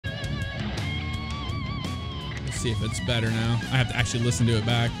See if it's better now. I have to actually listen to it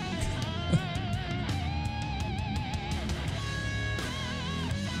back.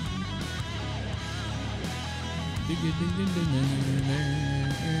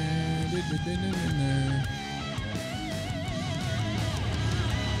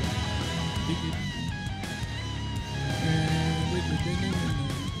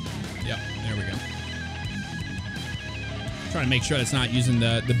 Yep, there we go. Trying to make sure that's not using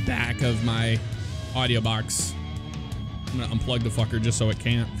the back of my audio box. I'm gonna unplug the fucker just so it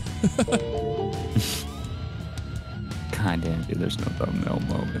can't. God damn, dude, there's no thumbnail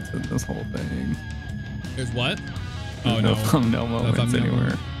moments in this whole thing. There's what? There's no thumbnail moments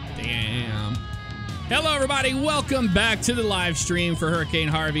anywhere. Damn. Hello, everybody. Welcome back to the live stream for Hurricane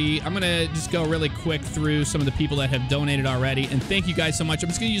Harvey. I'm gonna just go really quick through some of the people that have donated already, and thank you guys so much. I'm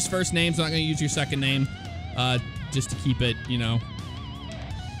just gonna use first names. I'm not gonna use your second name, just to keep it, you know,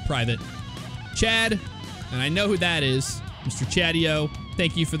 private. Chad, and I know who that is, Mr. Chadio.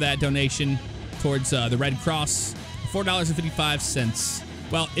 Thank you for that donation towards the Red Cross, $4.55.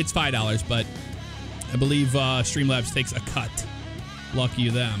 Well, it's $5, but I believe Streamlabs takes a cut. Lucky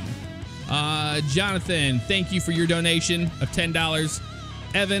them. Jonathan, thank you for your donation of $10.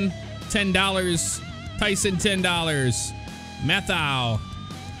 Evan, $10. Tyson, $10. Mathau,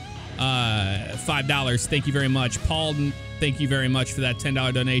 $5. Thank you very much. Paul, thank you very much for that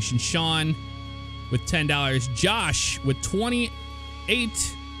 $10 donation. Sean with $10. Josh with 28.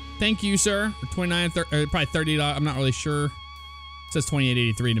 Thank you, sir. For 29, probably $30. I'm not really sure. It says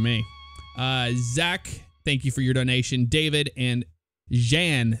 28.83 to me. Zach, thank you for your donation. David and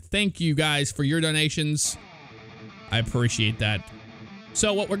Jan, thank you guys for your donations. I appreciate that.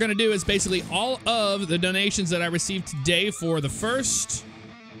 So what we're going to do is basically all of the donations that I received today for the 1st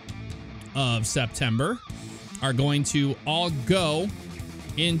of September are going to all go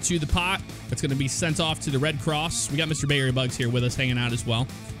into the pot. It's going to be sent off to the Red Cross. We got Mr. Bay Area Bugs here with us hanging out as well.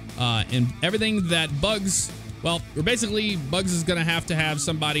 And everything that Bugs, well, we're basically, Bugs is going to have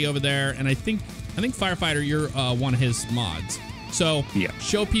somebody over there. And I think Firefighter, you're one of his mods. So yeah,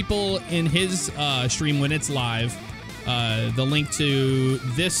 show people in his stream when it's live the link to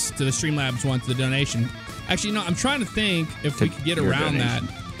the Streamlabs one, to the donation. Actually, no, I'm trying to think if we could get around that.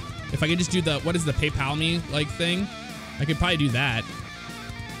 If I could just do the, what is the PayPal me like thing? I could probably do that.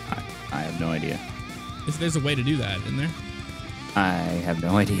 I have no idea. There's a way to do that, isn't there? I have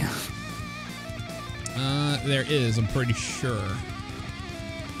no idea. There is, I'm pretty sure.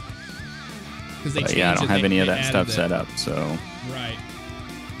 Because yeah, I don't have any of that stuff set up, so. Right.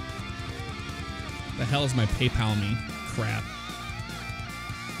 The hell is my PayPal me crap?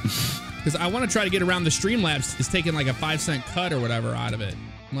 Because I want to try to get around the Streamlabs. It's taking like a 5-cent cut or whatever out of it.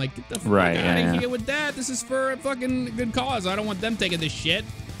 I'm like, get the fuck out of here with that. This is for a fucking good cause. I don't want them taking this shit.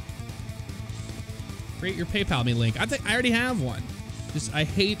 Create your PayPal me link. I think I already have one. Just, I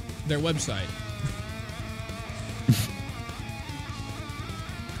hate their website.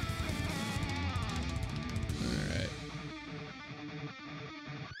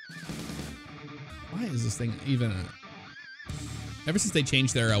 Is this thing even ever since they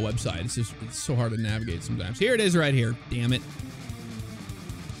changed their website, it's so hard to navigate sometimes. Here it is right here. Damn it.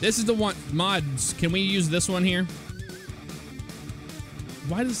 This is the one. Mods, can we use this one here?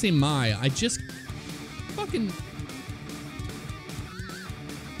 Why does it say my? I just fucking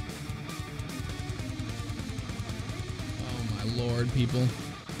oh my lord, people.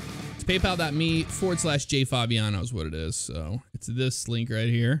 It's paypal.me/jfavignano is what it is. So it's this link right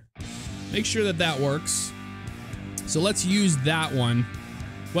here. Make sure that that works. So let's use that one.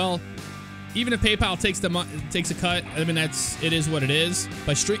 Well, even if PayPal takes a cut, I mean, it is what it is.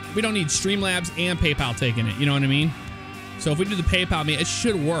 But we don't need Streamlabs and PayPal taking it. You know what I mean? So if we do the PayPal me, it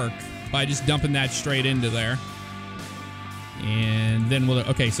should work by just dumping that straight into there. And then we'll,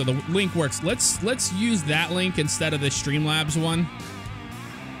 okay, so the link works. Let's use that link instead of the Streamlabs one.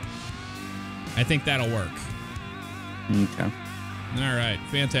 I think that'll work. Okay. All right,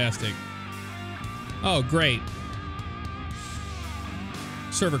 fantastic. Oh, great.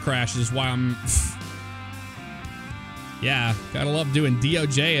 Server crashes while I'm... Yeah, gotta love doing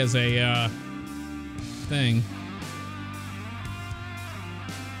DOJ as a thing.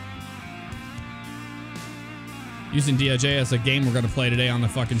 Using DOJ as a game we're gonna play today on the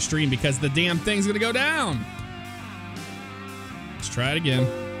fucking stream because the damn thing's gonna go down. Let's try it again.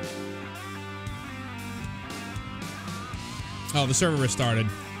 Oh, the server restarted.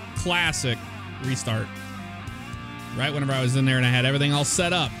 Classic restart. Right whenever I was in there and I had everything all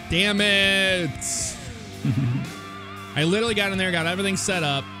set up. Damn it! I literally got in there, got everything set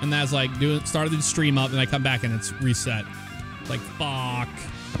up, and that's like started the stream up, and I come back and it's reset. Like, fuck.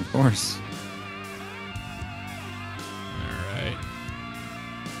 Of course.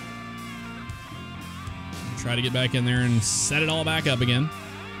 try to get back in there and set it all back up again.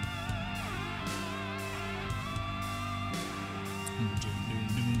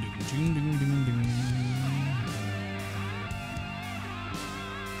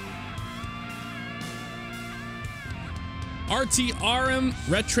 RTRM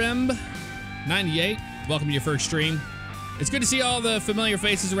Retrem 98. Welcome to your first stream. It's good to see all the familiar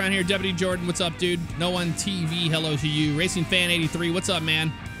faces around here. Deputy Jordan, what's up, dude? No One TV, hello to you. Racing Fan 83, what's up,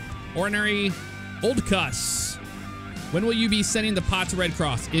 man? Ordinary Old Cuss. When will you be sending the pot to Red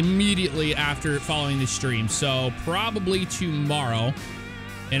Cross? Immediately after following the stream. So probably tomorrow.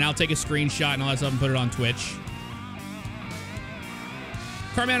 And I'll take a screenshot and all that stuff and put it on Twitch.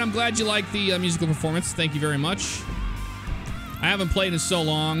 Carman, I'm glad you like the musical performance. Thank you very much. I haven't played in so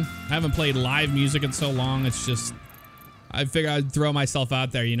long. I haven't played live music in so long. It's just, I figured I'd throw myself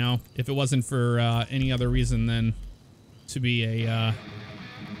out there, you know, if it wasn't for any other reason than to be a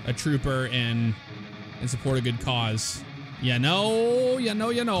trooper and support a good cause. You know.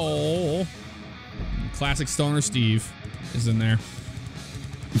 Classic Stoner Steve is in there.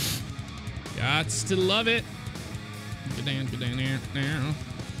 Gots to love it. Get down there now.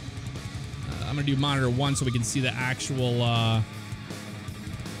 I'm gonna do monitor 1 so we can see the actual,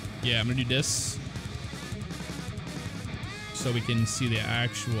 yeah, I'm gonna do this. So we can see the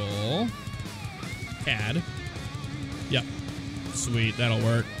actual CAD. Yep, sweet, that'll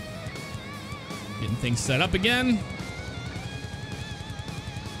work. Getting things set up again.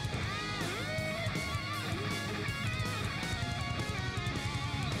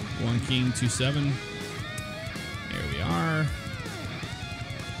 One King 2-7. There we are.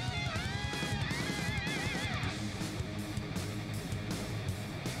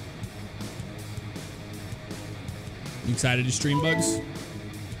 You excited to stream, Bugs?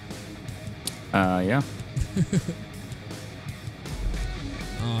 Yeah.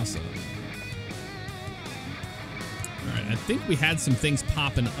 Awesome. All right, I think we had some things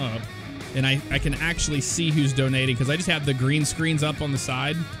popping up, and I can actually see who's donating because I just have the green screens up on the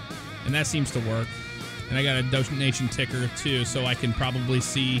side, and that seems to work. And I got a donation ticker too, so I can probably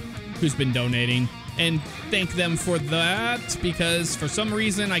see who's been donating and thank them for that, because for some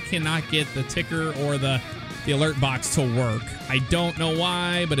reason I cannot get the ticker or the alert box to work. I don't know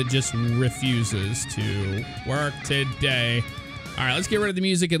why, but it just refuses to work today. All right, let's get rid of the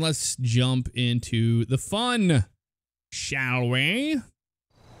music and let's jump into the fun, shall we?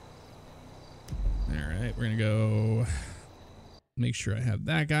 All right, we're gonna go make sure I have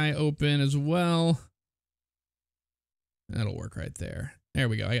that guy open as well. That'll work right there. There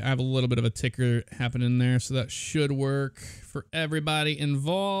we go. I have a little bit of a ticker happening there, so that should work for everybody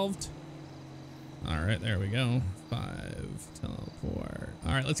involved. All right, there we go. 5, teleport.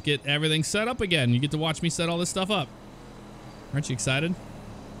 All right, let's get everything set up again. You get to watch me set all this stuff up. Aren't you excited?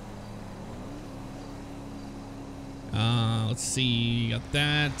 Let's see. Got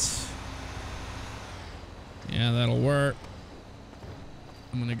that. Yeah, that'll work.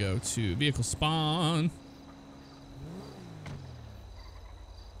 I'm gonna go to vehicle spawn.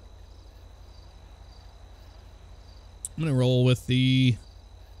 I'm gonna roll with the,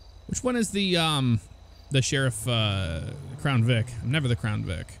 which one is the Sheriff Crown Vic? I'm never the Crown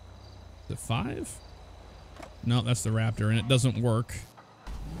Vic. Is it 5? No, that's the Raptor, and it doesn't work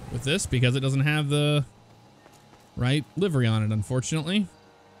with this because it doesn't have the right livery on it, unfortunately.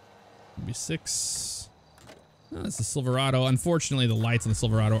 Maybe 6. Oh, it's the Silverado. Unfortunately, the lights on the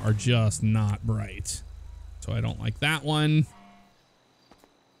Silverado are just not bright, so I don't like that one.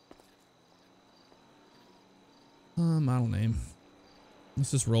 Model name.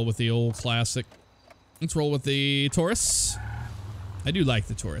 Let's just roll with the old classic. Let's roll with the Taurus. I do like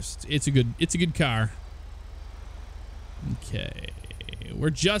the Taurus. It's a good car. Okay,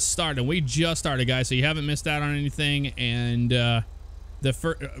 we're just starting. We just started, guys, so you haven't missed out on anything. And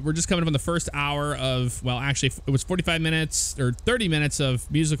we're just coming up on the first hour of, well, actually, it was 45 minutes or 30 minutes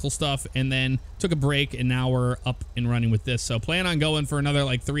of musical stuff, and then took a break, and now we're up and running with this. So plan on going for another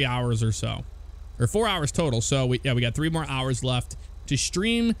like 3 hours or so. Or 4 hours total. So we got 3 more hours left to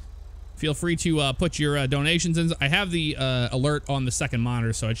stream. Feel free to put your donations in. I have the alert on the second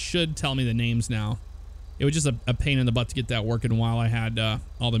monitor, so it should tell me the names now. It was just a pain in the butt to get that working while I had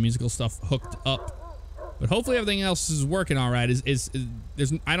all the musical stuff hooked up. But hopefully everything else is working all right.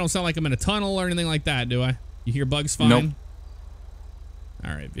 I don't sound like I'm in a tunnel or anything like that, do I? You hear Bugs fine? Nope.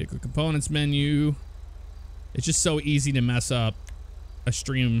 All right, vehicle components menu. It's just so easy to mess up a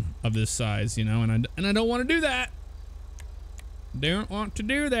stream of this size, you know, and I don't want to do that. Don't want to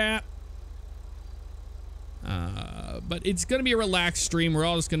do that. But it's gonna be a relaxed stream. We're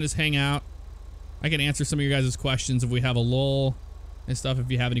all just gonna hang out. I can answer some of your guys' questions if we have a lull and stuff. If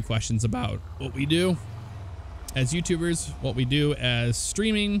you have any questions about what we do, as YouTubers, what we do as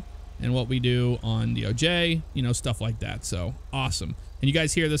streaming, and what we do on DOJ, you know, stuff like that. So awesome. And you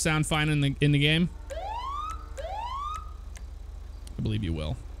guys hear the sound fine in the game? I believe you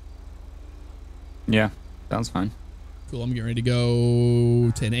will. Yeah, sounds fine. Cool. I'm getting ready to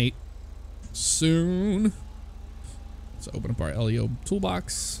go 10-8 soon. Let's open up our LEO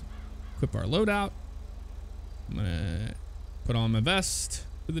toolbox, equip our loadout. I'm gonna put on my vest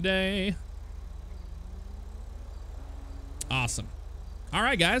for the day. Awesome. All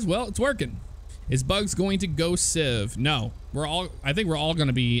right, guys. Well, it's working. Is Bugs going to go Civ? No. I think we're all going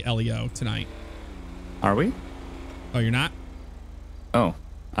to be LEO tonight. Are we? Oh, you're not? Oh,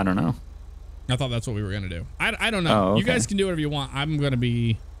 I don't know. I thought that's what we were going to do. I don't know. Oh, okay. You guys can do whatever you want. I'm going to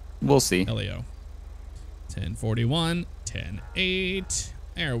be... We'll see. LEO. 10:41, 10:08.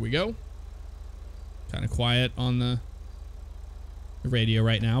 There we go. Kind of quiet on the radio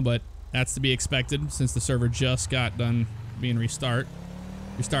right now, but that's to be expected since the server just got done being restarted.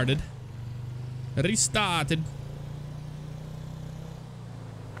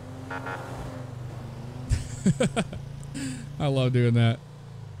 I love doing that.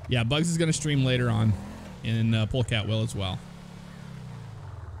 Yeah, Bugs is going to stream later on, and Polecat will as well.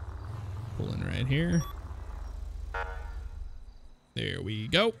 Pull in right here. There we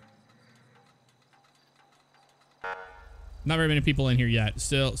go. Not very many people in here yet.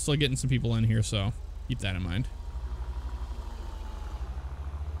 Still getting some people in here, so keep that in mind.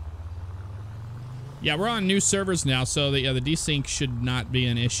 Yeah, we're on new servers now, so the desync should not be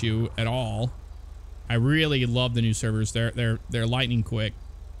an issue at all. I really love the new servers. They're lightning quick.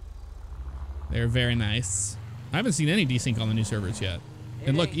 They're very nice. I haven't seen any desync on the new servers yet.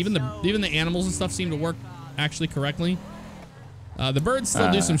 And look, even the animals and stuff seem to work actually correctly. The birds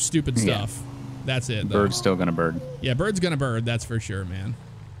still do some stupid stuff. Yeah. That's it, though. Bird's still gonna bird. Yeah, bird's gonna bird. That's for sure, man.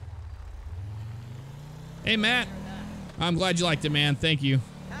 Hey, Matt. I'm glad you liked it, man. Thank you.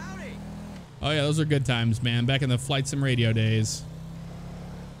 Howdy. Oh, yeah, those are good times, man. Back in the Flight Sim radio days.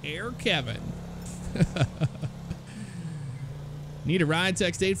 Air Kevin. Need a ride?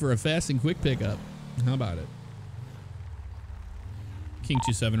 Text 8 for a fast and quick pickup. How about it? King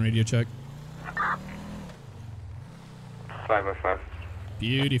 27 radio check. 505.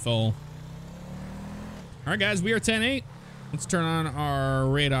 Beautiful. All right, guys, we are 10-8. Let's turn on our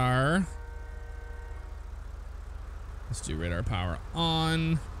radar. Let's do radar power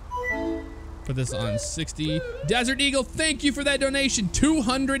on. Put this on 60. Desert Eagle, thank you for that donation.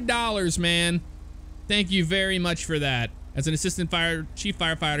 $200, man. Thank you very much for that. As an assistant chief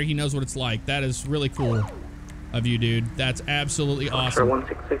firefighter, he knows what it's like. That is really cool of you, dude. That's absolutely awesome.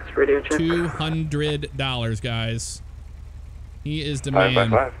 166 radio check. $200, guys. He is the man.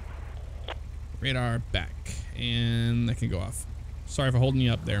 555. Radar back, and that can go off. Sorry for holding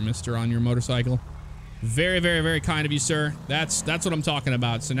you up there, mister, on your motorcycle. Very, very, very kind of you, sir. That's what I'm talking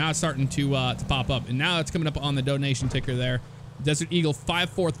about. So now it's starting to pop up, and now it's coming up on the donation ticker there. Desert Eagle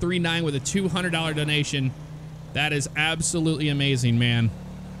 5439 with a $200 donation. That is absolutely amazing, man.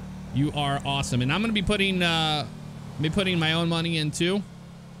 You are awesome, and I'm gonna be putting my own money in too.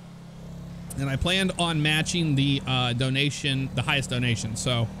 And I planned on matching the donation, the highest donation.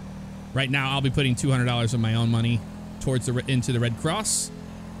 So right now I'll be putting $200 of my own money towards into the Red Cross.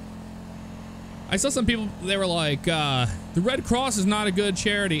 I saw some people, they were like, the Red Cross is not a good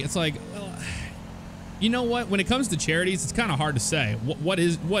charity. It's like, well, you know what? When it comes to charities, it's kind of hard to say. What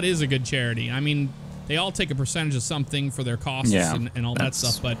is a good charity? I mean, they all take a percentage of something for their costs and all that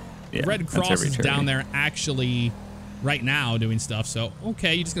stuff, but the Red Cross is down there actually right now doing stuff. So,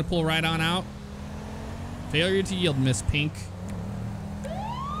 okay, you're just going to pull right on out. Failure to yield, Miss Pink.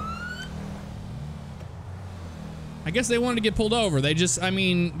 I guess they wanted to get pulled over. They just, I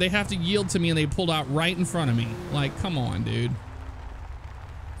mean, they have to yield to me, and they pulled out right in front of me. Like, come on, dude.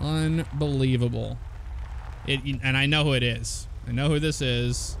 Unbelievable. And I know who it is. I know who this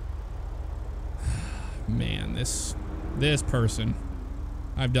is. Man, this person.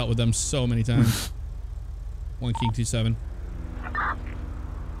 I've dealt with them so many times. One King 27.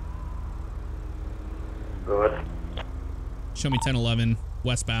 Good. Show me 1011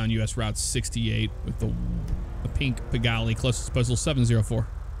 westbound US Route 68 with the pink Pigali, closest postal 704.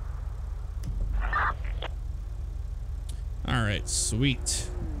 All right, sweet.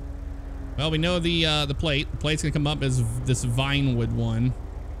 Well, we know the plate. The plate's gonna come up as this Vinewood one.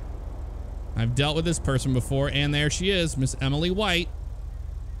 I've dealt with this person before, and there she is, Miss Emily White.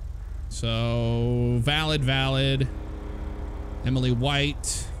 So valid. Emily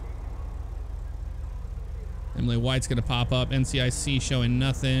White. Emily White's gonna pop up. NCIC showing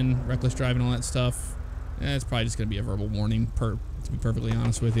nothing. Reckless driving, all that stuff. It's probably just gonna be a verbal warning, to be perfectly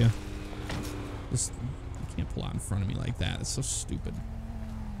honest with you. Just Can't pull out in front of me like that. It's so stupid.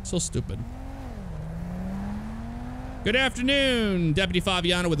 So stupid. Good afternoon, Deputy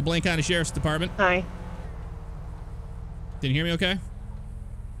Favignano with the Blaine County Sheriff's Department. Hi. Can you hear me okay?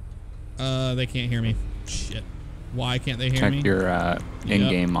 They can't hear me. Shit. Why can't they hear me? Check your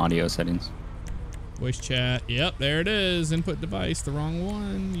in-game audio settings. Voice chat. Yep, there it is. Input device. The wrong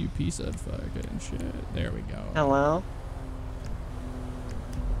one. You piece of fucking shit. There we go. Hello?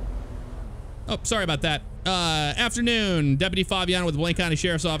 Oh, sorry about that. Afternoon, Deputy Favignano with the Blaine County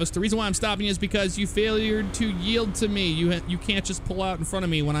Sheriff's Office. The reason why I'm stopping you is because you failed to yield to me. You can't just pull out in front of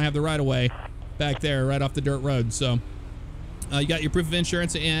me when I have the right of way back there, right off the dirt road. So, you got your proof of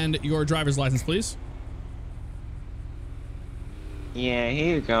insurance and your driver's license, please. Yeah,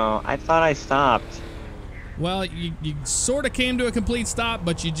 here you go. I thought I stopped. Well, you sort of came to a complete stop,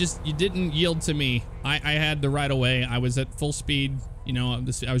 but you didn't yield to me. I had the right of way. I was at full speed. You know,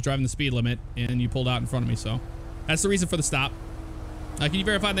 I was driving the speed limit, and you pulled out in front of me, so that's the reason for the stop. Can you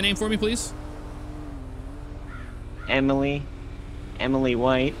verify the name for me, please? Emily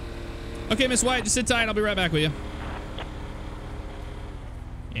White. Okay, Miss White, just sit tight. I'll be right back with you.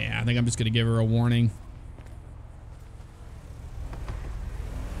 Yeah, I think I'm just gonna give her a warning.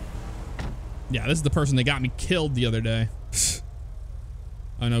 Yeah, this is the person that got me killed the other day.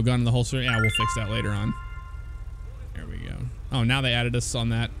 Oh no, gun in the holster. Yeah, we'll fix that later on. There we go. Oh, now they added us on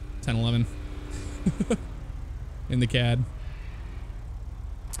that 1011 in the CAD.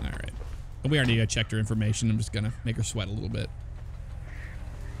 All right. We already checked her information. I'm just gonna make her sweat a little bit.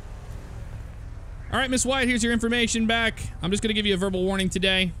 All right, Miss White, here's your information back. I'm just gonna give you a verbal warning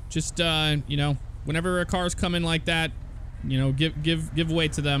today. Just you know, whenever a car's coming like that, you know, give way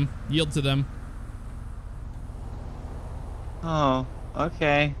to them, yield to them. Oh,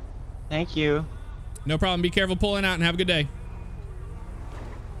 okay. Thank you. No problem. Be careful pulling out and have a good day.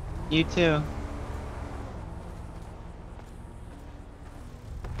 You too.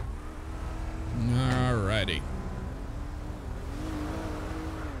 Alrighty.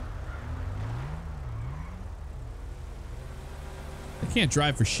 They can't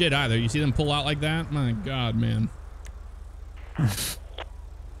drive for shit either. You see them pull out like that? My God, man.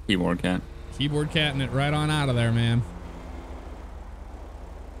 Keyboard cat. Keyboard catting it right on out of there, man.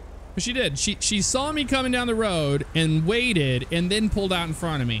 But she did. She saw me coming down the road and waited and then pulled out in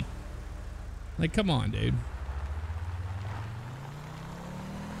front of me. Like, come on, dude.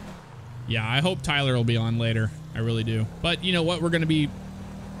 Yeah, I hope Tyler will be on later. I really do. But you know what? We're gonna be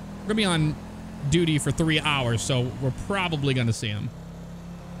on duty for 3 hours, so we're probably gonna see him.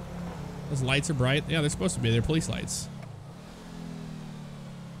 Those lights are bright. Yeah, they're supposed to be. They're police lights.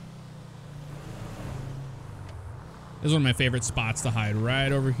 This is one of my favorite spots to hide,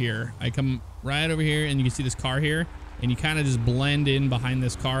 right over here. I come right over here and you can see this car here, and you kind of just blend in behind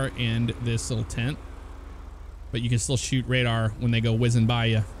this car and this little tent, but you can still shoot radar when they go whizzing by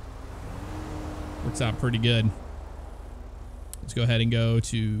you. Works out pretty good. Let's go ahead and go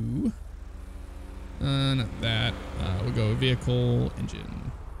to, not that, we'll go vehicle,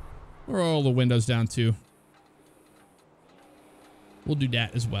 engine. Roll the windows down too. We'll do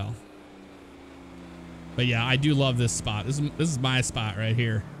that as well. But yeah, I do love this spot. This is my spot right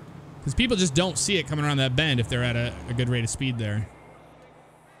here. Because people just don't see it coming around that bend if they're at a good rate of speed there.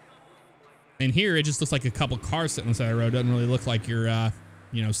 And here, it just looks like a couple cars sitting on the side of the road. Doesn't really look like you're,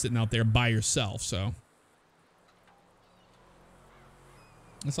 you know, sitting out there by yourself, so.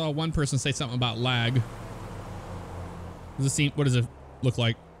 I saw one person say something about lag. Does it seem, what does it look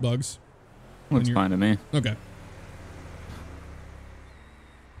like, Bugs? Looks fine to me. Okay.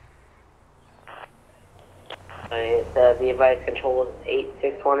 The advice control is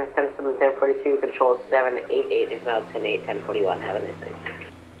 861 is 1042, control 788 is now 108 1041. Have a nice day.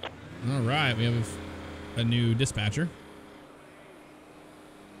 All right, we have a new dispatcher.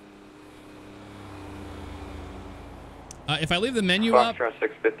 If I leave the menu up,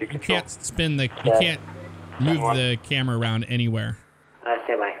 you can't spin the, you can't move the camera around anywhere.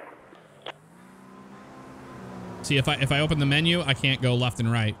 Stand by. See, if I open the menu, I can't go left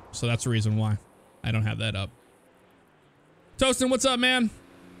and right, so that's the reason why I don't have that up. Toastin, what's up, man?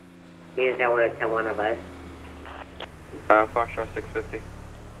 Here's that 110 advice. Foxtrot 650.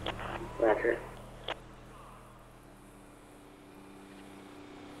 Roger.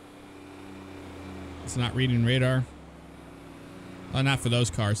 It's not reading radar. Well, not for those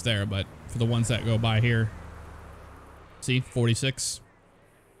cars there, but for the ones that go by here. See, 46.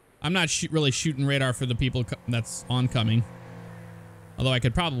 I'm not really shooting radar for the people that's oncoming. Although I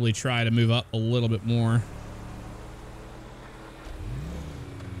could probably try to move up a little bit more,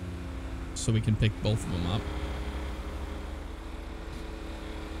 so we can pick both of them up.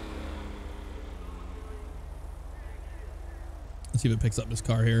 Let's see if it picks up his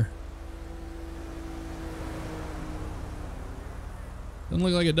car here. Doesn't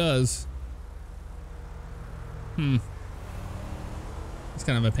look like it does. It's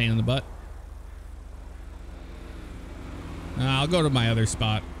kind of a pain in the butt. I'll go to my other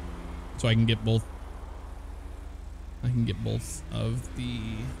spot so I can get both. I can get both of the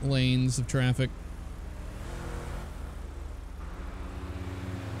lanes of traffic.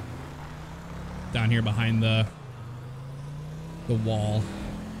 Down here behind the wall.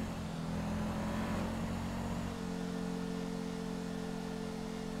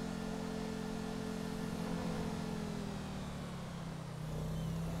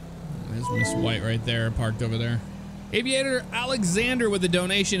 There's Miss White right there, parked over there. Aviator Alexander with a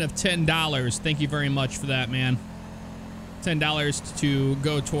donation of $10. Thank you very much for that, man. $10 to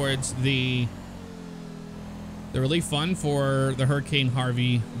go towards the relief fund for the Hurricane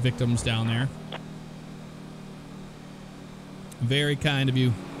Harvey victims down there. Very kind of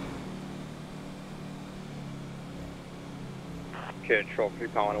you. Control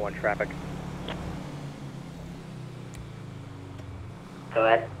 3.1 traffic. Go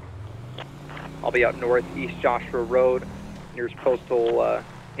ahead. I'll be out northeast Joshua Road, nearest postal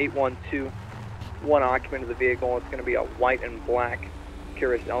 812. One occupant of the vehicle. It's going to be a white and black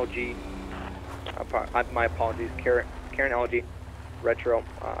Karen LG. My apologies, Karen LG Retro.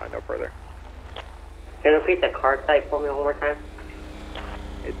 No further. Can you repeat the car type for me one more time?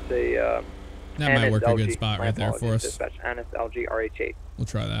 It's a that might work a good LG. spot My right there for us. Dispatch, Anis LG RH8. We'll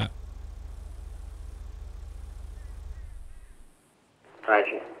try that.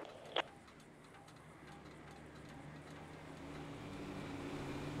 Roger.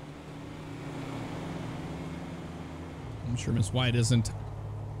 I'm sure Miss White isn't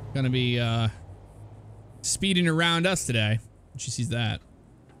gonna be speeding around us today. She sees that.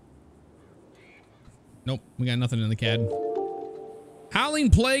 Nope, we got nothing in the CAD. Howling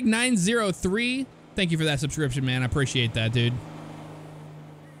Plague 903. Thank you for that subscription, man. I appreciate that, dude.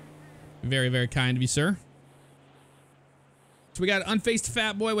 Very, very kind of you, sir. So we got Unfaced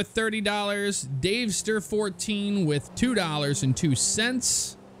Fat Boy with $30. Dave Stir 14 with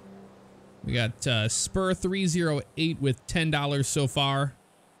 $2.02. We got Spur 308 with $10 so far.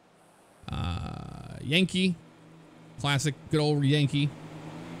 Yankee, classic, good old Yankee.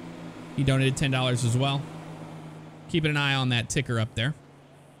 He donated $10 as well. Keeping an eye on that ticker up there.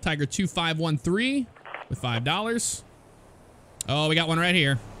 Tiger 2513 with $5. Oh, we got one right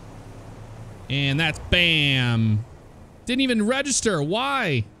here. And that's bam. Didn't even register.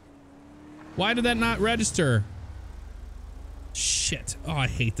 Why? Why did that not register? Shit. Oh, I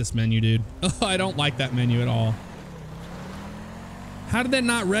hate this menu, dude. Oh, I don't like that menu at all. How did that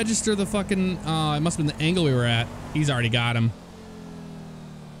not register the fucking... it must have been the angle we were at. He's already got him.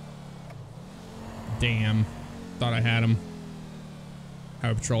 Damn. Thought I had him.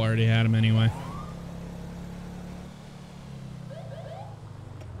 Highway Patrol already had him anyway.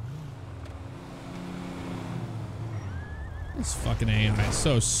 This fucking AI is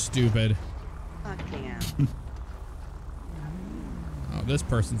so stupid. Oh, this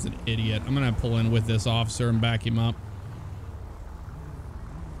person's an idiot. I'm gonna pull in with this officer and back him up.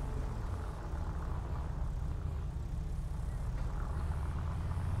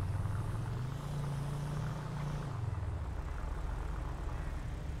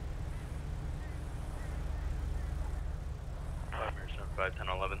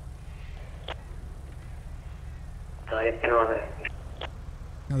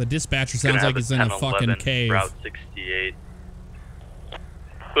 Now the dispatcher sounds like he's in a fucking cave. Route 68.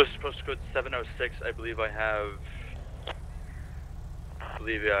 Postcode 706. I believe I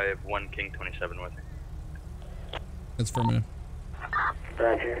have one King 27 with me. That's affirmative.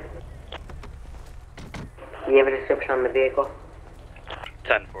 Roger. Do you have a description on the vehicle?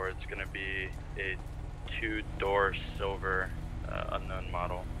 10-4. It's going to be a 2-door silver unknown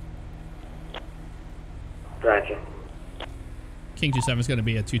model. Roger. King 27 is going to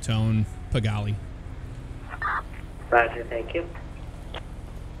be a two-tone Pagali. Roger, thank you.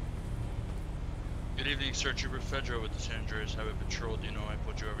 Good evening, Sir Trooper Fedro with the San Andreas Highway Patrol. Do you know I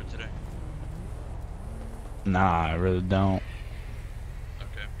pulled you over today? Nah, I really don't.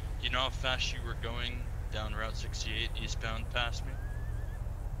 Okay. Do you know how fast you were going down Route 68 eastbound past me?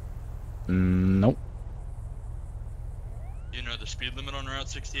 Nope. Do you know the speed limit on Route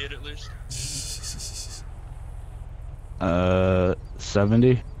 68 at least?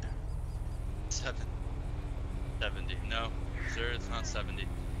 70? 70. No, sir, it's not 70.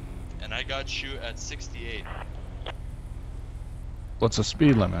 And I got you at 68. What's the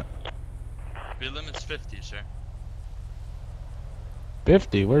speed limit? Speed limit's 50, sir.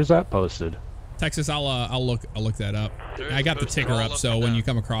 50? Where's that posted? Texas, I'll look that up. I got the ticker up, so when you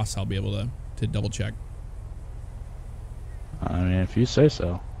come across, I'll be able to double check. I mean, if you say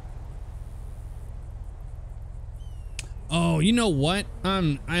so. Oh, you know what?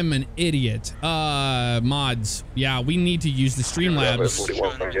 I'm an idiot. Mods. Yeah, we need to use the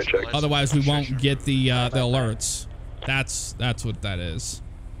Streamlabs. Otherwise, we won't get the alerts. That's what that is.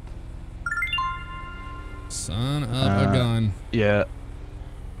 Son of a gun. Yeah.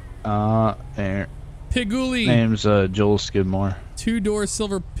 There. Piguli. Name's Joel Skidmore. 2-door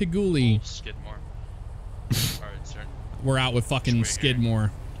silver Piguli. Skidmore. Alright, sir. We're out with fucking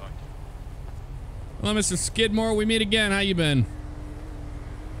Skidmore. Hello, Mr. Skidmore. We meet again. How you been?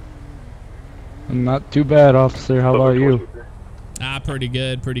 Not too bad, officer. How about you? Ah, pretty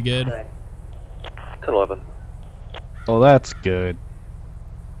good. Pretty good. 10-11. Oh, that's good.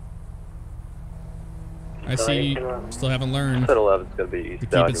 Uh, I see you still haven't learned 10-11 is going to be to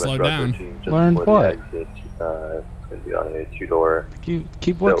eastbound. keep it slowed down. Learn what? It's going to be on a 2-door.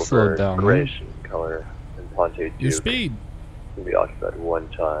 Keep what slowed down, man? Duration, color, and Ponte Your Duke. speed. It's going to be occupied one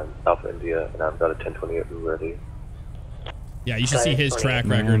time. Alpha India, and I've got a 1028 ready. Yeah, you should see his track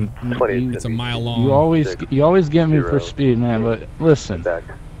record. It's a mile long. You always get me for speed, man. But listen, Back.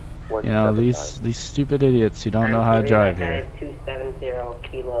 you know these stupid idiots who don't know how to drive here. 270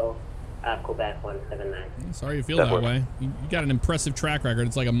 Kilo, Quebec 179. Sorry you feel that way. You got an impressive track record.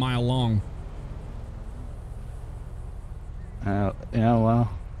 It's like a mile long. Yeah,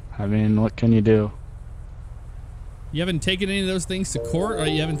 well, I mean, what can you do? You haven't taken any of those things to court, or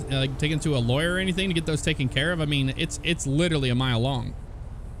you haven't like taken to a lawyer or anything to get those taken care of? I mean, it's literally a mile long.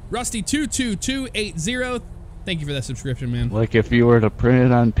 Rusty22280, thank you for that subscription, man. Like if you were to print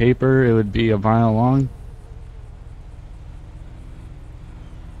it on paper, it would be a mile long.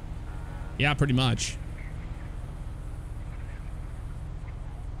 Yeah, pretty much.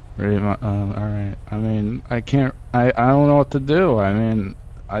 All right. I mean, I don't know what to do. I mean,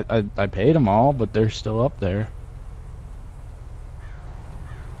 I paid them all, but they're still up there.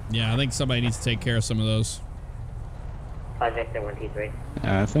 Yeah, I think somebody needs to take care of some of those. 5 Victor 1T3.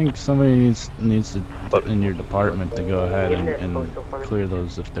 Yeah, I think somebody needs to in your department to go ahead and clear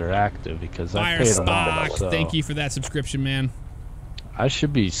those if they're active, because I paid them all. Spock, So thank you for that subscription, man. I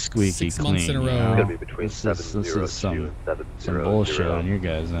should be squeaky 6 clean. months in a you row. know? It's going to be between This is 702 and some bullshit on your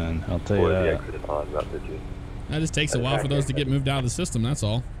guys' end. I'll tell you for the that. exit on Route 15. That just takes a while for those to get moved out of the system, that's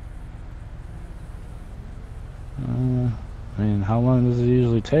all. I mean, how long does it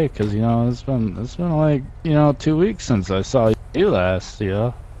usually take? Because, you know, it's been like, you know, 2 weeks since I saw you last, you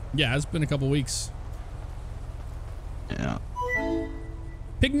know? Yeah, it's been a couple weeks. Yeah.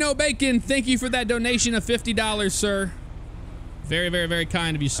 Pig No Bacon, thank you for that donation of $50, sir. Very, very, very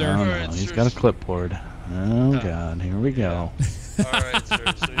kind of you, sir. I don't know. Alright, He's sir, got a so- clipboard. Oh, God. Here we go. Alright, sir,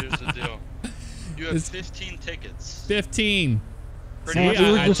 so here's the deal. You have 15 tickets. 15. See, we were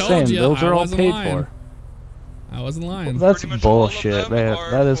I just told saying, you, those I are all wasn't paid lying. for. I wasn't lying. Well, that's Pretty much all of bullshit, them man.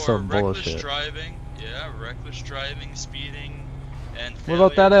 are That is for some reckless bullshit. driving, yeah, reckless driving, speeding, and What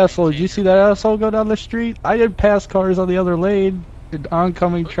about that failure to asshole? Did you maintain see your- that asshole go down the street? I did pass cars on the other lane in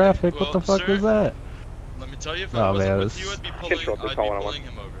oncoming Okay, traffic. What well, the fuck sir, was that? Let me tell you, if Oh, I wasn't man, with this- you, I'd be Control, pulling call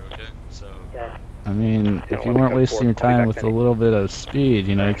him over, okay? So, Yeah. I mean, if you weren't wasting your time with a little bit of speed,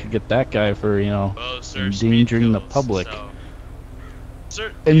 you know, you could get that guy for, you know, well, sir, endangering the speed kills, public. so-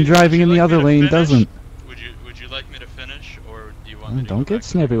 Sir, And would driving you in the like me other to lane finish? doesn't. Would you like me to finish, or do you want me to Don't go get back to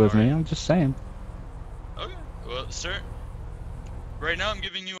the snippy with car? me, I'm just saying. Okay, well, sir, right now I'm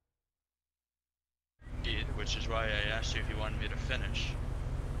giving you speed, which is why I asked you if you wanted me to finish.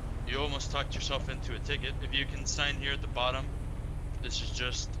 You almost talked yourself into a ticket. If you can sign here at the bottom, this is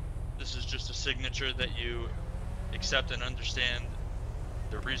just a signature that you accept and understand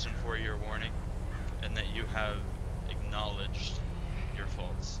the reason for your warning, and that you have acknowledged your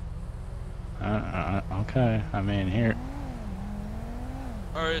faults. Okay, I mean, here.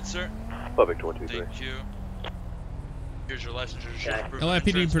 Alright, sir. Public 123. Thank you. Here's your license.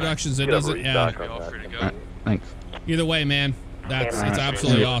 LIPD Productions, it doesn't, yeah. All free to go. Alright, thanks. Either way, man, it's Alright.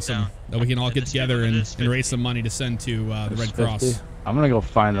 absolutely Yeah. awesome that we can all get together and raise some money to send to the Red Cross. 50. I'm gonna go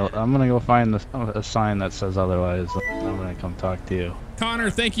find a sign that says otherwise. I'm gonna come talk to you. Connor,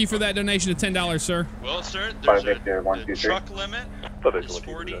 thank you for that donation of $10, sir. Well, sir, there's Victor, the truck limit Public is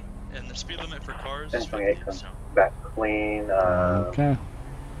 40, 123. and the speed limit for cars is 1028 50. comes So back clean. Okay.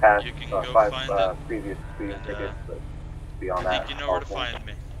 Past You can go 5 find it, previous speeding and, tickets, but beyond I that. think you know where to find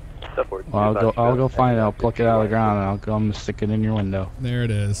me. Well, I'll go find it. I'll pluck it out of the ground and I'll come stick it in your window. There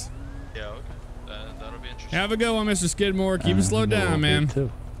it is. Yeah, okay. That'll be interesting. Have a good one, Mr. Skidmore. Keep it slowed down, man.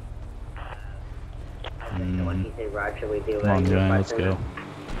 Too. Victor 1T3, Roger, we do. Come on, Johnny, let's go.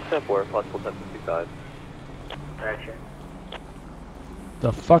 10-4, possible 1055. Direction.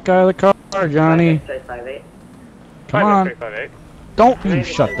 The fuck out of the car, Johnny. 58. Come on. Don't you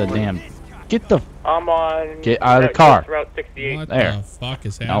shut the damn. Get the. I'm on. Get out of the car. Route 68. What There. the fuck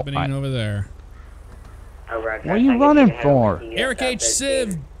is happening over there? What are you running for? Eric H.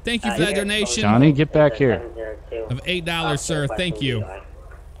 Civ, thank you for that donation. Johnny, get back here. Of $8, sir. Thank you.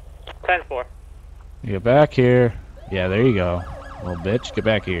 10-4. Get back here. Yeah, there you go. Little bitch, get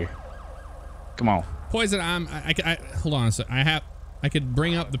back here. Come on. Poison, I hold on a sec. I could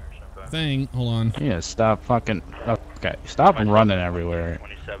bring up the thing. Hold on. Yeah, stop fucking. Okay, stop running everywhere.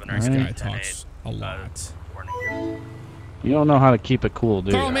 This guy talks a lot. You don't know how to keep it cool,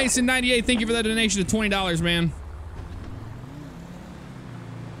 dude. Carl Mason 98, thank you for that donation of $20, man.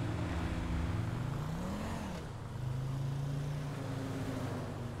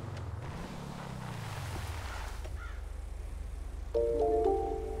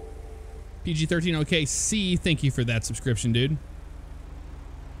 PG13 OKC, thank you for that subscription, dude.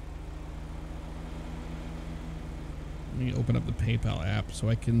 Let me open up the PayPal app so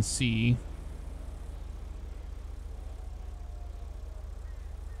I can see.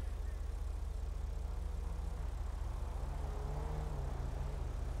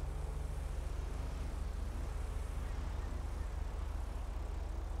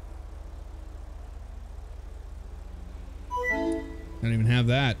 I don't even have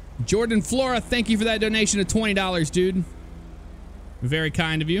that. Jordan Flora, thank you for that donation of $20, dude. Very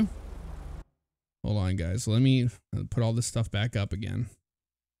kind of you. Hold on, guys. Let me put all this stuff back up again.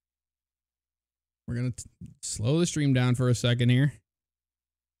 We're going to slow the stream down for a second here.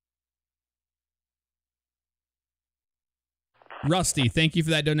 Rusty, thank you for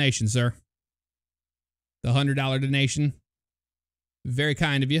that donation, sir. The $100 donation. Very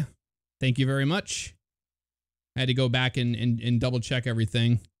kind of you. Thank you very much. I had to go back and double check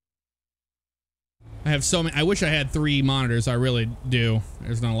everything. I have so many. I wish I had 3 monitors. I really do.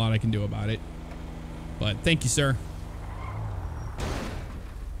 There's not a lot I can do about it. But thank you, sir.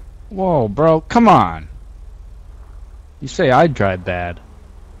 Whoa, bro. Come on. You say I drive bad.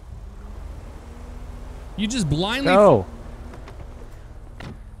 You just blindly... Go.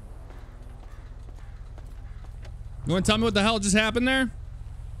 You want to tell me what the hell just happened there?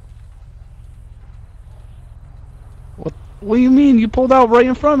 What do you mean? You pulled out right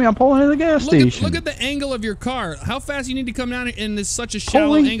in front of me. I'm pulling into the gas station. Look at the angle of your car. How fast you need to come down in this such a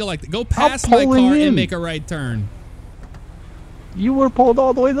shallow angle like that? Go past my car and make a right turn. You were pulled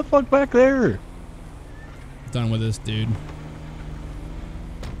all the way the fuck back there. Done with this, dude.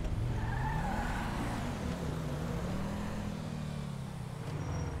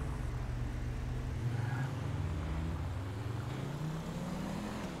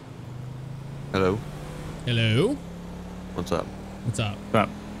 Hello. Hello. What's up? What's up? What's up?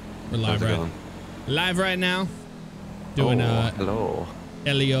 We're live live right now. Doing hello.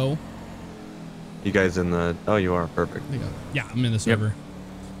 LEO. You guys in the? Oh, you are perfect. Yeah, I'm in the server.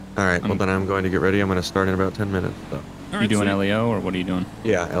 All right. Well, then I'm going to get ready. I'm going to start in about 10 minutes. So. All right, you doing LEO or what are you doing?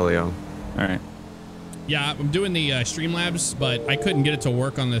 Yeah, LEO. All right. Yeah, I'm doing the Streamlabs, but I couldn't get it to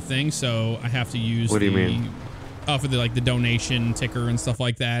work on the thing, so I have to use. What do you mean? Oh, for the the donation ticker and stuff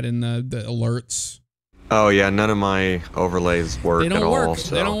like that, and the alerts. Oh yeah, none of my overlays work at all.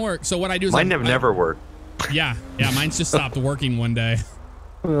 They don't work. So what I do is mine never work. Yeah, mine's just stopped working one day.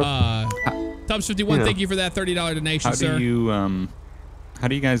 Tubbs51, thank you for that $30 donation, sir. How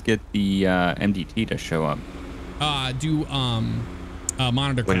do you guys get the MDT to show up? Do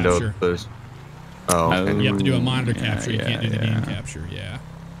monitor Window capture. Oh, okay. You have to do a monitor capture. You can't do the game capture. Yeah.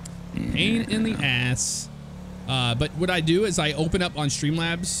 Pain in the ass. But what I do is I open up on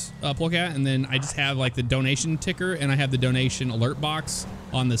Streamlabs, Polkat, and then I just have like the donation ticker, and I have the donation alert box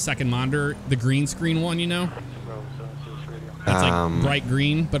on the second monitor, the green screen one, you know? It's like bright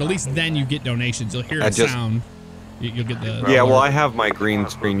green, but at least then you get donations. You'll hear the sound. You'll get the Yeah, well, alert. I have my green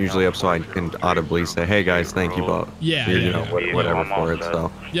screen usually up so I can audibly say, "Hey guys, thank you, but you know, whatever for it."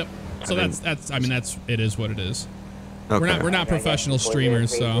 So. Yep. So that's. I mean, it is what it is. Okay. We're not professional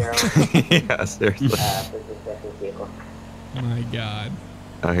streamers, so. Yeah, seriously. My God.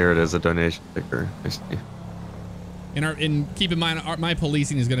 Oh, here it is, a donation sticker. I see. And keep in mind, my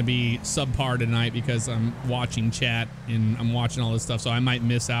policing is going to be subpar tonight because I'm watching chat and I'm watching all this stuff, so I might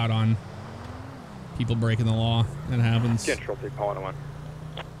miss out on people breaking the law. That happens. Control 3, calling 1.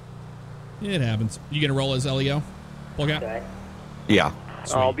 It happens. You gonna roll as LEO? Polka? Yeah.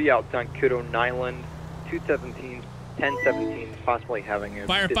 I'll be out on Kudo Nyland, 217, 1017, possibly having a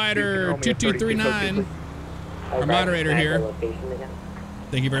Firefighter 2239. Our moderator here.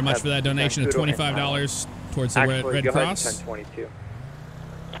 Thank you very much for that donation of $25 towards the Red Cross. 1022.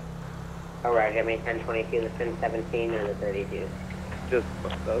 Alright, I made 1022, the Fin 17 or the 32? Just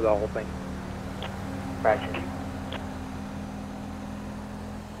the whole thing. Roger.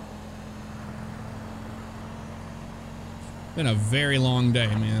 Been a very long day,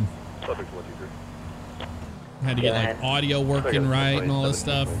 man. Had to get like audio working right and all this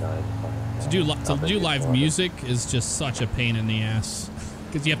stuff. To do live music is just such a pain in the ass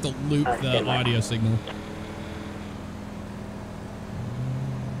because you have to loop the audio signal.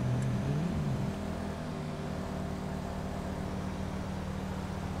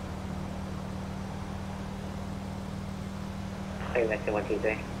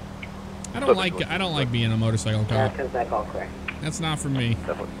 I don't like being a motorcycle cop. That's not for me.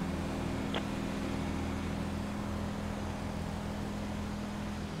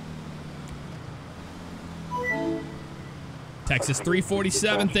 Texas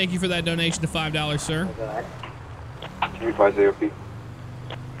 347, thank you for that donation to $5, sir. 350 AOP.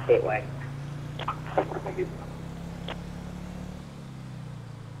 Gateway. Thank you.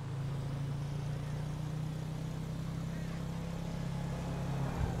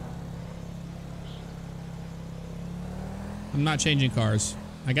 I'm not changing cars.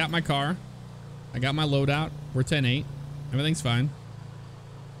 I got my car. I got my loadout. We're 10-8. Everything's fine.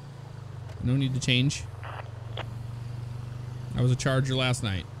 No need to change. I was a Charger last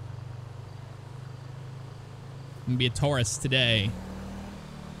night. I'm gonna be a Taurus today.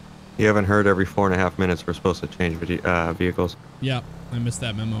 You haven't heard every 4.5 minutes we're supposed to change vehicles? Yep. I missed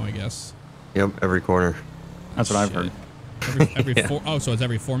that memo, I guess. Yep, every corner. That's what I've heard. Every Yeah. four, oh, so it's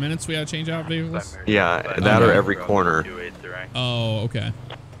every 4 minutes we gotta change out vehicles? Yeah, that or every corner. Oh, okay.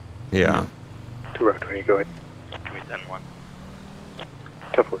 Yeah. 2 route 20, go ahead. Give me 10-1.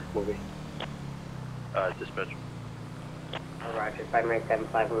 Tough work, movie. Dispatch. Roger,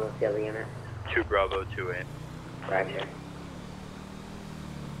 575, we will seal the unit. 2 Bravo 28. Roger.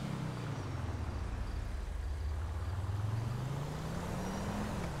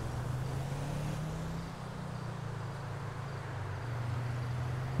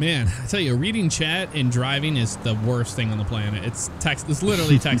 Man, I tell you, reading chat and driving is the worst thing on the planet. It's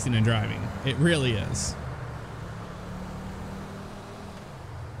literally texting and driving. It really is.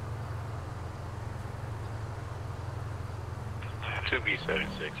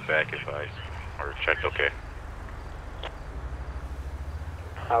 B76 back advice or checked okay.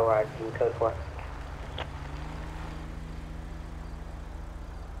 Alright, in code 4.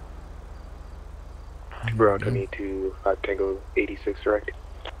 Bro, 22 5 Tango 86 direct.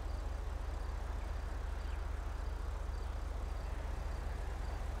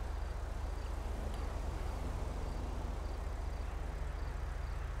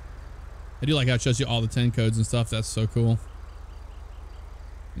 I do like how it shows you all the 10 codes and stuff. That's so cool.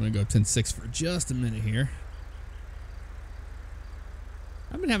 I'm gonna go 10-6 for just a minute here.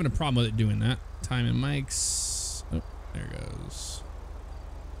 I've been having a problem with it doing that. Time and mics. Oh, there it goes.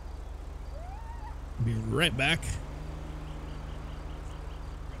 Be right back.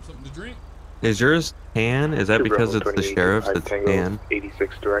 Grab something to drink. Is yours tan? Is that because it's the sheriff's that's tan?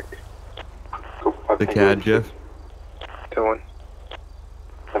 86 direct. The CAD, Jeff? 10-1.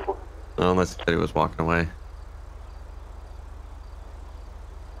 Oh, unless he said he was walking away.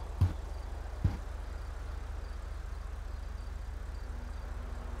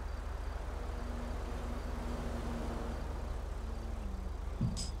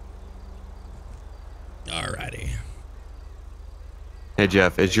 Alrighty. Hey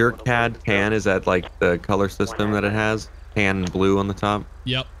Jeff, is your CAD tan? Is that like the color system that it has? Tan and blue on the top?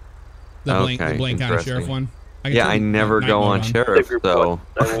 Yep. The Blaine County Sheriff one. Yeah, I never go on Sheriff, so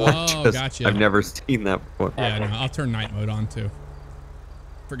oh, gotcha. I've never seen that before. Yeah, no, I'll turn night mode on too.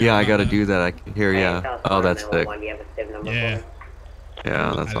 Yeah, I gotta do that. I can hear, yeah. Oh, that's sick. Yeah.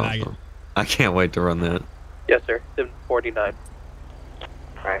 Yeah, that's awesome. I can't wait to run that. Yes, sir. 749.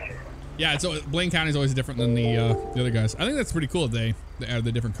 Yeah, it's Blaine County is always different than the other guys. I think that's pretty cool. They add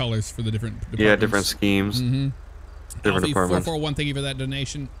the different colors for the different departments. Yeah, different schemes. Mm-hmm. Different departments. 441, thank you for that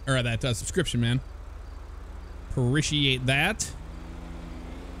donation or that subscription, man. Appreciate that.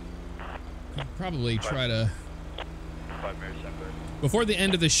 I'll probably try to. Before the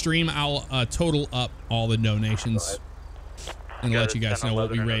end of the stream, I'll total up all the donations and let you guys know what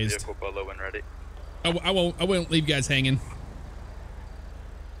we raised. I won't leave you guys hanging.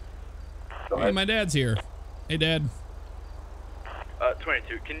 Hey, my dad's here. Hey, Dad.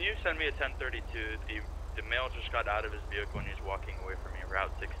 22. Can you send me a 1032? The male just got out of his vehicle and he's walking away from me,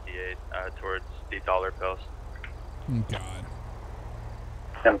 Route 68, towards the dollar post. Oh, God.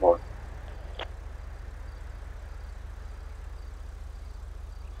 10-4.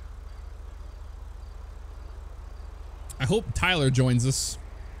 I hope Tyler joins us.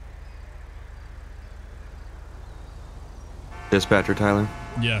 Dispatcher Tyler.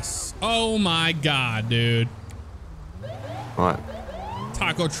 Yes. Oh my God, dude. What?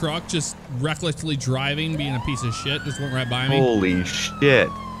 Taco truck just recklessly driving, being a piece of shit, just went right by me. Holy shit.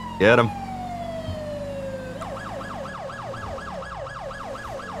 Get him.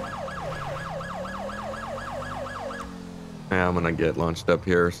 Yeah, I'm gonna get launched up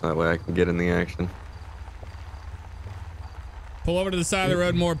here so that way I can get in the action. Pull over to the side of the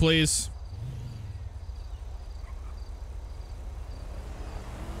road more, please.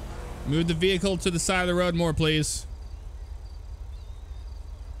 Move the vehicle to the side of the road more, please.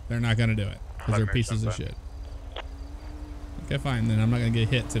 They're not gonna do it because they're pieces of shit. Okay, fine then. I'm not gonna get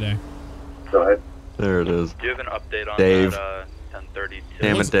hit today. Go ahead. There it is. Do you have an update on Dave. that 1032?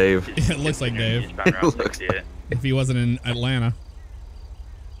 Damn it, Dave. It looks like Dave. Eastbound Route 68. If he wasn't in Atlanta.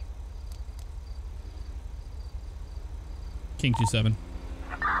 King 27.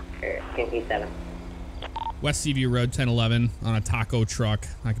 King 27. West Seaview Road 1011 on a taco truck.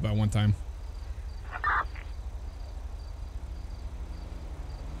 Like about one time.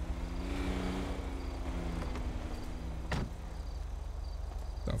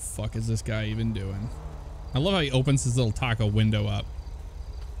 The fuck is this guy even doing? I love how he opens his little taco window up.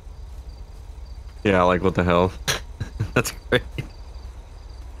 Yeah, like what the hell? That's great.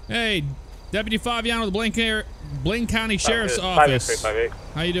 Hey, Deputy Favignano of the Blaine County Sheriff's Office. 58358.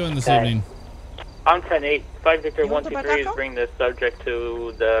 How you doing this Okay. evening? I'm 10-8. 5 want the 123 is Bataco? bring this subject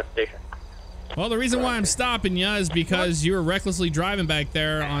to the station. Well, the reason why I'm stopping you is because you were recklessly driving back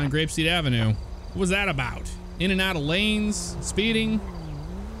there on Grapeseed Avenue. What was that about? In and out of lanes, speeding?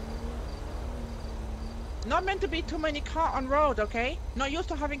 Not meant to be too many cars on road, okay? Not used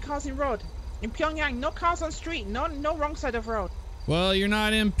to having cars in road. In Pyongyang, no cars on street, no wrong side of road. Well, you're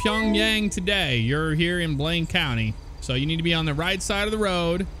not in Pyongyang today. You're here in Blaine County. So you need to be on the right side of the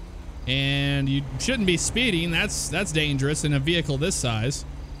road. And you shouldn't be speeding. That's dangerous in a vehicle this size.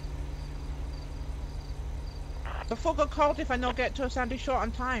 The full got called if I don't get to Sandy Shore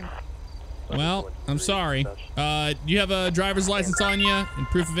on time. Well, I'm sorry. Do you have a driver's license on you and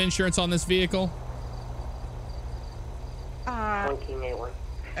proof of insurance on this vehicle? One King 81.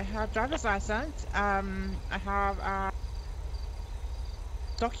 I have driver's license. I have a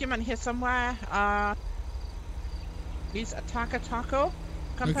document here somewhere. These Taco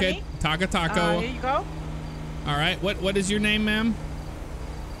company. Okay, Taco. Here you go. All right. What is your name, ma'am?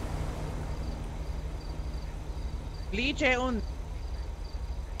 Lee Jae-un.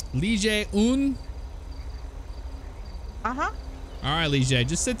 Lee Jae-un? Uh-huh. All right, Lee Jae.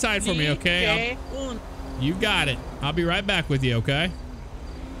 Just sit tight for me, okay? Jae-un. You got it. I'll be right back with you, okay?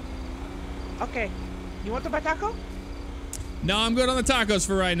 Okay. You want to buy taco? No, I'm good on the tacos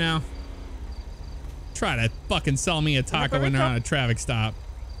for right now. Try to fucking sell me a taco when they're on a traffic stop.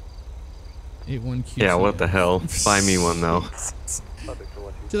 81Q. Yeah, what the hell? Buy me one though. She's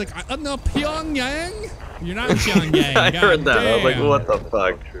like, I'm not Pyongyang. You're not in Pyongyang. I heard that. I was like, goddamn. what the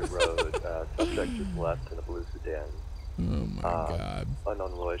fuck? Road, subject is left in a blue sedan. Oh my god.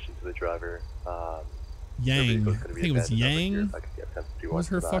 Unknown relation to the driver. Yang. I think it was Yang. What was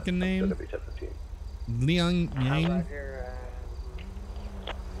her fucking name? Liang Yang?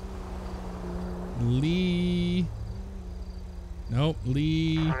 Lee. Nope.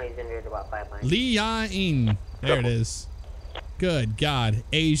 Lee. Lee Ya-ing. There it is. Good God.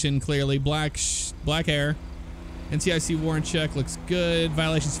 Asian, clearly. Black hair. NCIC warrant check looks good.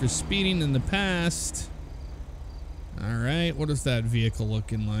 Violations for speeding in the past. All right. What is that vehicle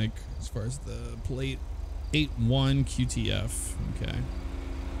looking like as far as the plate? 81 QTF. Okay.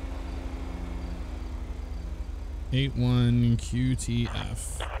 81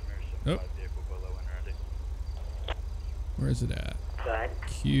 QTF. Oh. Where is it at?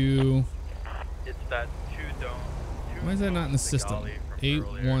 Q. It's that Why is that not in the system?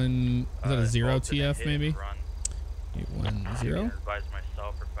 81. Is that a 0 TF maybe? 810?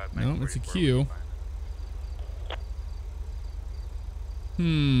 No, it's a Q.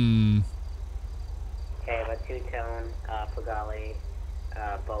 Okay, but two-tone, Pagali,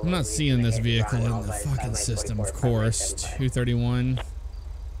 I'm not seeing this vehicle in the fucking system, of course. 231.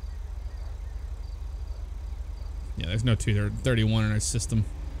 Yeah, there's no 231 in our system.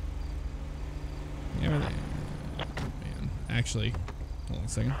 Yeah, man. Actually, hold on a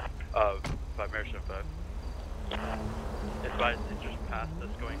second. 5 Meixsell 5. Advise it just passed us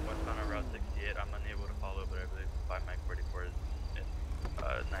going westbound on Route 68. I'm unable to follow, but I believe 5 Mike 44 is in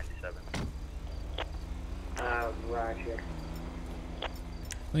 97. Roger.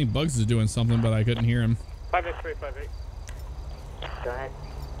 I think Bugs is doing something, but I couldn't hear him. 58358. Go ahead.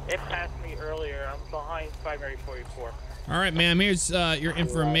 It passed me earlier. I'm behind primary 44. All right, ma'am. Here's your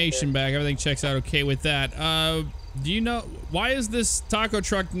information back. Everything checks out okay with that. Do you know why is this taco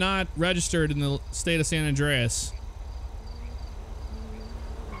truck not registered in the state of San Andreas?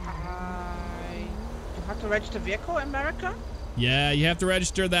 You have to register vehicle in America? Yeah, you have to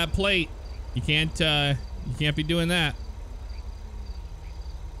register that plate. You can't be doing that.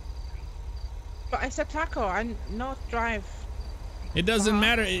 But I said taco. I not drive. It doesn't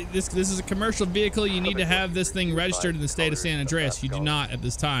matter. This is a commercial vehicle. You need to have this thing registered in the state of San Andreas. You do not at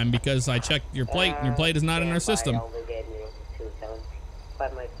this time because I checked your plate and your plate is not in our system.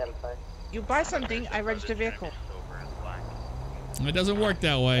 You buy something, I register vehicle. It doesn't work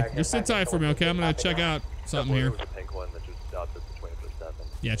that way. Just sit tight for me, okay? I'm gonna check out something here.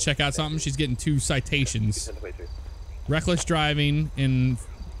 Yeah, check out something. She's getting 2 citations. Reckless driving and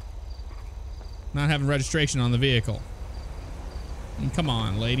not having registration on the vehicle. And come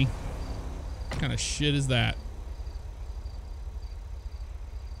on, lady. What kind of shit is that?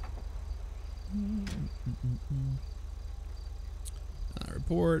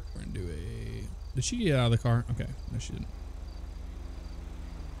 Report. We're gonna do a... Did she get out of the car? Okay. No, she didn't.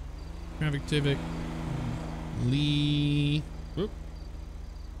 Traffic ticket. Lee. Whoop.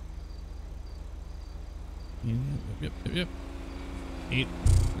 Yep.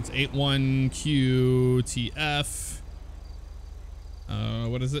 It's 81QTF.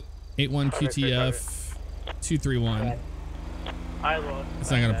 What is it? 81QTF 231. It's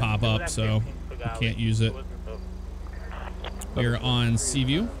not gonna pop up, so I can't use it. We're on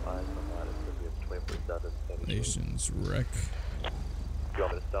Seaview. Nations wreck. Do you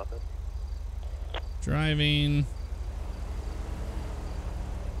want me to stop it? Driving.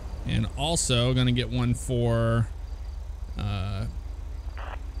 And also gonna get one for no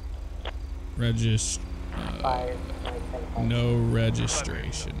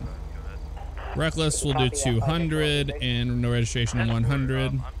registration. Reckless will do 200 and no registration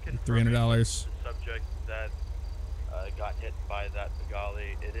 100. $300. Subject that got hit by that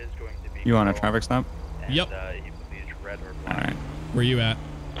Bengali. It is going to be. You want a traffic stop? And, yep. Red or All right. Where you at?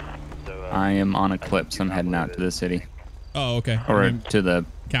 So, I am on Eclipse. I'm heading out to the city. Oh, okay. Or to the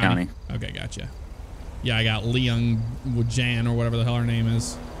county. Okay, gotcha. Yeah, I got Leung Jan or whatever the hell her name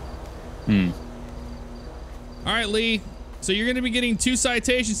is. All right, Lee. So you're going to be getting 2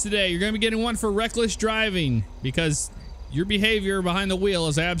 citations today. You're going to be getting one for reckless driving because your behavior behind the wheel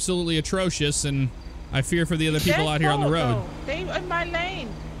is absolutely atrocious, and I fear for the other people out here on the road. They in my lane.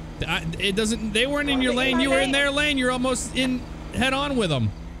 It doesn't. They weren't in your lane. You were in their lane. You're almost in head on with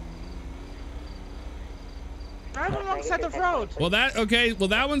them. I'm on the wrong side of the road. Well,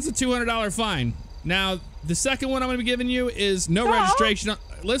 that one's a $200 fine. Now, the second one I'm going to be giving you is no registration.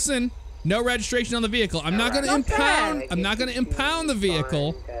 Listen, no registration on the vehicle. I'm not going to impound. I'm not going to impound the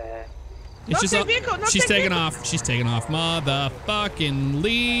vehicle. It's just she's taking off. She's taking off. Motherfucking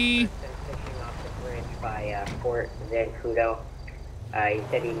Lee. By Fort Zancudo. He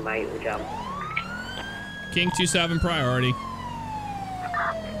said he might jump. King 27 priority.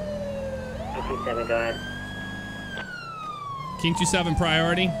 27, go ahead. King 27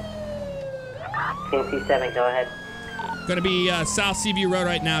 priority. King 27, go ahead. Gonna be South Seaview Road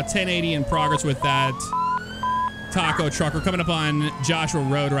right now, 1080 in progress with that taco truck. We're coming up on Joshua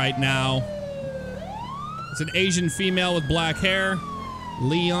Road right now. It's an Asian female with black hair,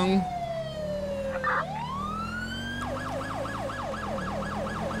 Lee Young.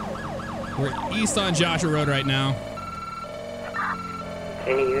 We're east on Joshua Road right now.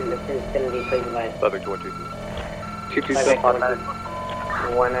 Any units in vicinity, please advise. Subject 123. 227.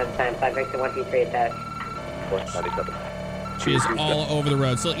 One at a time. 5 Victor 123 attached. 197. She is all over the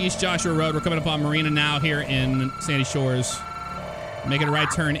road. Still East Joshua Road. We're coming up on Marina now here in Sandy Shores. Making a right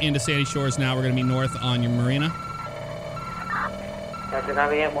turn into Sandy Shores now. We're going to be north on your Marina. Dr.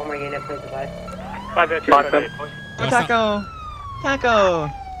 Harvey, one more unit, please advise. 5 Victor. Taco. Taco.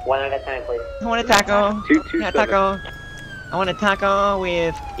 One at a time, please. I want a taco. 227. Taco. I want a taco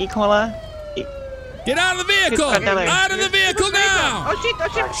with E. Cola. Get out of the vehicle! Out of the vehicle now! Oh shit,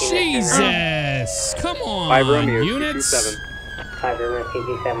 Jesus! Come on, 5 Romeo, units. 227. 5 Romeo,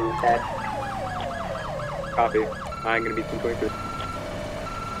 PG7 attached. Copy. I'm going to be 223.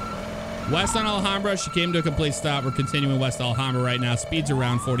 West on Alhambra, she came to a complete stop. We're continuing west Alhambra right now. Speeds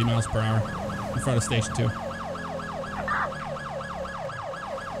around 40 miles per hour in front of Station 2.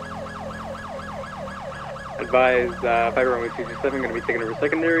 Advise 5 Romeo 227, going to be taking over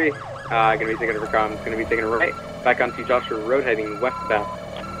secondary. Going to be taking over comms, going to be taking a right. Back onto Joshua Road, heading westbound.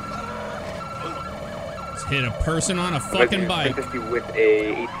 Just hit a person on a fucking bike. With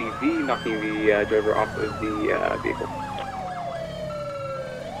a ATV, knocking the driver off of the vehicle.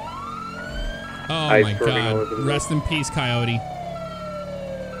 Oh my God. Rest in peace, Coyote.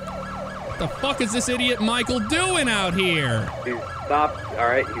 What the fuck is this idiot Michael doing out here? He's stopped. All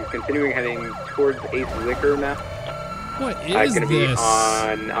right, he's continuing heading towards Ace Liquor now. What is gonna this? Be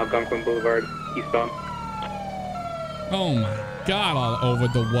on Algonquin Boulevard, eastbound. Oh my God, all over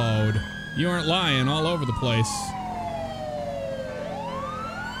the road. You aren't lying, all over the place.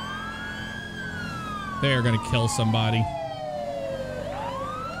 They're gonna kill somebody.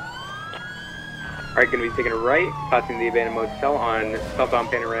 All right, gonna be taking a right, passing the abandoned motel on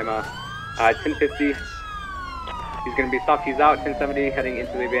southbound Panorama, 1050. He's gonna be stopped. He's out, 1070, heading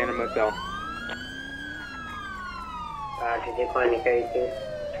into the abandoned motel. Should decline 32.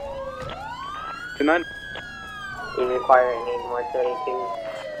 2-9. You require any more 32.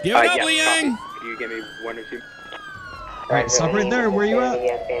 Give it up, Liang! Can you give me 1 or 2? Alright, stop right there. Where are you at?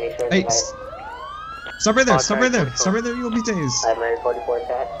 Hey, stop right there. Stop right there. Stop right there. You will be tased. I'm Mary 44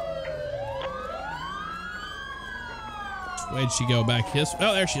 attached. Where'd she go back? His?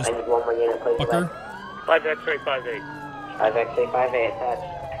 Oh, there she is. I need one more unit, please. Fucker. 5X-ray 5X-ray 58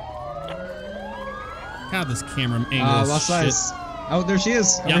 attached. God, this camera angle is lost shit. eyes. Oh, there she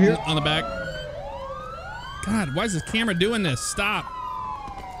is. Yeah, Over here. on the back. God, why is this camera doing this? Stop.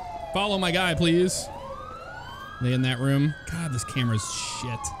 Follow my guy, please. They in that room? God, this camera's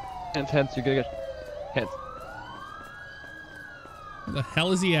shit. Hands, you're gonna get hands. Where the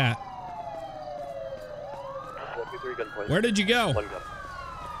hell is he at? 123 gunpoint. Where did you go? 1 gun.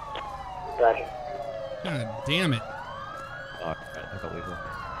 Roger. God damn it. Alright, I got lethal.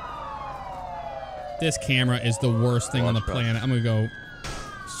 This camera is the worst thing on the planet. I'm gonna go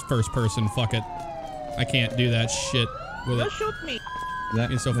first person. Fuck it. I can't do that shit with it. Don't shoot me.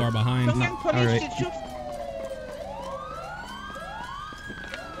 Being so far behind. Pyongyang police did shoot.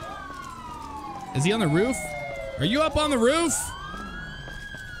 Is he on the roof? Are you up on the roof?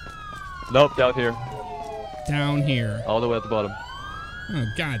 Nope, down here. Down here. All the way at the bottom. Oh,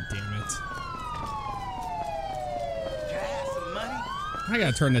 God damn it. I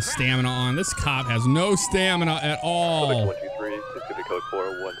gotta turn this stamina on. This cop has no stamina at all. 123, it's gonna be code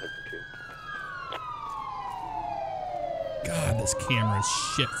 40110. God, this camera is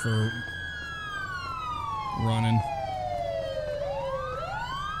shit for running.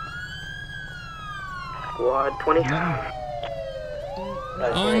 Squad 20.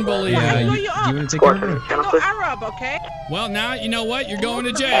 Unbelievable. Yeah, do you want to take over? I'm no Arab, okay? Well, now you know what? You're going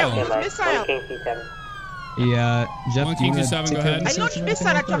to jail. Missile. Yeah, Jeff, One do you King want to 27, take go care ahead. of the I launched search and missile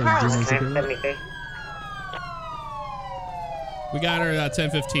everything at your like that, or do you house. want to take it over? We got her at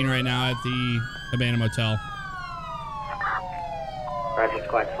 10:15 right now at the abandoned motel. Roger,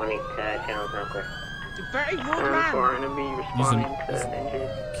 squad 20, channels now clear. Very rude man. For enemy responding to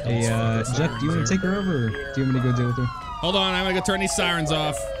injuries. Hey, Jeff, do you want to take her over, or do you want me to go deal with her? Hold on, I'm gonna go turn these sirens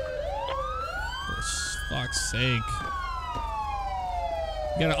off. For fuck's sake.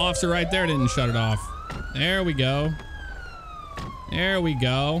 You got an officer right there, didn't shut it off. There we go. There we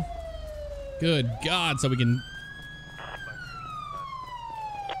go. Good God, so we can...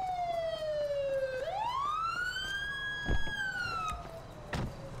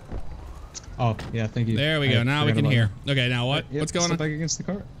 Oh, yeah, thank you. There we go. Now we can hear. Okay, now what? Yep, What's going step on? back against the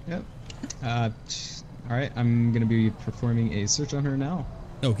car. Yep. All right, I'm gonna be performing a search on her now.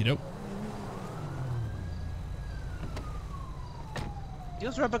 Okie doke.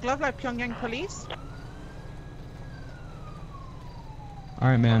 Use rubber glove like Pyongyang police. All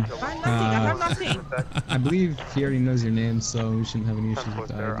right, man. I have nothing. I believe he already knows your name, so we shouldn't have any issues with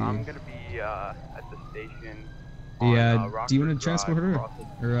that. I'm gonna be at the station. Yeah, do you want to transport her,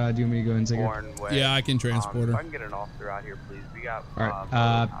 or do you want me to go and take her? Yeah, I can transport her. If I can get an officer out here, please. We got.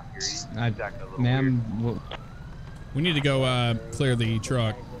 All right, ma'am. We need to go clear the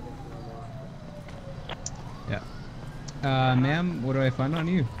truck. Yeah. Ma'am, what do I find on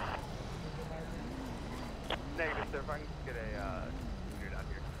you? Negative, sir. If I can just get a unit out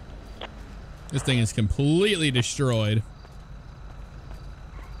here. This thing is completely destroyed.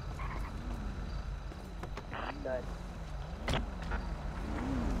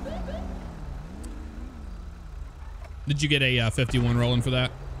 Did you get a 51 rolling for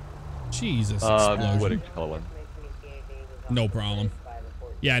that? Jesus, explosion. What color one? No problem.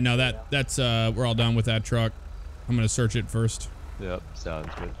 Yeah, no, that's we're all done with that truck. I'm gonna search it first. Yep, sounds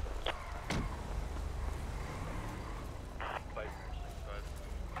good.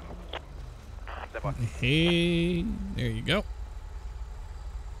 Hey, there you go.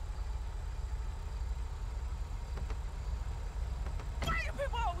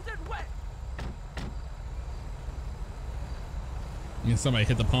 Yeah, somebody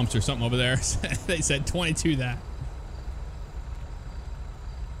hit the pumps or something over there. They said 22 that.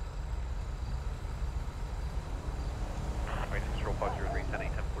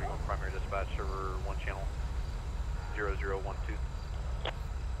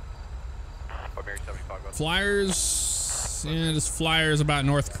 Flyers, yeah, just flyers about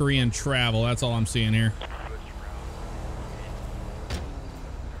North Korean travel. That's all I'm seeing here.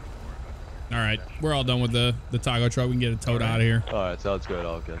 All right, we're all done with the taco truck. We can get it towed out of here. All right, sounds good.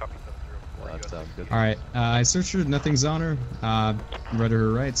 All good. That sounds good. All right, I searched her. Nothing's on her. Read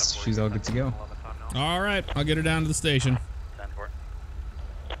her rights. She's all good to go. All right, I'll get her down to the station.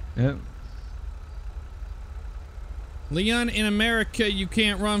 Yep. Leon, in America, you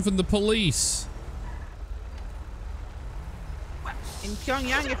can't run from the police. In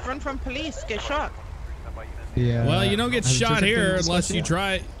Pyongyang, if run from police, get shot. Yeah. Well, you don't get I've shot checked here in unless you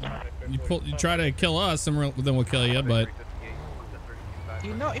special. you try to kill us, and then we'll kill you. But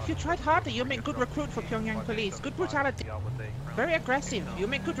You know, if you tried harder, you make good recruit for Pyongyang police. Good brutality. Very aggressive. You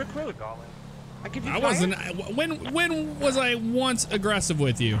make good recruit. I give you I wasn't. When was I once aggressive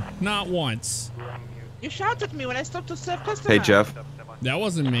with you? Not once. You shouted at me when I stopped to serve customers. Hey, Jeff. That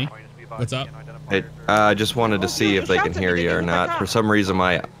wasn't me. What's up? Hey, I just wanted to see if they can hear you or not. For some reason,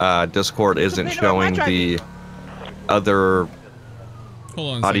 my Discord isn't showing the other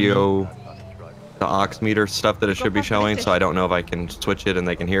Hold on audio, the aux meter stuff that it should be showing, so I don't know if I can switch it and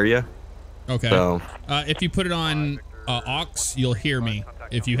they can hear you. Okay. So, If you put it on aux, you'll hear me.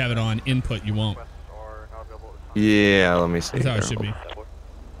 If you have it on input, you won't. yeah, let me see. That's how it here. should be.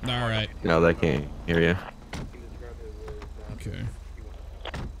 All right. No, they can't hear you. Okay.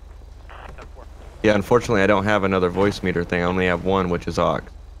 Yeah, unfortunately, I don't have another voice meter thing. I only have one, which is aux.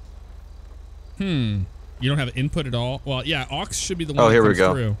 You don't have input at all? Well, yeah, aux should be the one Oh, that here we comes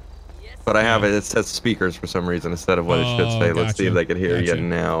go. through. But I have it. It says speakers for some reason instead of what it should say. Let's see if they can hear you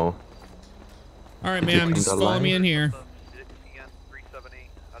now. All right, Did you ma'am, come just to follow live? me in here.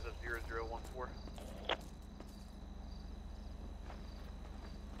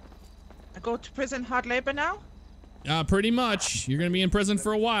 I go to prison hard labor now? Pretty much. You're gonna be in prison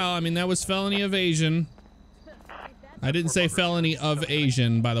for a while. I mean, that was felony evasion. I didn't say felony of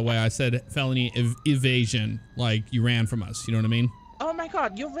Asian, by the way. I said felony evasion, like you ran from us. You know what I mean? Oh my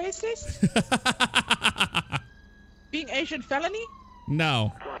god, you're racist? Being Asian felony?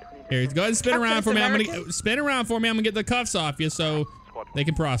 No. Here, go ahead and spin around for me. I'm gonna spin around for me. I'm gonna get the cuffs off you so they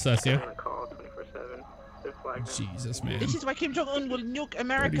can process you. Jesus, man. This is why Kim Jong-un will nuke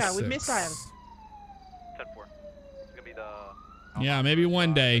America with 36. missiles. Yeah, maybe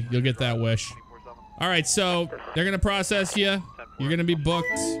one day you'll get that wish. All right, so they're gonna process you. You're gonna be booked.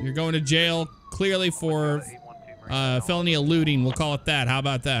 You're going to jail clearly for felony eluding. We'll call it that. How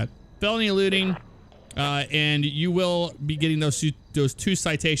about that? Felony eluding, and you will be getting those two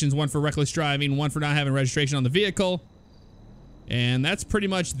citations: one for reckless driving, one for not having registration on the vehicle. And that's pretty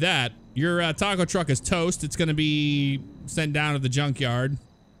much that. Your taco truck is toast. It's gonna be sent down to the junkyard,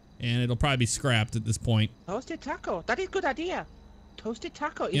 and it'll probably be scrapped at this point. Toasted taco. That is a good idea. Toasted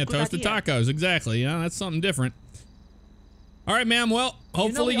taco is Yeah, good toasted idea. tacos, exactly. Yeah, that's something different. All right, ma'am. Well,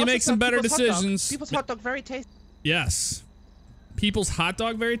 hopefully we you also make some sell better people's hot dog. decisions. People's hot dog very tasty. Yes. People's hot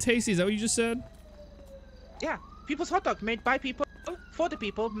dog very tasty. Is that what you just said? Yeah, people's hot dog made by people, for the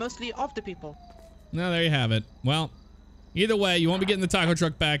people, mostly of the people. No, there you have it. Well, either way, you won't be getting the taco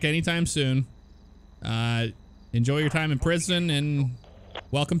truck back anytime soon. Enjoy your time in prison and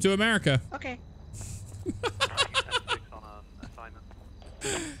welcome to America. Okay.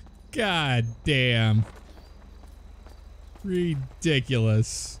 God damn.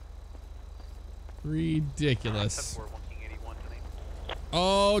 Ridiculous. Ridiculous.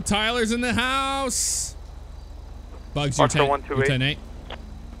 Oh, Tyler's in the house. Bugs, you're 10-8.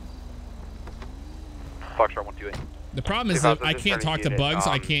 Foxtrot 128. The problem is that I can't talk to Bugs.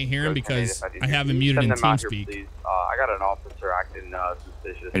 I can't hear him because I have him muted in TeamSpeak. I got an officer acting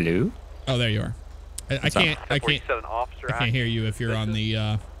suspicious. Hello? Oh, there you are. I can't hear you if you're on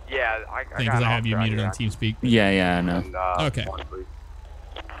the Yeah, I thing because I have you muted on TeamSpeak. Yeah, I know. Okay.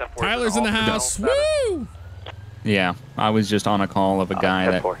 Tyler's in the house. Woo! Yeah, I was just on a call of a guy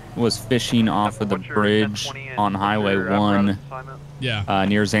that was fishing off of the bridge on Highway 1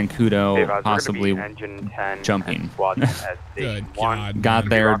 near Zancudo, possibly jumping. Good God. Got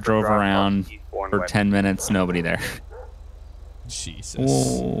there, drove around for 10 minutes, nobody there. Jesus.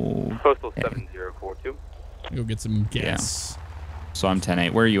 Whoa. Postal 7042. Go get some gas. Yeah. So I'm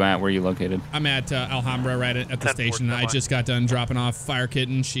 10-8. Where are you at? Where are you located? I'm at Alhambra, right at the station. I just got done dropping off Fire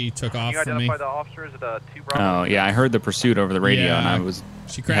Kitten. She took off Can you from me. identify the officer? Is it a 2 Bravo? Oh, yeah, I heard the pursuit over the radio, and I was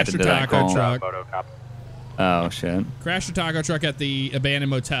She crashed her headed to that taco call. truck. Oh, shit. Crashed her taco truck at the abandoned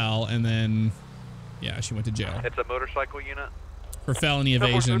motel, and then, yeah, she went to jail It's a motorcycle unit. for felony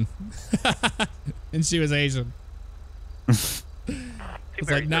evasion. And she was Asian. It's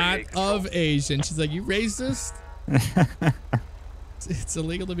like, not of Asian. She's like, you racist? It's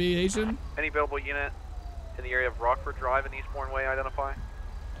illegal to be Asian? Any available unit? in the area of Rockford Drive and Eastbourne Way, identify.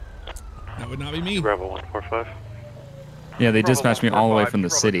 That would not be me. Bravo 145. Yeah, they dispatched me all the way from the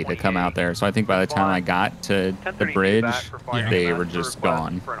city to come out there. So I think by the time I got to the bridge, they were just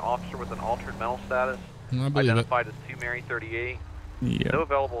gone. For an officer with an altered mental status, I believe identified as 2 Mary 38. Yep. No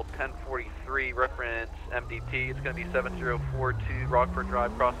available 1043, reference MDT. It's going to be 7042 Rockford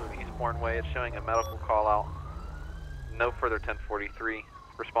Drive, crossing of Eastbourne Way. It's showing a medical call out. No further 1043.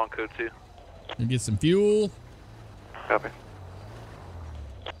 Respond code 2. You get some fuel. Copy.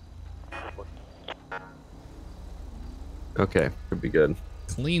 Okay, could be good.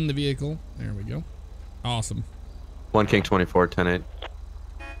 Clean the vehicle. There we go. Awesome. 1 King 24, 10-8.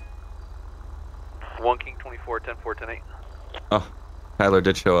 1 King 24, 10-4, 10-8. Oh, Tyler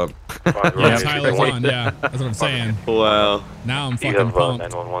did show up. Yeah, Tyler's on, yeah. That's what I'm saying. Wow. Now I'm fucking pumped.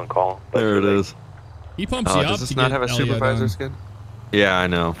 911 call. There it is. He pumps you up. Does this to not get have a Elliot supervisor done. skin? Yeah, I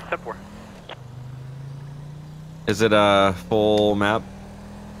know. 10-4. Is it a full map?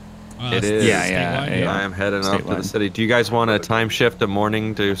 It is. Yeah. I am heading off to the city. Do you guys want a time shift of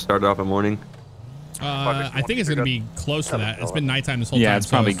morning to start off a morning? I think it's going to be close to that. It's been nighttime this whole time. Yeah, it's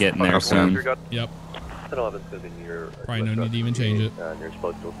probably getting there soon. Yep. Probably no need to even change it. All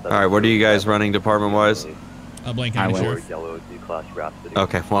right, what are you guys running department-wise? Blank County Sheriff.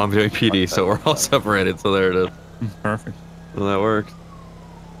 Okay, well, I'm doing PD, so we're all separated, so there it is. Perfect. Well, that works.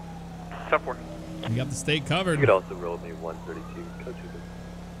 10-4. You got the state covered. You could also roll me 132. Code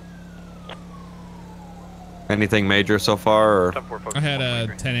 2. Anything major so far? Or? I had a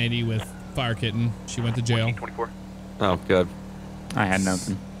 1080 with Fire Kitten. She went to jail. Oh, good. I had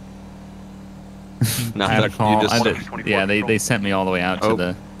nothing. Not I had a that- call. you just- Yeah, they sent me all the way out to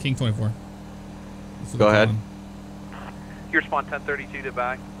the... King 24. Go ahead. You respond 1032 to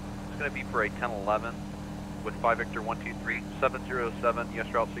back. It's going to be for a 1011 with 5 Victor 123 707 US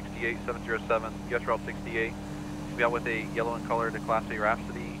Route 68 707 US Route 68. We out with a yellow in color to Class A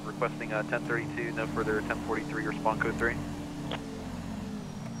Rhapsody, requesting 1032, no further 1043, respond code 3.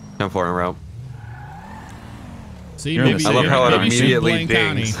 10-4 en route. See, I love how it immediately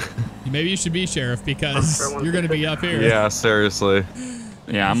dings. Maybe you should be sheriff because you're going to be up here. Yeah, seriously.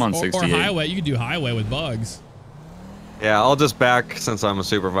 Yeah, I'm on 68. Or highway. You could do highway with bugs. Yeah, I'll just back since I'm a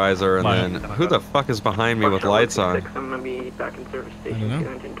supervisor, and then who the fuck is behind me with lights on? I'm gonna be back in service station. I don't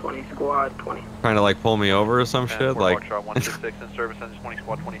know. Engine 20, squad 20. Trying to like pull me over or some shit? Like, 166 in service, engine 20,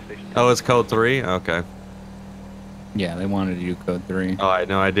 squad 20 station. oh, it's code 3? Okay. Yeah, they wanted to do code 3. Oh, I had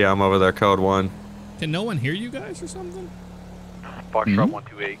no idea. I'm over there, code 1. Can no one hear you guys or something? Foxtrot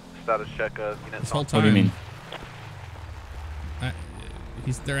 128, status check unit. This whole What do you time. mean?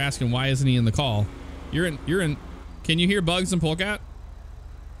 They're asking why isn't he in the call? You're in. Can you hear Bugs and Polecat?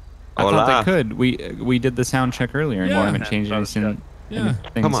 I thought they could. We did the sound check earlier and Yeah. haven't changed anything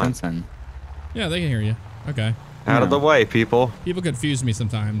Come on. since then. Yeah, they can hear you. Okay. Out of the way, people. People confuse me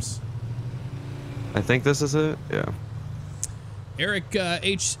sometimes. I think this is it. Yeah. Eric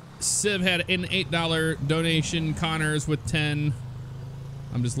H. Civ had an $8 donation. Connors with 10.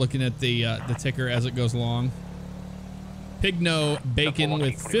 I'm just looking at the ticker as it goes along. Pigno Bacon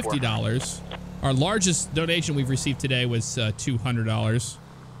with $50. Our largest donation we've received today was $200,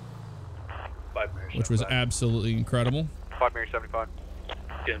 which was absolutely incredible. 5 Mary 75.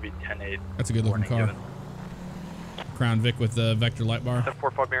 It's going to be 10-8. That's a good looking car. Crown Vic with the Vector light bar.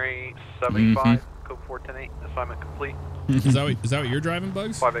 10-4, 5 Mary 75. Code 4, 10-8. Assignment complete. Is that what you're driving,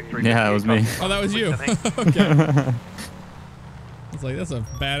 Bugs? 5X3. Yeah, that was me. Oh, that was you. Okay. It's like, that's a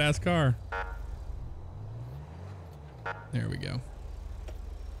badass car. There we go.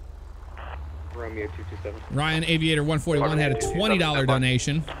 Romeo 227. Ryan Aviator 141 had a $20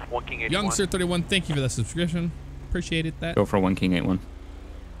 donation. 1 King 81. Young Sir 31, thank you for the subscription. Appreciate that. Go for 1 King 81.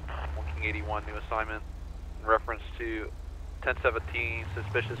 1 King 81, new assignment. In reference to 1017,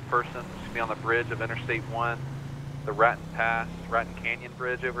 suspicious person to be on the bridge of Interstate 1, the Ratton Canyon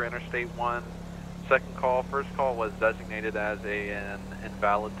Bridge over Interstate 1. Second call, first call was designated as an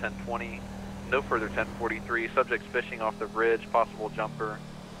invalid 1020. No further 1043. Subjects fishing off the bridge, possible jumper.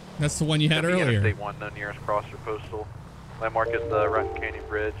 That's the one you had earlier. Interstate 1, no nearest cross or postal. Landmark is the Ratton Canyon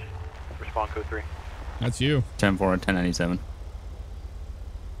Bridge. Respond code 3. That's you. 10-4, 1097.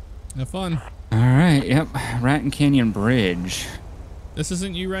 Have fun. All right, yep. Ratton Canyon Bridge. This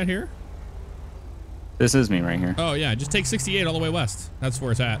isn't you right here? This is me right here. Oh, yeah. Just take 68 all the way west. That's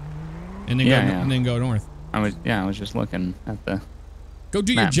where it's at. And then, and then go north. I was just looking at the Go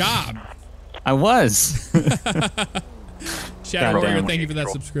do map. your job. I was. Shadow Warrior, thank you for that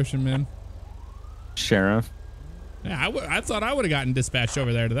subscription, man. Sheriff. Yeah, I thought I would have gotten dispatched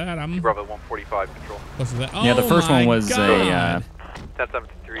over there to that. I'm Bravo 145 control. close to that. Yeah, the Oh first my one was God. a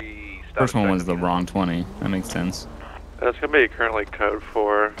 1073 First one was the wrong 20. That makes sense. That's gonna be currently code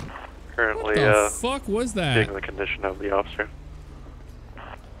 4. Currently, what the fuck was that? Taking the condition of the officer.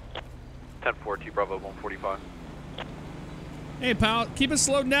 10-4, T Bravo 145. Hey, pal, keep it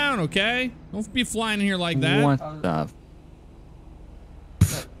slowed down, okay? Don't be flying in here like that. What the?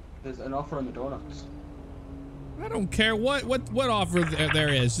 There's an offer on the donuts. I don't care what offer there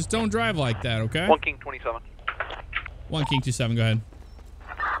is. Just don't drive like that, okay? 1 King 27. 1 King 27, go ahead.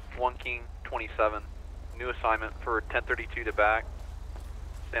 1 King 27. New assignment for 1032 to back.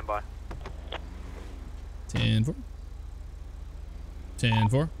 Stand by. 10-4.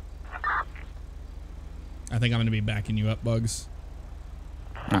 10-4. I think I'm going to be backing you up, Bugs.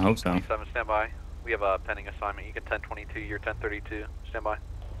 I hope so. 27, stand by. We have a pending assignment. You can 1022, you're 1032. Stand by.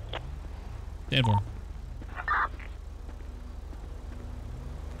 10-4.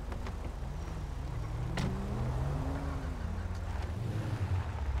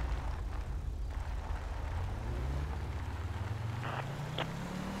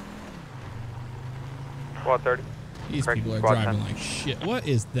 Squad 30. These people are driving like shit. What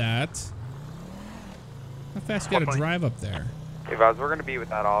is that? How fast you gotta drive up there? Hey, Vaz, we're gonna be with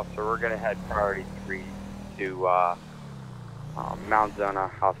that officer. We're gonna head priority 3 to Mount Zona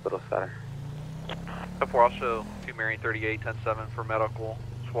Hospital Center. 10-4, I'll show 2 Marion 38, 10-7 for medical.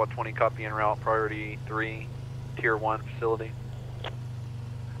 Squad 20, copy en route, priority 3, tier 1 facility.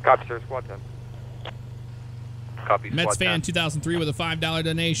 Copy, sir, Squad 10. Copy, Squad Mets 10. fan 2003 with a $5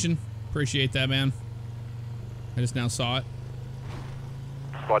 donation. Appreciate that, man. I just now saw it.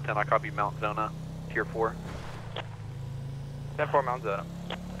 Squad 10, I copy Mount Zona, tier 4. 10-4, Mount Zona.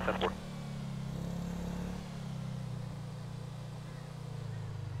 10-4.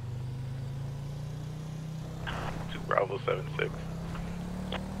 Bravo 76.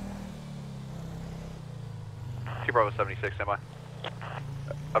 T Bravo 76, stand by.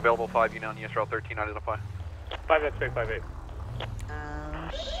 Available 5, you now on US Route 13, identify. 5 X-ray 58.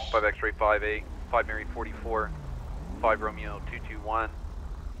 5 X-ray 58, 5 Mary 44, 5 Romeo 221.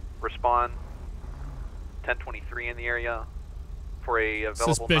 Respond. 1023 in the area for a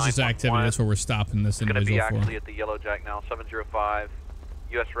available Suspicious activity. That's where we're stopping this individual for. It's going to be for. actually at the Yellow Jack now, 705.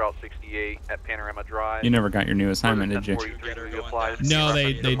 US Route 68 at Panorama Drive. You never got your new assignment, did you? No,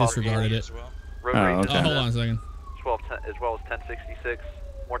 they disregarded it. Oh, okay. Hold on a second. As well as 1066.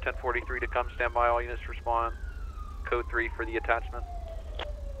 More 1043 to come. Stand by. All units respond. Code 3 for the attachment.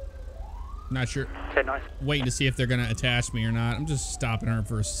 Not sure. 10-9. Waiting to see if they're going to attach me or not. I'm just stopping her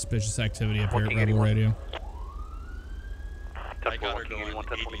for suspicious activity up here at Rebel Radio. I got her going 80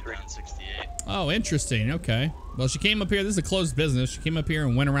 down 68. Oh, interesting. Okay. Well, she came up here. This is a closed business. She came up here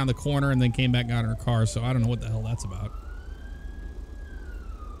and went around the corner and then came back, got in her car. So I don't know what the hell that's about.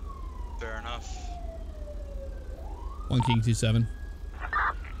 Fair enough. 1 King 27.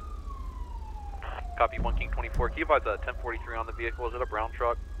 Copy 1 King 24. Can you advise 1043 on the vehicle? Is it a brown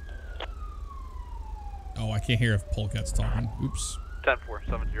truck? Oh, I can't hear if Polecat's talking. Oops. 10-4,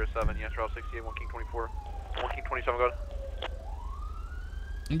 707. Yes, Route 68, 1 King 24. 1 King 27, go ahead.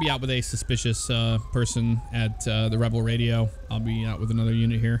 I'm gonna be out with a suspicious person at the Rebel Radio. I'll be out with another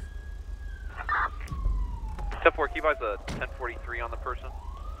unit here. 10-4, can you advise 1043 on the person?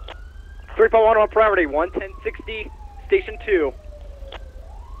 3.1 on priority, 11060, station 2.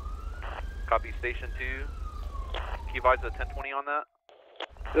 Copy, station 2. Can you advise 1020 on that?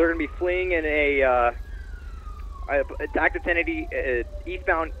 They're going to be fleeing in a active 1080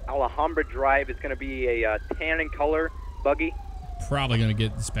 eastbound Alhambra Drive. It's going to be a tan in color buggy. Probably gonna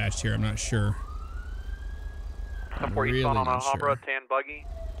get dispatched here. I'm not sure. Really eastbound on Alhambra, tan buggy.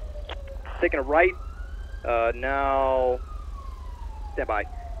 Taking a right. Now, stand by.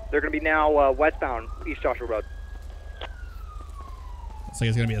 They're going to be now westbound East Joshua Road. Looks like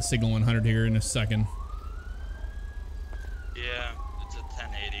it's gonna be a Signal 100 here in a second. Yeah, it's a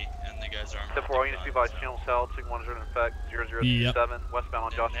 1080, and the guys are. 10-4, all units be by channel south. Signal 100 in effect. 0027 westbound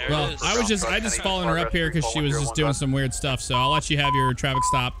on Joshua. Well, I just following her up here because she was just doing some weird stuff. So I'll let you have your traffic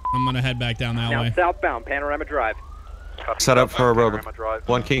stop. I'm gonna head back down that now way. Southbound Panorama Drive. Set up for a road.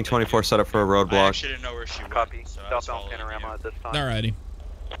 1 King 24 set up for a roadblock. I actually didn't know where she Copy. went, so Southbound Panorama at this time. Alrighty.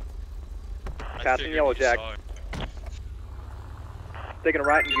 Passing Yellow Jack. Taking a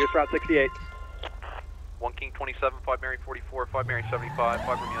right in US Route 68. 1 King 27, 5 Mary 44, 5 Mary 75, 5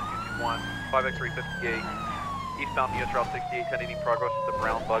 Romeo 221, 5 X-ray 58. Eastbound US Route 68, 1080 progress with the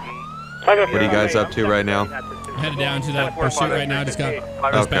brown buggy. What are you guys up to right now? Headed down to that pursuit right now. Just got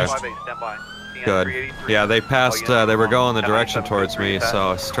dispatched. Good. Yeah, they passed. They were going the direction towards me,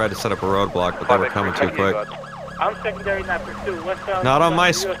 so I tried to set up a roadblock, but they were coming too quick. I'm secondary in that pursuit. Westbound. Not on my.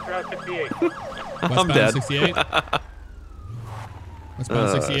 US Route 68. I'm dead. 68.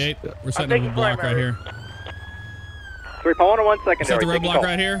 Westbound 68. We're setting up a block right here. 3 Paul 101 secondary. Set the roadblock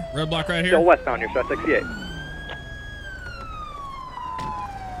right here. Roadblock right here. Still westbound here, so 68.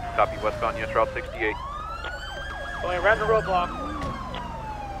 Copy, westbound US Route 68. Going around the roadblock.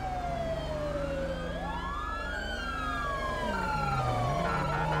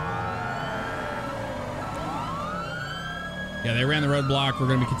 Yeah, they ran the roadblock. We're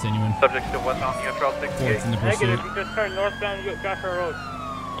going to be continuing. Subject still westbound US Route 68. In the Negative, you just turned northbound Joshua Road.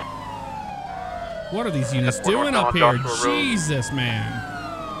 What are these units doing up here? Jesus, man.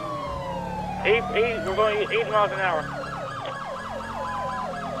 8, we're going 8 miles an hour.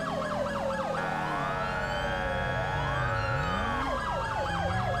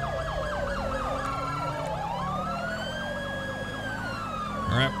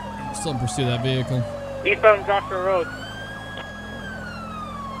 All right, still in pursuit of that vehicle. Eastbound Joshua Road.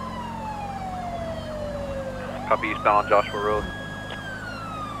 Copy, eastbound on Joshua Road.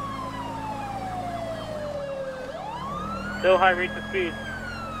 Still high rates of speed.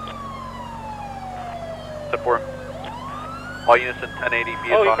 Step 4. All units in 1080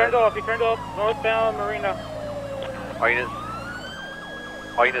 be advised. Oh, he turned off. Northbound Marina. All units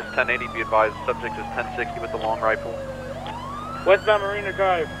 1080 be advised. Subject is 1060 with the long rifle. Westbound Marina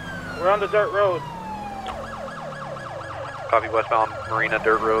Drive. We're on the dirt road. Copy, westbound Marina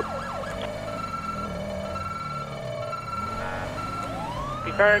dirt road.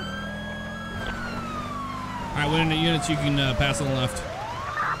 He turned. All right, when in the units, you can pass on the left.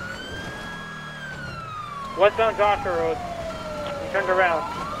 Westbound Joshua Road. He turned around.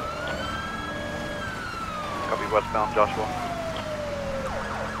 Copy, westbound Joshua.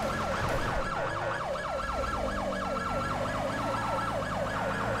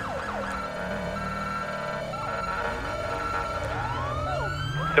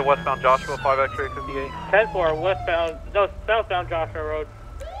 Still westbound Joshua, 5 X-ray 58. 10-4, westbound, no, southbound Joshua Road.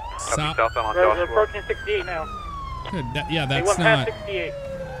 Copy, southbound on We're Joshua. approaching 68 now. Good. Yeah, They that's went not. past 68.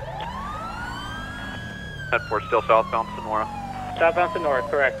 10-4, still southbound Sonora. Southbound Sonora,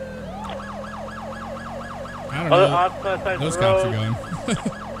 correct. I don't know. Opposite side of Those the cops are road. going.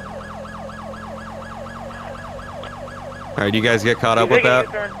 All right, you guys get caught up with that?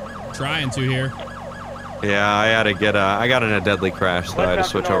 Trying to here. Yeah, I had to get I got in a deadly crash, so I had to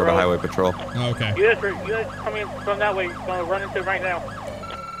switch over to highway patrol. Oh, okay. Units coming from that way, gonna run into it right now.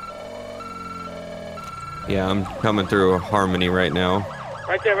 Yeah, I'm coming through Harmony right now.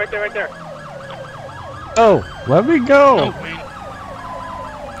 Right there, right there, right there. Oh, let me go. Oh, wait.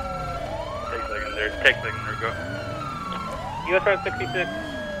 Take a second, there, go. US Route 66.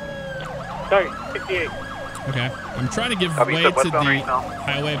 Sorry, 68. Okay. I'm trying to give Copy, way step to the westbound right now.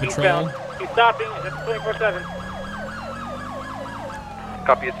 highway patrol. Eastbound. He's stopping, it's 24/7.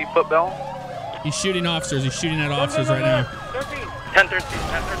 Copy, is he foot bell? He's shooting officers. He's shooting at officers right now. 13. 1013,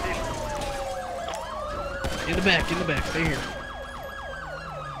 1013. In the back, stay here.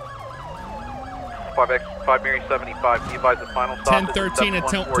 5 Mary 75, be advised the final stop 1013 at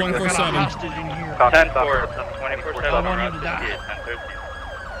 24/7. Hostage in here. Copy, 10-4, stop at 24/7. I want him to die. 1013.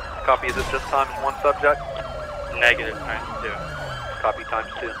 Copy, is it just times 1 subject? Negative, times 2. Copy,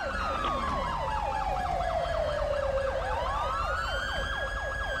 times 2.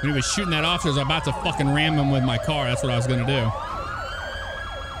 When he was shooting that officer, I was about to fucking ram him with my car. That's what I was gonna do.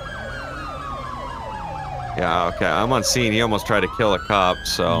 Yeah, okay, I'm on scene. He almost tried to kill a cop,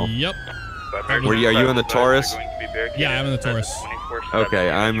 so. Yep. Are you in the Taurus? Yeah, I'm in the Taurus.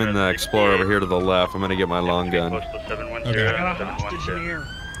 Okay, I'm in the Explorer over here to the left. I'm gonna get my long gun. Okay. I got a hostage in here.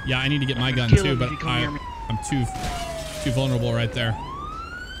 Yeah, I need to get my gun Kill too, him but if you come near me. I'm too vulnerable right there.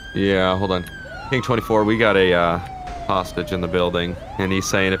 Yeah, hold on. King 24, we got a hostage in the building, and he's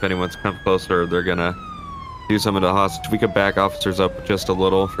saying if anyone's come closer, they're gonna do something to the hostage. We could back officers up just a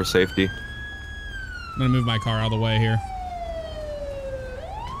little for safety. I'm gonna move my car out of the way here.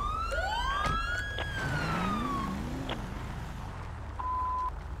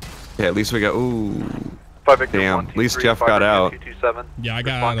 Okay, at least we got. Ooh. Damn. At least 123, Jeff got out. 227. Yeah, I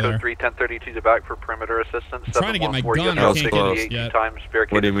got out of there. 3 1032 to back for perimeter assistance. I'm trying to get my gun. I can't get it yet.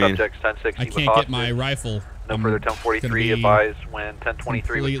 What do you mean? I can't get my rifle. No further 1043 advised when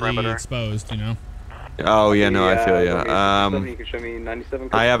 1023 with perimeter. Exposed, you know. Oh yeah, no, I feel you. You can show me 97.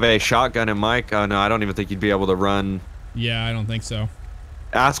 I have a shotgun and mic. Oh no, I don't even think you'd be able to run. Yeah, I don't think so.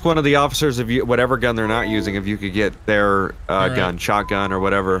 Ask one of the officers if you, whatever gun they're not using, if you could get their gun, shotgun or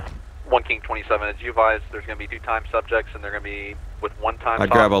whatever. 1 King 27, as you advised, there's going to be 2 time subjects and they're going to be with 1 time. I'd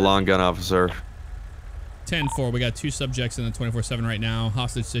grab a long gun officer. 10-4, we got 2 subjects in the 24/7 right now.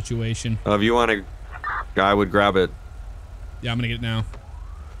 Hostage situation. If you want to, I would grab it. Yeah, I'm gonna get it now.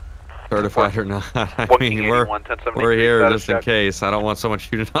 certified or not. I mean, we're here just in case. I don't want someone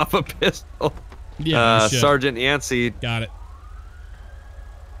shooting off a pistol. Yeah, Sergeant Yancey. Got it.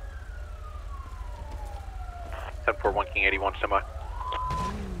 10-4, 1 King 81, semi. I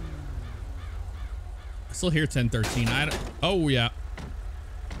still hear 1013. Oh, yeah.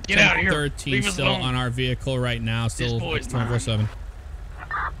 Get out of here. 13 still on our vehicle right now. Still 24/7.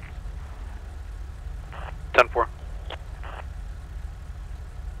 10-4.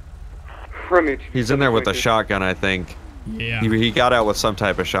 He's in there with a shotgun, I think. Yeah. He got out with some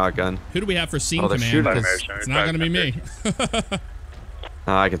type of shotgun. Who do we have for scene they're command? shooting It's not going to be me.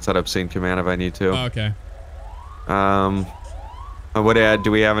 I can set up scene command if I need to. Oh, okay.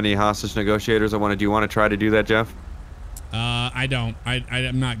 Do we have any hostage negotiators? Do you want to try to do that, Jeff? I don't.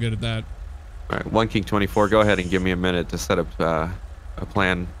 I'm not good at that. All right, 1 King 24. Go ahead and give me a minute to set up a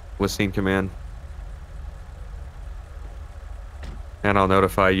plan with scene command, and I'll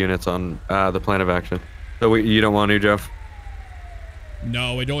notify units on the plan of action. So you don't want to, Jeff?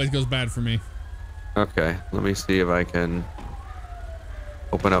 No, it always goes bad for me. Okay, let me see if I can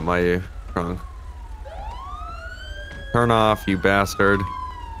open up my trunk. Turn off, you bastard.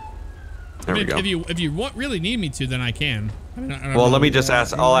 There we go. If you really need me to, then I can. I don't Well, know. let me just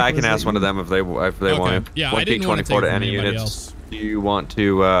ask. I can ask one of them if they want it. Yeah, 1 I didn't King want to 24 take to from any anybody units. else. Do you want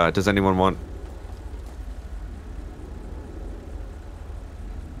to? Does anyone want?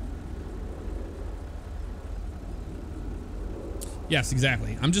 Yes,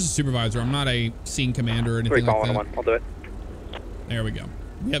 exactly. I'm just a supervisor. I'm not a scene commander or anything like that. I'll do it. There we go.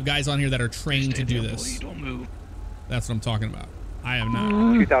 We have guys on here that are trained to do this. Don't move. That's what I'm talking about. I am not.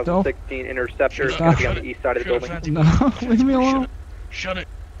 2016 Interceptor is going to be on the east side of the building. No, leave me alone. Shut it.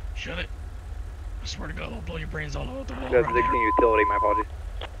 Shut it. I swear to God, I'll blow your brains all over the wall. 2016 Utility, my apologies.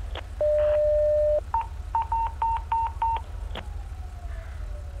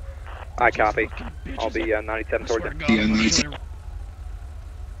 I copy. I'll be 97 towards it. Yeah, 97.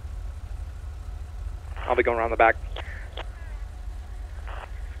 I'll be going around the back.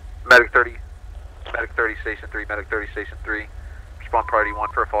 Medic 30, Station 3, Medic 30, Station 3. Respond priority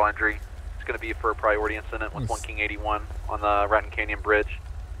 1 for a fall injury. It's going to be for a priority incident with 1 King 81 on the Ratton Canyon Bridge.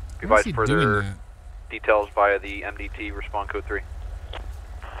 Provide further details via the MDT, respond code 3.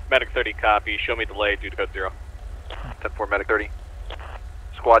 Medic 30, copy. Show me delay due to code 0. 10-4, Medic 30.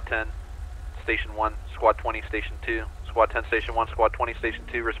 Squad 10, Station 1, Squad 20, Station 2. Squad 10, Station 1, Squad 20, Station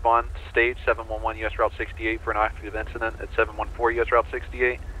 2, respond to stage 711 US Route 68 for an active incident at 714 US Route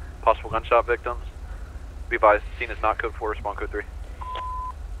 68. Possible gunshot victims. Be advised, scene is not code 4, respond code 3.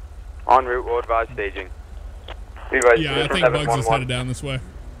 En route, we'll advise staging. Yeah, I think Bugs is headed down this way.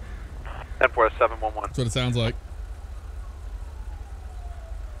 10-4, 711. That's what it sounds like.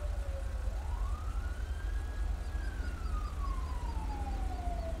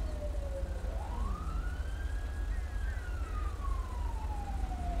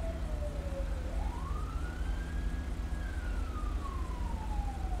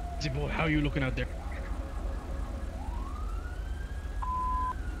 Boy, how are you looking out there?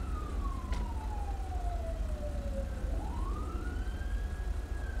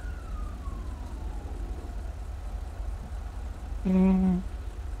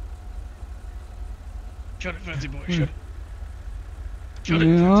 Shut it, fancy boy. Shut it. Shut it,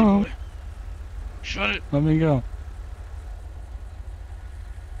 fancy boy. Shut it. Let me go.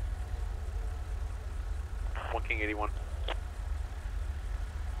 1 King 81.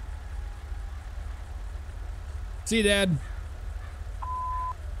 See, Dad.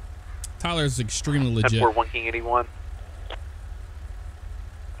 Tyler's extremely legit. 10-4, 1 King 81.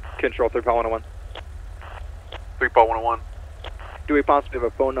 Control 3 Paul 101. 3 Paul 101. Do we possibly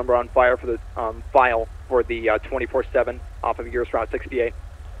have a phone number on file for the file for the 24/7 off of US Route 68?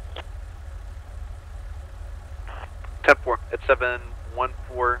 10-4, it's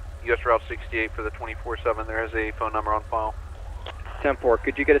 714 US Route 68 for the 24/7. There is a phone number on file. 10-4,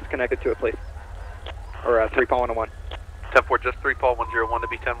 could you get us connected to it, please? Or 3 Paul 101. 10-4, just 3 Paul 101 to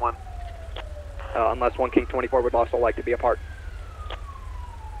be 10-1. Unless 1 King 24 would also like to be a part.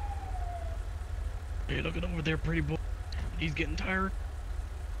 Hey, looking over there, pretty boy. He's getting tired.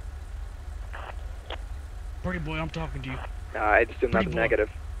 Pretty boy, I'm talking to you. I assume that's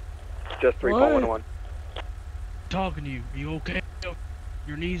negative. Just 3 Paul 101. Talking to you. You okay?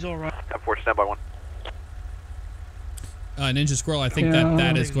 Your knees all right? 10-4, stand by 1. Ninja Squirrel, I think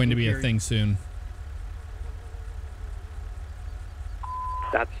that is going to be a thing soon.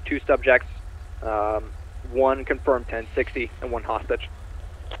 That's 2 subjects, 1 confirmed 1060 and 1 hostage.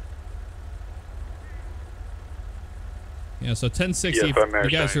 Yeah, so 1060, Yeah, you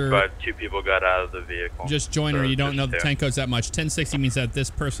guys are 2 people got out of the vehicle. just joining, you don't know the 10 codes that much. 1060 means that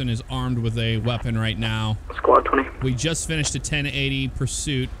this person is armed with a weapon right now. Squad 20. We just finished a 1080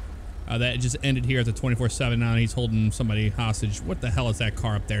 pursuit that just ended here at the 24/7. Now he's holding somebody hostage. What the hell is that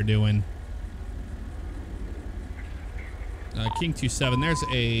car up there doing? King 27, there's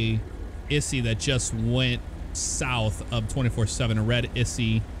a Issy that just went south of 24/7, a red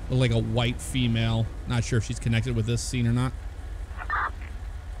Issy, like a white female. Not sure if she's connected with this scene or not.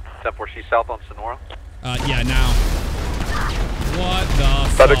 10-4, she's south on Sonora. Yeah, now. What the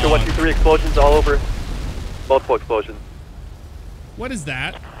fuck? Victor 123 explosions all over. Multiple explosions. What is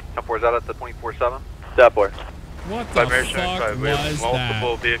that? 10-4, is that at the 24/7? That boy. What the fuck we have was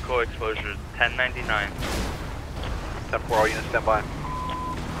multiple that? vehicle exposures. 1099. 10-4, all units stand by.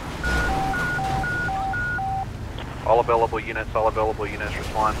 All available units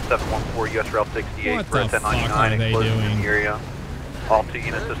respond. 714 US Route 68 What for a the fuck 1099 are they explosion in doing? the area. All 2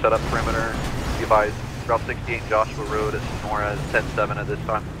 units to set up perimeter. Be advised, Route 68 Joshua Road at Sonora is 10-7 at this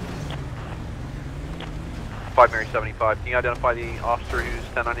time. 5 Mary 75, can you identify the officer who's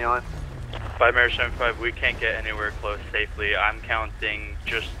 1099? 5 Mary 75, we can't get anywhere close safely. I'm counting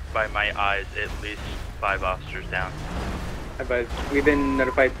just by my eyes at least 5 officers down. Advise, we've been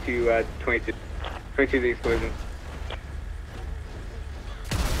notified to 22 the explosion.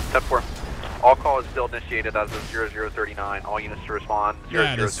 10-4. All call is still initiated as of 0039. All units to respond.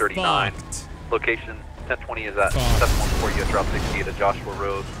 0039. Location 1020 is at 714 US Route 68 at Joshua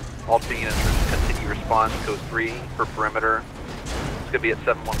Road. All 2 units continue response. Code 3 for perimeter. It's going to be at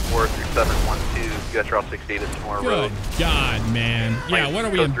 714 through 712 US Route 68 at Sonora Road. Good God, man. Yeah, what are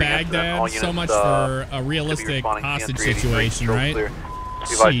we in Baghdad? So much for a realistic hostage situation, right?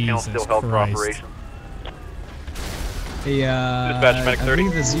 Jesus Christ. Hey, Dispatch, medic 30. I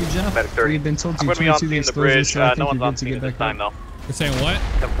believe it's you, Jeff. Medic 30. We've been told to I'm going to be on 22 the scene the explosion, bridge. so I think No you're one's on good to scene get at this back time, up. though. You're saying what?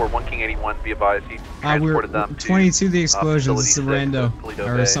 10-4, King 81, be advised. He We're transported them 22 the explosions. It's a facility rando 6 Toledo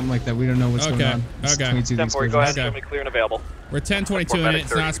or Bay. something like that. We don't know what's going on. It's 22 the 10-4, explosions. go ahead, show me clear and available. We're 1022 and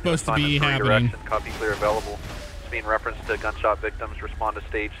it's not supposed to be happening. Copy clear available. Being reference to gunshot victims, respond to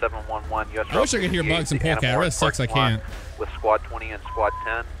stage 711 US. I wish I could hear Bugs and Polka. It really sucks I can't. With Squad 20 and Squad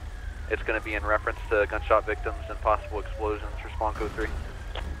 10. It's going to be in reference to gunshot victims and possible explosions. Respond code 3.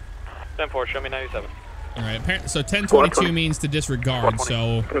 10-4, show me 97. Alright, so 1022 means to disregard,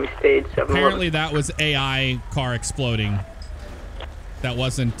 so apparently that was AI car exploding. That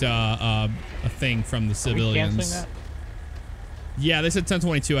wasn't a thing from the civilians. That? Yeah, they said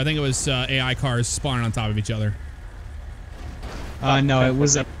 1022. I think it was AI cars spawning on top of each other. No, it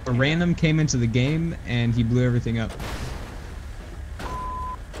was a random came into the game and he blew everything up.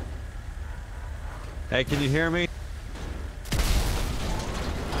 Hey, can you hear me?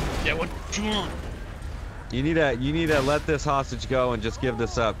 Yeah, what you want? You need to let this hostage go and just give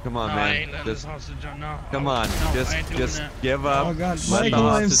this up. Come on, No, man. I ain't letting Just this hostage go. No. come on. No, I just ain't doing that. give up. Oh, God, let Michael, the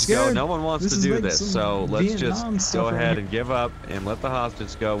I'm hostage go. scared. No one wants This to is do like this, some so let's Vietnam just stuff go right ahead here. and give up and let the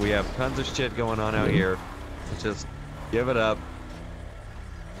hostage go. We have tons of shit going on out here. Let's just give it up.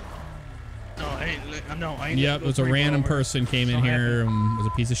 No, I ain't. No, I ain't. Yep, it was a random person came in here and was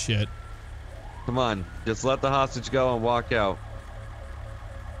a piece of shit. Come on, just let the hostage go and walk out.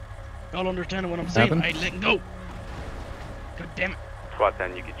 Y'all understand what I'm saying? Happened? I ain't letting go. God damn it. Squad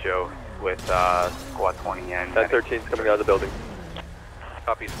 10, you get Joe with Squad 20 and... 1013's coming out of the building.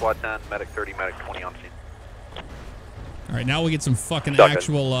 Copy Squad 10, Medic 30, Medic 20 on scene. Alright, now we get some fucking Ducking.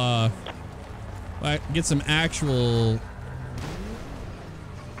 actual, get some actual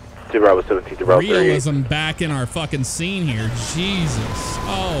Bravo 17 to Bravo 38. realism back in our fucking scene here. Jesus.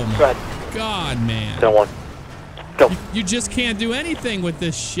 Oh my God, man. 10-1. Go. You just can't do anything with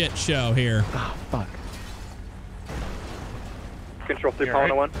this shit show here. Oh, fuck. Control 3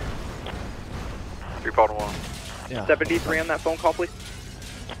 Paulo 1. 3 Paulo 1. Yeah. 73 on that phone call, please.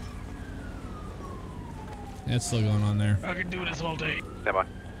 It's still going on there. I can do this all day. Stand by.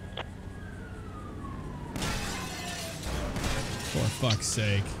 For fuck's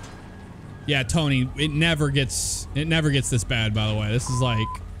sake. Yeah, Tony, it never gets this bad, by the way. This is like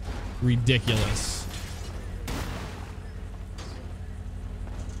ridiculous.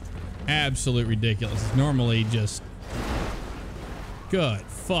 Absolute ridiculous. It's normally just good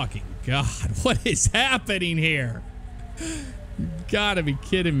fucking God. What is happening here? You gotta be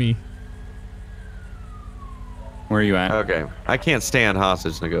kidding me. Where are you at? Okay, I can't stand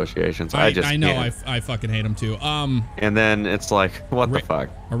hostage negotiations. I know. can't. I fucking hate them too. And then it's like, what the fuck?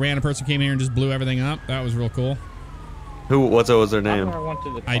 A random person came here and just blew everything up. That was real cool. What was their name?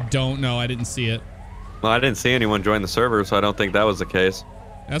 I don't know. I didn't see it. Well, I didn't see anyone join the server, so I don't think that was the case.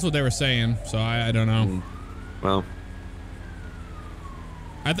 That's what they were saying. So I don't know. Well,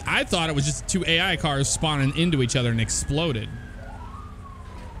 I thought it was just 2 AI cars spawning into each other and exploded.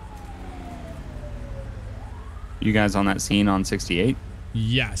 You guys on that scene on 68?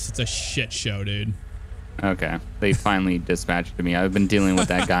 Yes, it's a shit show, dude. Okay. They finally dispatched me. I've been dealing with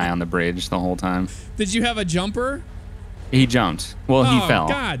that guy on the bridge the whole time. Did you have a jumper? He jumped. Well, he fell.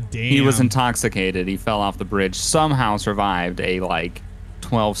 God damn. He was intoxicated. He fell off the bridge. Somehow survived a, like,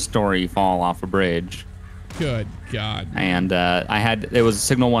 12-story fall off a bridge. Good God. And it was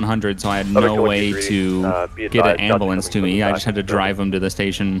signal 100, so I had no way to get an ambulance to me. I just had to drive him to the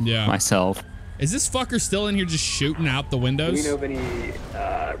station myself. Is this fucker still in here just shooting out the windows? Do we know of any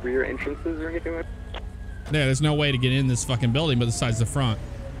rear entrances or anything like that? Yeah, there's no way to get in this fucking building but besides the front.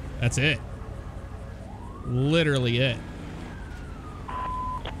 That's it. Literally it.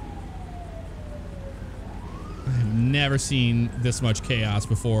 I've never seen this much chaos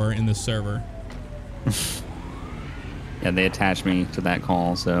before in this server. Yeah, they attached me to that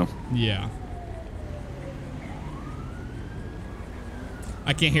call, so. Yeah.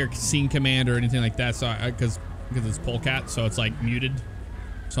 I can't hear scene command or anything like that, so because it's Polecat, so it's like muted.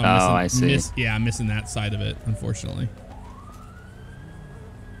 So I'm missing, I see. I'm missing that side of it, unfortunately.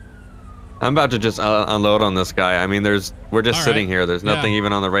 I'm about to just unload on this guy. I mean, we're just sitting here. There's nothing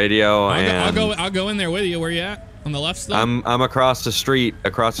even on the radio. I'll go in there with you. Where you at? On the left still? I'm across the street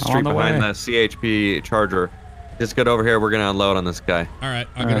behind the CHP Charger. Just get over here. We're gonna unload on this guy. All right,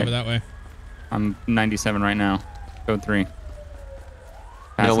 I'll get over that way. I'm 97 right now. Code 3.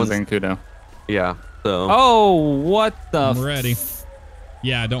 Passing Zancudo. Yeah. So. Oh, what the? I'm ready.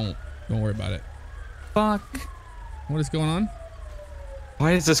 Yeah, don't worry about it. Fuck. What is going on?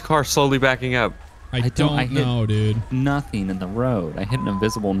 Why is this car slowly backing up? I don't know, dude. Nothing in the road. I hit an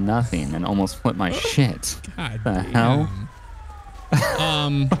invisible nothing and almost flipped my shit. God the hell?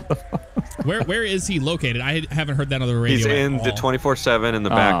 Where is he located? I haven't heard that on the radio. He's in the 24/7 in the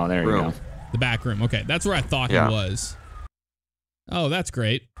back there room. You go. The back room. Okay, that's where I thought he was. Oh, that's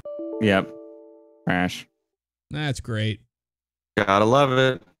great. Yep. Crash. That's great. Gotta love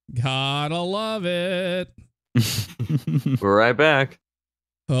it. Gotta love it. We're right back.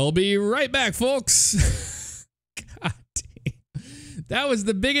 I'll be right back, folks. God damn. That was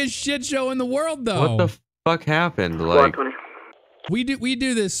the biggest shit show in the world, though. What the fuck happened? Like, we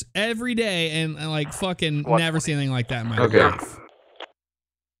do this every day and like fucking never see anything like that in my life.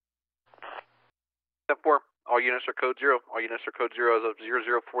 Step 4. All units are code 0. All units are code 0 as of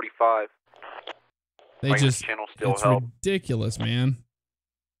 0045. It's ridiculous, man.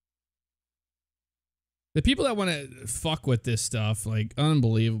 The people that want to fuck with this stuff, like,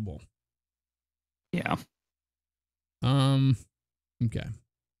 unbelievable. Yeah. Okay.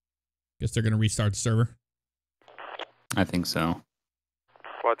 Guess they're gonna restart the server. I think so.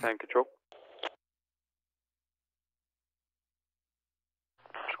 Squad 10 control.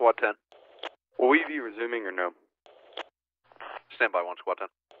 Squad 10. Will we be resuming or no? Stand by 1, Squad 10.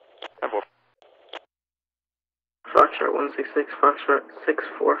 10-4. Foxtrot 166, Foxtrot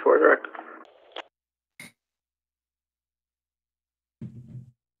 644 direct.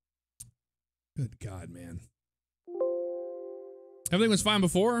 Good God, man. Everything was fine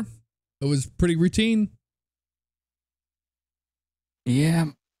before. It was pretty routine. Yeah.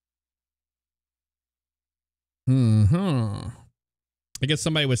 I guess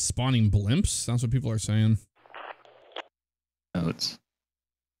somebody was spawning blimps. That's what people are saying. Notes.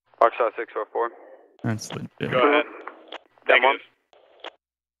 Foxtrot 644. That's legit. Go ahead. Negative.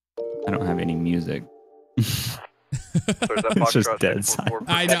 I don't have any music. It's just dead silent.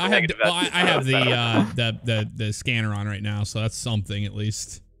 I have the scanner on right now, so that's something at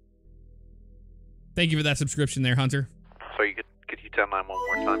least. Thank you for that subscription there, Hunter. So you could you 10-9 one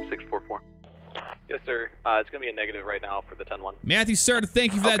more time, 644. Yes, sir. It's going to be a negative right now for the 10-1. Matthew, sir,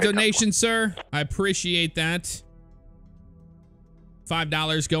 thank you for that donation, sir. I appreciate that.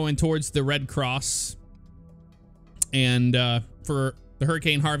 $5 going towards the Red Cross. And for the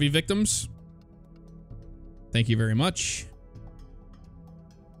Hurricane Harvey victims. Thank you very much.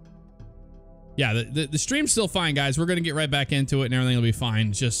 Yeah, the stream's still fine, guys. We're going to get right back into it and everything will be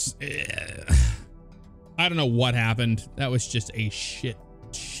fine. Just, I don't know what happened. That was just a shit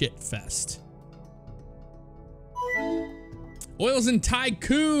fest. Oils and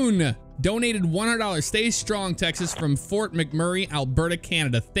Tycoon donated $100. Stay strong, Texas, from Fort McMurray, Alberta,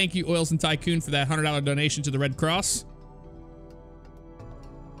 Canada. Thank you, Oils and Tycoon, for that $100 donation to the Red Cross.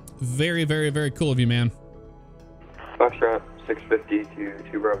 Very, very, very cool of you, man. Foxtrot 650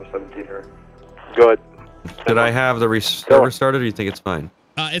 to 2 Bravo 17. Good. Did I have the server started, or do you think it's fine?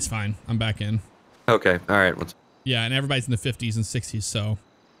 It's fine. I'm back in. Okay. All right. Yeah, and everybody's in the 50s and 60s, so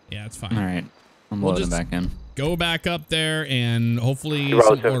yeah, it's fine. All right. I'm loading back in. go back up there and hopefully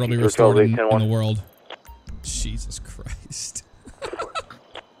some order will be restored in the world. Jesus Christ.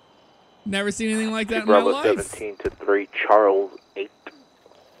 Never seen anything like that in my life. 17 to 3, Charles 8.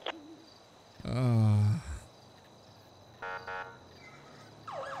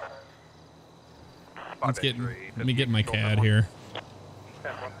 Let me get my CAD here.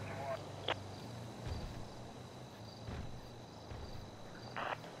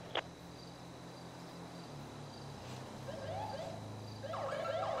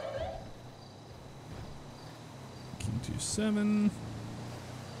 King 27.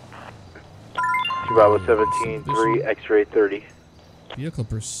 Bravo 17, 3, X-ray 30. Vehicle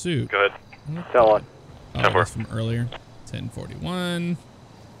pursuit. Go ahead. Tell on. Oh, that's from earlier. 1041.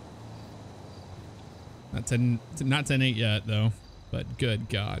 Not 10-8 yet though, but good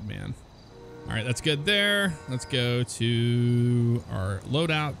God, man. All right, that's good there. Let's go to our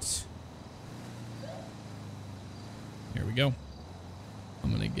loadout. Here we go.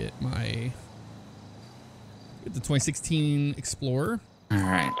 I'm gonna get the 2016 Explorer. All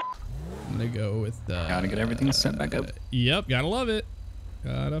right. I'm gonna go with gotta get everything set back up. Yep, gotta love it.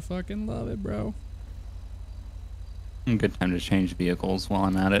 Gotta fucking love it, bro. Good time to change vehicles while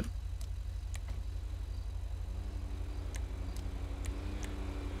I'm at it.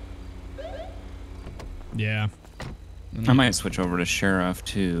 Yeah. I might switch over to Sheriff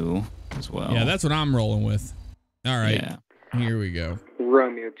too, as well. Yeah, that's what I'm rolling with. All right. Yeah. Here we go.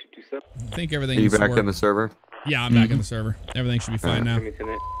 Romeo 227. I think everything. Are you back in the server? Yeah, I'm back in the server. Everything should be fine now.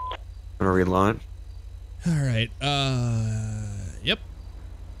 Wanna relaunch? All right. Yep.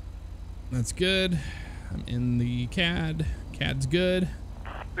 That's good. I'm in the CAD. CAD's good.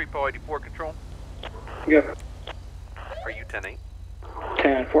 384 control. Yeah. Are you 10-8?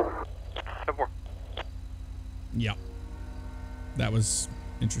 10-4. 10-4. Yep. That was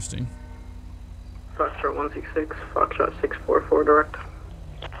interesting. Foxtrot 166, Foxtrot 644 direct.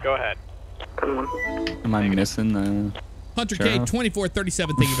 Go ahead. Come on. Am I missing the Hunter K Sheriff?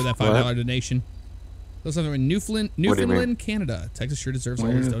 2437. Thank you for that $5 donation. Those are in Newfoundland, Canada. Texas sure deserves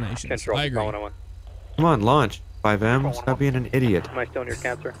all these donations. I agree. Come on, launch. FiveM, stop being an idiot. Am I still near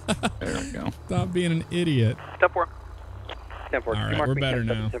cancer? There we go. Stop being an idiot. 10-4. 10-4. All right, we're better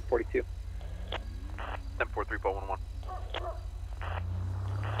now. 1042. 10-4, 3.11.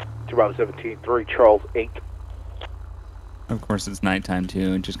 Bravo 17, 3, Charles 8. Of course, it's nighttime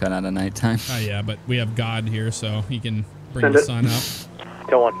too. It just got out of nighttime. Oh yeah, but we have God here, so he can bring the sun up.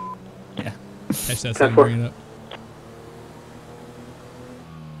 Tell on. Yeah. Catch that sun, bring it up.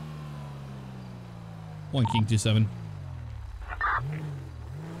 1 King 27.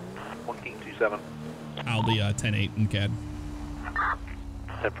 1 King 27. I'll be 10-8 in CAD.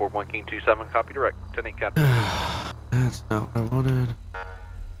 10-4, 1 King 27. Copy direct. 10-8 Captain. That's not what I wanted.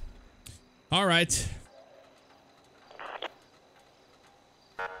 All right.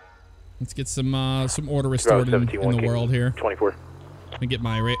 Let's get some order restored in the world here. 24. Let me get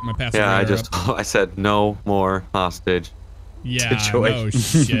my passenger. Yeah, I said no more hostage. Yeah, situation.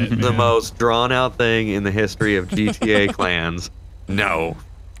 no shit, The man. most drawn out thing in the history of GTA clans. No.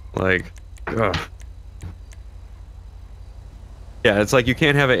 Like, ugh. Yeah, it's like you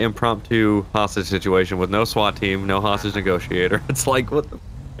can't have an impromptu hostage situation with no SWAT team, no hostage negotiator. It's like, what the...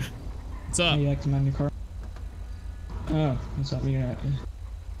 What's up? Hey, command your car. Oh, what's up?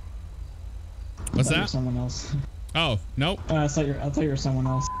 What's that? Someone else. Oh, nope. I thought you were someone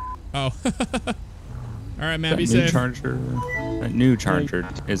else. Oh. All right, man. Be That safe. new charger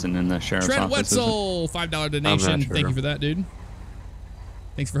isn't in the sheriff's Trent office. is it? Wetzel, $5 I'm donation. not sure. Thank you for that, dude.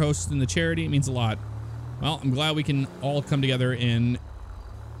 Thanks for hosting the charity. It means a lot. Well, I'm glad we can all come together and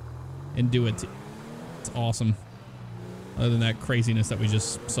do it. It's awesome. Other than that craziness that we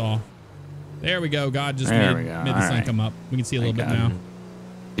just saw. There we go. God just made the sun come up. We can see a little bit now.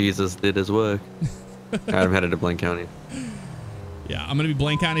 Jesus did his work. I'm headed to Blaine County. Yeah, I'm going to be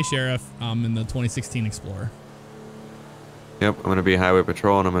Blaine County Sheriff in the 2016 Explorer. Yep, I'm going to be Highway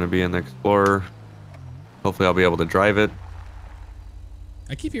Patrol, and I'm going to be in the Explorer. Hopefully I'll be able to drive it.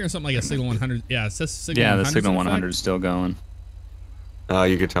 I keep hearing something like a Signal 100. Yeah, it says Signal 100. Yeah, the Signal 100 is still going.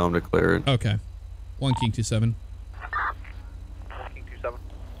 You could tell him to clear it. Okay. 1 King 27. 1 King 27.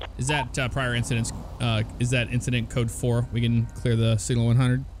 Is that prior incidents? Is that incident code 4? We can clear the Signal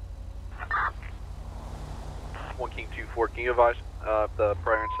 100. 1 King 24. Can you advise if the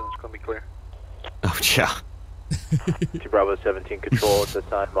prior incident's going to be clear? Oh, yeah. 2 Bravo 17 control at this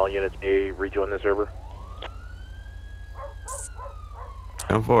time. All units may rejoin the server.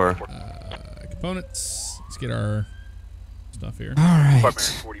 10-4. Components. Let's get our stuff here. All right.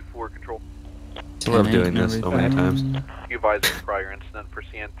 44 control. I love doing this so many times. You advise if the prior incident for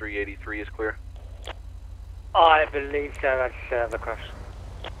CN 383 is clear. I believe so. That's the question.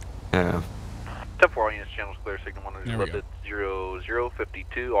 Yeah. 10-4, all units, channels clear, signal 1 is lifted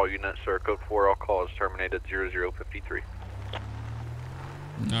 0052. All units, sir, code 4, all calls terminated 0053.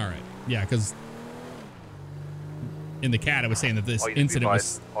 All right. Yeah, because in the CAD, it was saying that this incident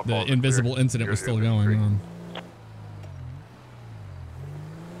was, the invisible incident was still going on.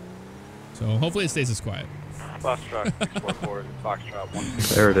 So hopefully it stays as quiet. Foxtrot 644, Foxtrot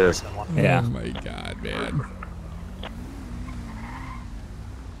 1. There it is. Yeah. Oh my God, man.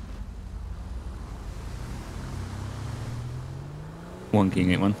 One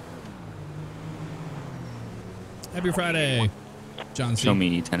King 81. Happy Friday, John C. Show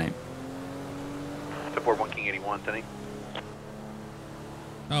me 10-8. 10-4, 1 King 81, 10-8.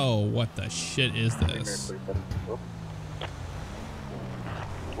 Oh, what the shit is this?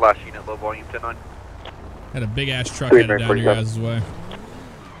 Last unit, low volume 10-9. Had a big ass truck headed down your guys' way.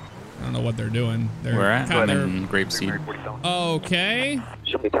 I don't know what they're doing. They're We're at Grapeseed. Okay.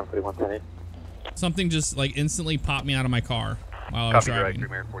 Should be 1041, 10-8. Something just like instantly popped me out of my car while I was driving.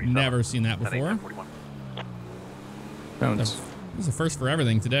 Never seen that before. This is a first for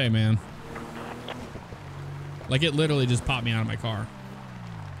everything today, man. Like it literally just popped me out of my car.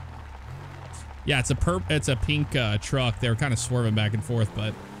 Yeah, it's a pink truck. They were kind of swerving back and forth,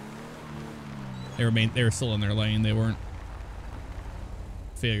 but they were still in their lane. They weren't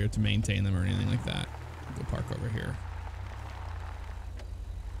failure to maintain them or anything like that. Go park over here.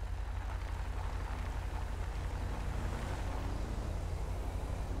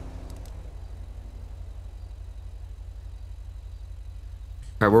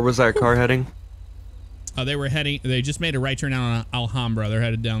 All right, where was that car heading? They just made a right turn down on Alhambra. They're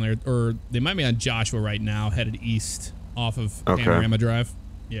headed down there, or they might be on Joshua right now, headed east off of Panorama Drive.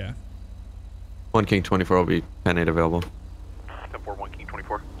 Yeah. 1 King 24 will be 10-8 available. 10-4, 1 King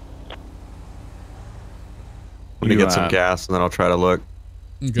 24. Let me get some gas and then I'll try to look.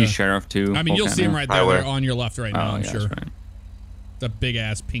 Okay. Sheriff too. I mean, you'll see him right there. Highway. They're on your left right now, I'm sure. Right. It's a big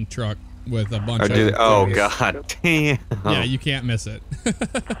ass pink truck with a bunch of. Oh God, damn. Yeah, you can't miss it.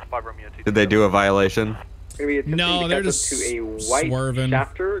 Did they do a violation? No, they're just to a white swerving.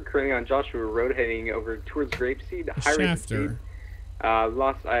 shafter currently on Joshua Road, heading over towards Grapeseed. High rate of speed.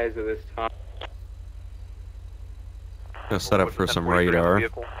 Lost eyes at this time. Gonna set up for some radar.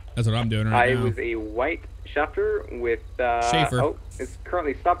 That's what I'm doing right now. I was a white shafter with Schaefer. Oh, it's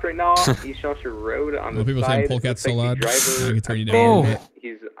currently stopped right now. East Joshua Road on the people side. saying Polecat's so loud. I can turn you down. Oh.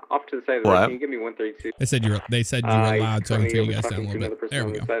 He's off to the side of the road. Can you give me 132? They said you were loud, so I can turn you guys down a little bit. There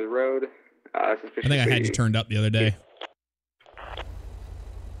we go. Side of the road. I think I had you turned up the other day.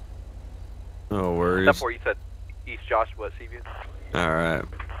 No worries. That's where you said East Joshua at Seaview. All right.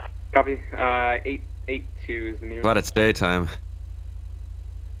 Copy. 882 is the nearest. Glad it's daytime.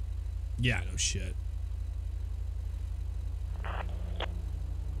 Yeah, no shit.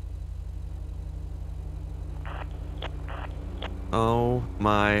 Oh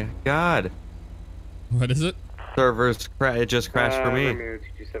my God. What is it? Servers it just crashed for me.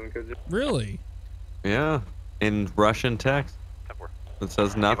 Really? Yeah. In Russian text. It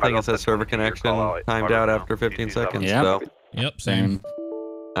says nothing. It says server connection timed out after 15 seconds. Yep. So Yep, same.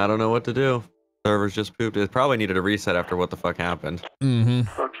 I don't know what to do. Servers just pooped. It probably needed a reset after what the fuck happened. Mm-hmm.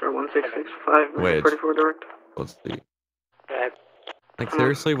 Foxtrot 1665, Wait. 44 direct. Let's see. Like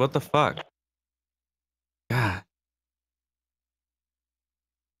seriously, what the fuck? God.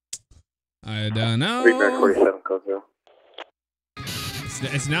 I don't know. 47, code 0.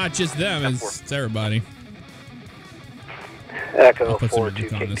 It's not just them, it's everybody. Echo 42,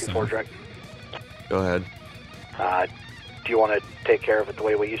 King 24 direct. Go ahead. Do you want to take care of it the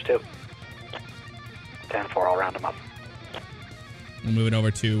way we used to? 10-4, I'll round them up. We're moving over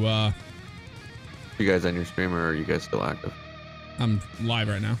to, You guys on your streamer, or are you guys still active? I'm live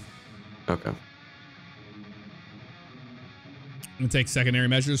right now. Okay. I'm gonna take secondary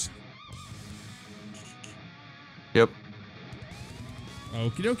measures. Yep.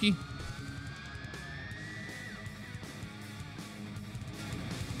 Okie dokie.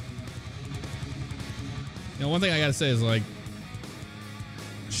 You know, one thing I gotta say is, like,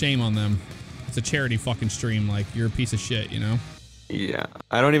 shame on them. It's a charity fucking stream. Like, you're a piece of shit, you know? Yeah.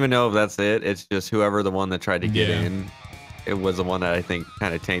 I don't even know if that's it. It's just whoever the one that tried to get in, it was the one that I think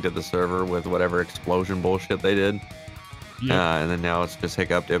kind of tainted the server with whatever explosion bullshit they did. Yeah. And then now it's just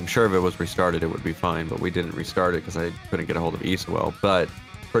hiccuped. I'm sure if it was restarted, it would be fine, but we didn't restart it because I couldn't get a hold of Isawell. But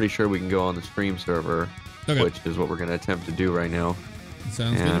pretty sure we can go on the stream server, which is what we're going to attempt to do right now.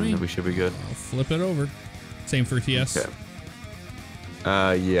 Sounds good to me. We should be good. I'll flip it over. Same for TS. Okay.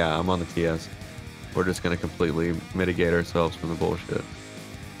 Yeah, I'm on the TS. We're just going to completely mitigate ourselves from the bullshit.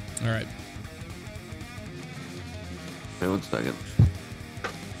 All right. Wait 1 second.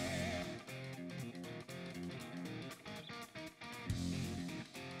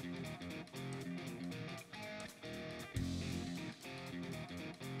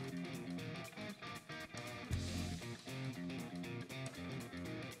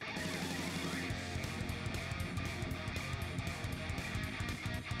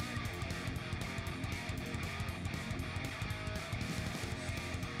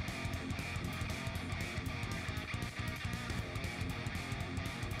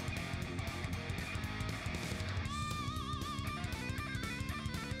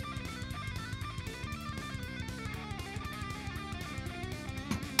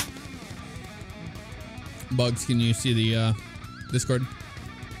 Bugs, can you see the Discord?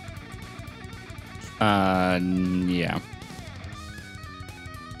 Yeah.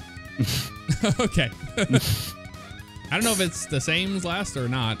 Okay. I don't know if it's the same as last or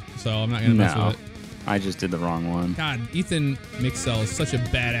not, so I'm not gonna mess with it. I just did the wrong one. God, Ethan Meixsell is such a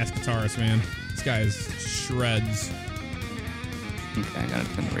badass guitarist, man. This guy is shreds. Okay, I gotta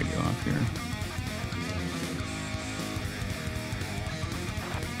turn the radio off here.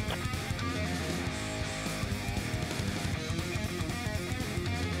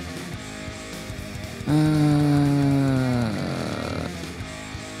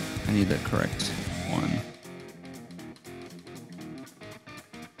 I need the correct one.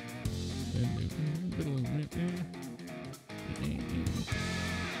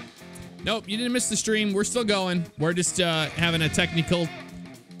 Nope, you didn't miss the stream. We're still going. We're just having a technical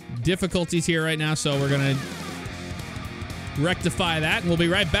difficulties here right now, so we're gonna rectify that, and we'll be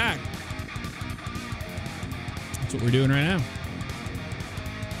right back. That's what we're doing right now.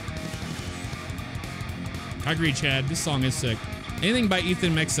 I agree, Chad. This song is sick. Anything by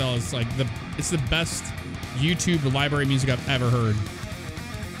Ethan Meixsell is like it's the best YouTube library music I've ever heard.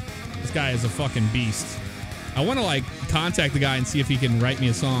 This guy is a fucking beast. I want to like contact the guy and see if he can write me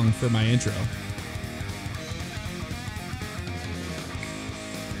a song for my intro.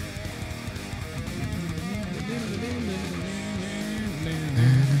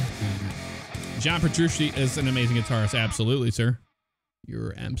 John Petrucci is an amazing guitarist. Absolutely, sir.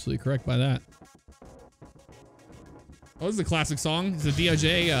 You're absolutely correct by that. Oh, this is a classic song. It's a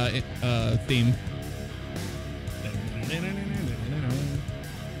DOJ theme.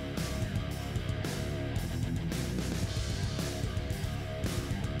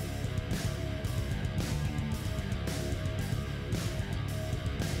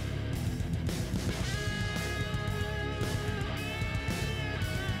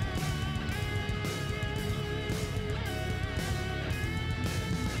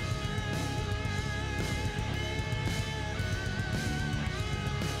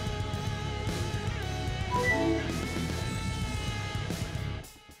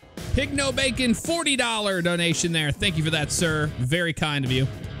 Pig No Bacon, $40 donation there. Thank you for that, sir. Very kind of you.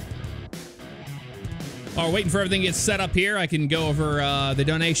 While we're waiting for everything to get set up here, I can go over the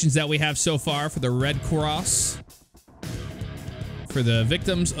donations that we have so far for the Red Cross for the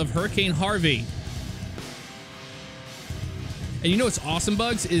victims of Hurricane Harvey. And you know what's awesome,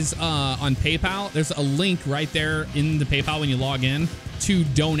 Bugs, is on PayPal, there's a link right there in the PayPal when you log in to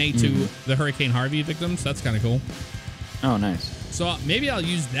donate to the Hurricane Harvey victims. That's kind of cool. Oh, nice. So maybe I'll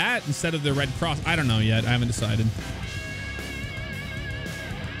use that instead of the Red Cross. I don't know yet. I haven't decided.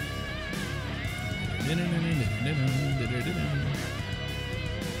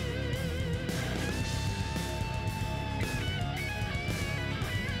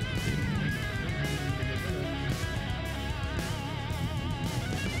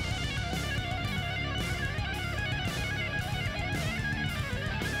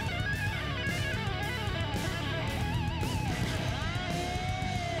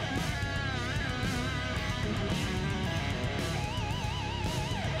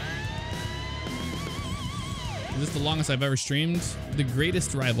 Is this the longest I've ever streamed? The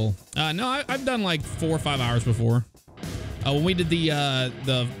Greatest Rival. No, I've done like 4 or 5 hours before. When we did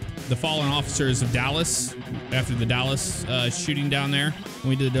the fallen officers of Dallas, after the Dallas shooting down there, when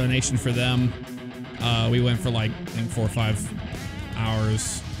we did a donation for them, we went for like I think 4 or 5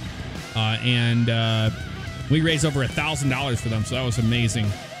 hours, and we raised over $1,000 for them, so that was amazing.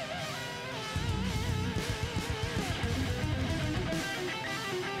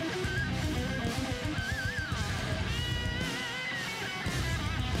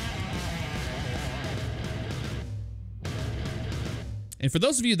 And for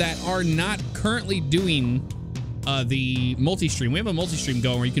those of you that are not currently doing the multi-stream, we have a multi-stream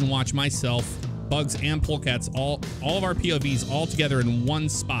going where you can watch myself, Bugs, and Polecats, all of our POVs all together in one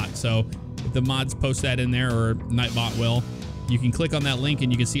spot. So if the mods post that in there, or Nightbot will, you can click on that link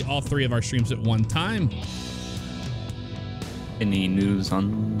and you can see all 3 of our streams at one time. Any news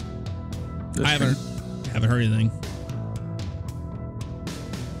on this? I haven't heard anything.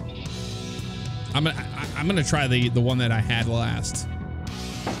 I'm gonna try the one that I had last.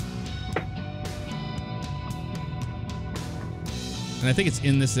 And I think it's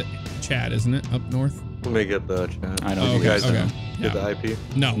in this chat, isn't it? Up north. Let me get the chat. I don't. You guys okay. get the IP?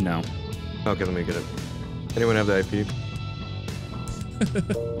 No. No. Okay, let me get it. Anyone have the IP?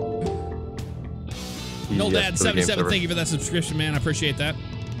 No Yes, Dad for the game 77. server. Thank you for that subscription, man. I appreciate that.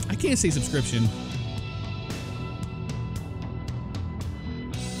 I can't say subscription.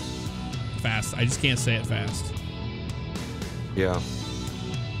 Fast. I just can't say it fast. Yeah.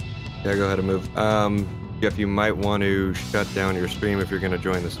 Yeah, go ahead and move. Jeff, you might want to shut down your stream if you're going to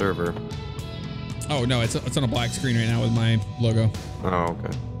join the server. Oh no, it's on a black screen right now with my logo. Oh,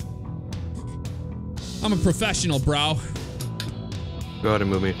 okay. I'm a professional, bro. Go ahead and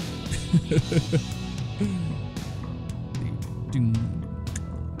move me.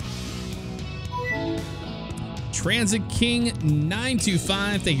 Transit King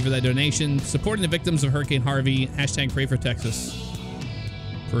 925. Thank you for that donation. Supporting the victims of Hurricane Harvey. Hashtag pray for Texas.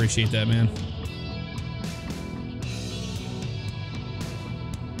 Appreciate that, man.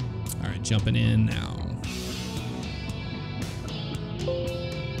 All right, jumping in now.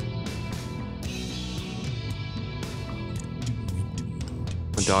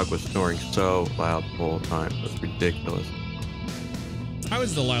 My dog was snoring so loud the whole time. It was ridiculous. How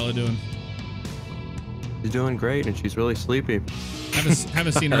is Delilah doing? She's doing great, and she's really sleepy.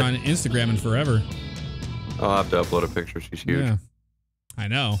 Haven't seen her on Instagram in forever. I'll have to upload a picture. She's huge. Yeah, I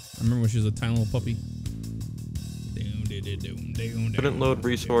know. I remember when she was a tiny little puppy. Couldn't load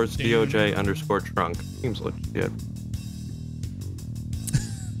resource DOJ _trunk. Seems legit.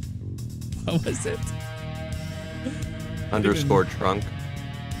 What was it? _trunk.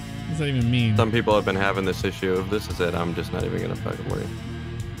 What does that even mean? Some people have been having this issue. If this is it, I'm just not even gonna fucking worry.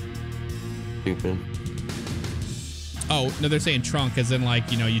 Stupid. Oh no, they're saying trunk, as in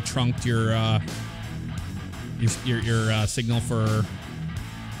like, you know, you trunked your signal for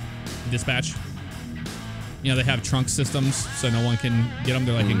dispatch. You know, they have trunk systems, so no one can get them.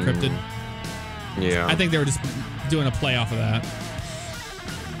 They're like encrypted. Yeah. I think they were just doing a play off of that.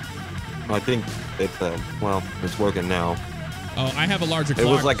 I think it's well, it's working now. Oh, I have a larger clock. It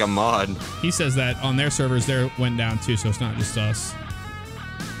was like a mod. He says that on their servers, there went down too, so it's not just us.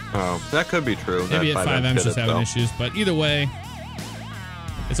 Oh, that could be true. Maybe that at FiveM's just having though. issues, but either way,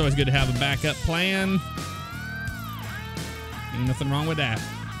 it's always good to have a backup plan. Ain't nothing wrong with that.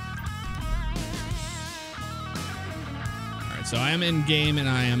 All right, so I am in game and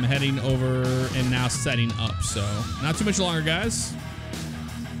I am heading over and now setting up. So not too much longer, guys.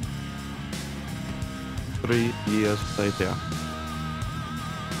 3 years later.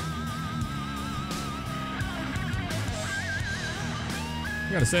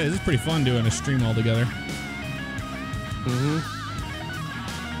 I gotta say, this is pretty fun doing a stream all together.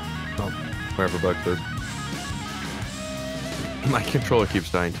 Oh, wherever Bucks is. My controller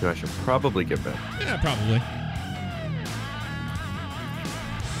keeps dying too. I should probably get back. Yeah, probably.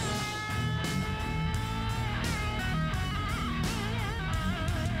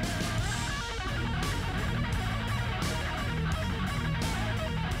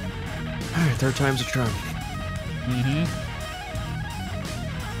 All right, third time's a charm.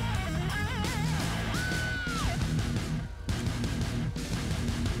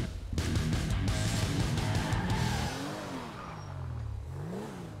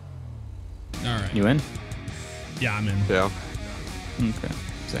 All right. You in? Yeah, I'm in. Yeah. Okay.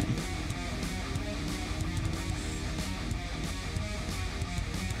 Same.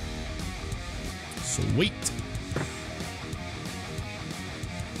 Sweet.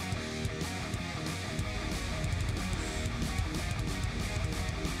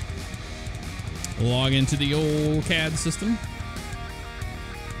 Log into the old CAD system.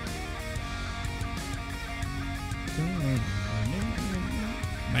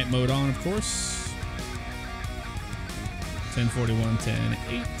 Night mode on, of course. 1041,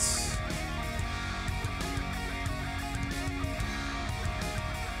 10:08.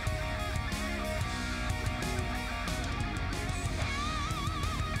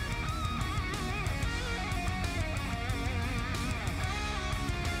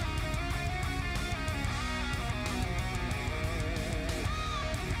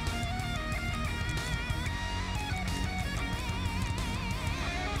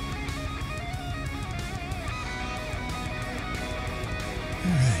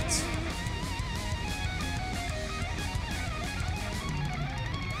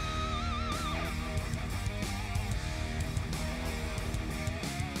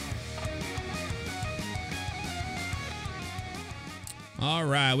 All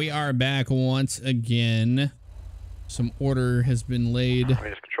right, we are back once again. Some order has been laid.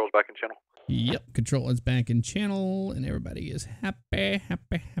 Control's back in channel. Yep, control is back in channel, and everybody is happy.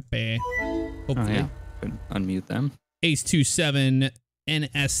 Hopefully. Oh, yeah. Unmute them.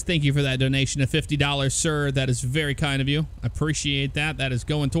 Ace27NS, thank you for that donation of $50, sir. That is very kind of you. I appreciate that. That is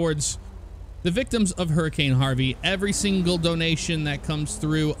going towards the victims of Hurricane Harvey. Every single donation that comes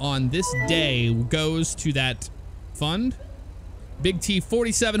through on this day goes to that fund. Big T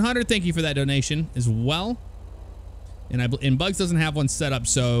 4700, thank you for that donation as well. And Bugs doesn't have one set up,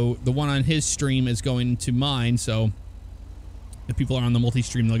 so the one on his stream is going to mine. So if people are on the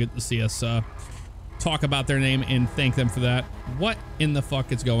multi-stream, they'll get to see us talk about their name and thank them for that. What in the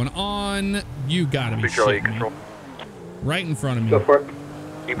fuck is going on? You gotta be shitting me. Right in front of me. Go for it.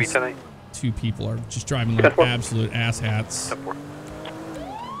 UB 10-8. Two people are just driving like absolute asshats.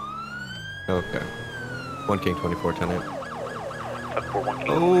 Okay. 1 King 24 10-8.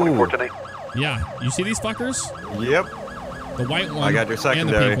 Oh. Yeah, you see these fuckers? Yep. The white one I got your and the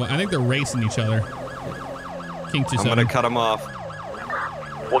secondary. pink one. I think they're racing each other. King 27. I'm gonna cut them off.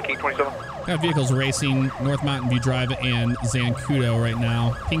 1 King 27. Got vehicles racing North Mountain View Drive and Zancudo right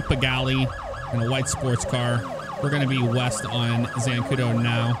now. Pink Pagali and a white sports car. We're gonna be west on Zancudo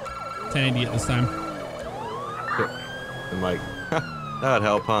now. 1080 at this time. And like, that'd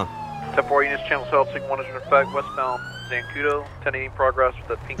help, huh? 10-4 units, channel south, signal 1 is in effect, westbound Zancudo, 1080 in progress with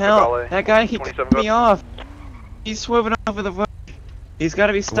the pink Hell, Pagali. that guy, he cut me off. He's swerving off with a... He's got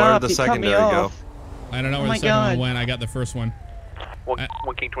to be stopped. He cut me off. I don't know where the second one went. I got the first one. 1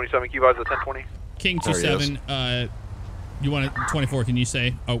 King 27, Q-Vise at 1020. King 27, you want it 24, can you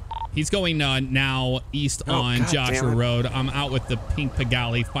say? Oh, he's going now east on Joshua Road. I'm out with the pink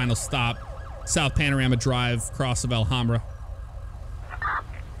Pagali, final stop. South Panorama Drive, cross of Alhambra.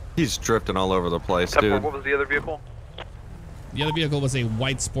 He's drifting all over the place, dude. What was the other vehicle? The other vehicle was a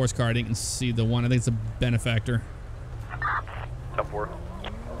white sports car. I didn't see the one. I think it's a benefactor. 10-4.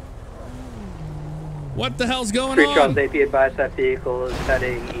 What the hell's going Street on? Charles AP advised that vehicle is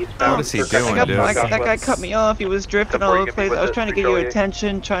heading eastbound. What is he doing, dude? That guy cut me off. He was drifting all over the place. I was trying to get your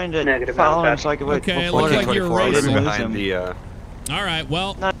attention, trying to follow him so I could wait. Okay, it looks like you're racing. Behind the, All right,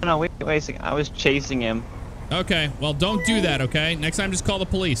 well. No, wait, I was chasing him. Okay, well, don't do that, okay? Next time, just call the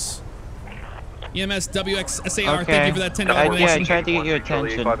police. EMS WXSAR, okay. Thank you for that $10 donation. Yeah, I tried to get your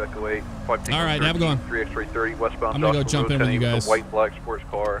attention. All right, have a good one. 3X330 westbound. I'm gonna go jump in with you guys. White black sports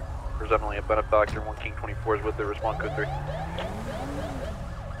car. There's definitely a benefactor. 1 King 24 is with the respond code 3.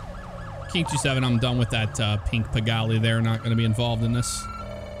 King 27, I'm done with that pink Pagali. They're not going to be involved in this.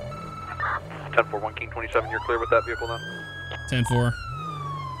 10-4, 1 King 27, you're clear with that vehicle now? 10-4.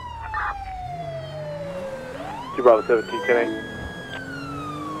 2 Bravo 17, 10-8.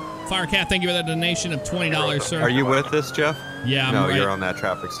 Firecat, thank you for that donation of $20, sir. Are you with this, Jeff? Yeah, I'm No, right. you're on that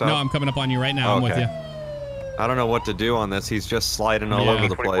traffic stop. No, I'm coming up on you right now. I'm with you. I don't know what to do on this. He's just sliding all over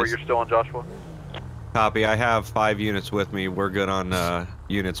the 24, place. you're still on Joshua? Copy. I have 5 units with me. We're good on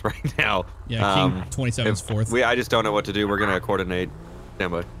units right now. Yeah, King 27 is fourth. I just don't know what to do. We're going to coordinate.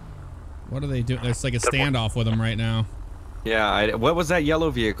 Stand by. What are they doing? There's like a standoff with them right now. Yeah, what was that yellow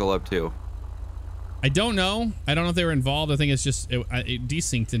vehicle up to? I don't know. I don't know if they were involved. I think it's just it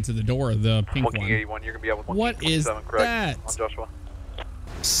desynced into the door of the pink 1 King 81, you're going to be out with 1 What King is 27, correct? that? On Joshua.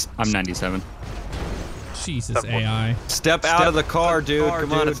 I'm 97. Jesus, AI. Step out of the car, dude.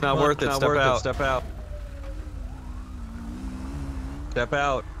 Come on, it's not worth it. Step out. Step out. Step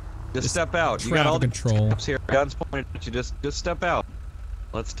out. Just step out. You got all the steps here. Guns pointed at you. Just step out.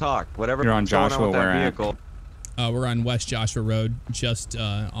 Let's talk. Whatever. You're on Joshua. Where Where at? vehicle. We're on West Joshua Road, just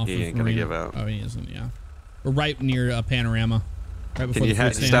off He of ain't gonna Marina. give out. Oh, he isn't. Yeah, we're right near Panorama. Right before Can you the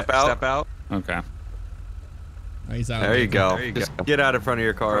food stand. step out? Step out. Okay. Oh, he's out. There you go. There you Just go. get out in front of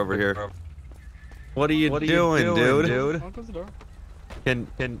your car over here. What are you doing, dude? I'll close the door. Can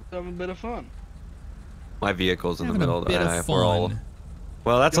Have a bit of fun. my vehicle's in the Having a middle? bit of We're all. fun.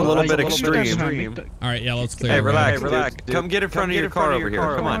 Well, that's a little bit extreme. All right, yeah, let's clear. Hey, the road. relax, relax. Come get in front of your car over here.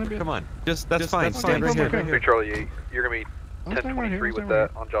 Come on, come on. Just that's fine. Stand right here. 3 Charlie 8, you're going to be 1023 with that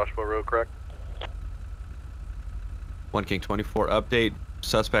on Joshua Road, correct? 1 King 24 update.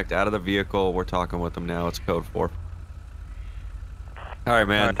 Suspect out of the vehicle. We're talking with him now. It's code 4. All right,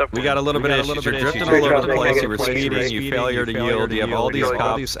 man. We got a little bit of issues. You're drifting all over the place. You were speeding. You failure to yield. You have all these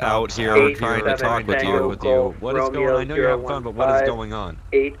cops out here trying to talk with you. What is going on? I know you're having fun, but what is going on?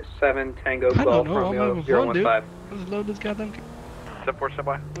 87 Tango I Golf don't know. I'm Romeo having fun, dude. 015. Let's load this goddamn. 10-4, stand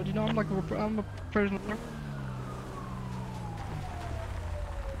by. But you know, I'm a person.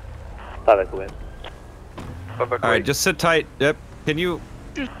 Thought I'd win. All right, just sit tight. Yep. Can you?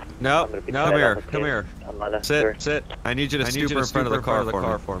 No, come here, come here. Sit. I need you to stoop in front of the car for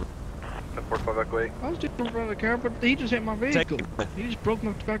me. 1045 evacuate. I was just in front of the car, but he just hit my vehicle. He just broke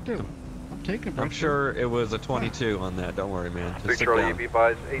my back up. I'm taking. I'm sure it was a 22 on that. Don't worry, man. Just sit down.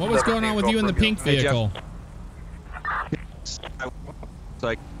 What was going on with you in the pink vehicle? It's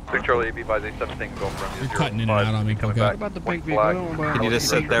like. Charlie AB buys A17 go from You're cutting in and out on me. Coming Okay. back. About the pink vehicle. Can you just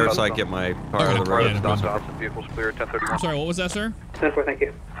sit there so I get my car on the road? Vehicles clear. 1031. I'm sorry. What was that, sir? 10-4, thank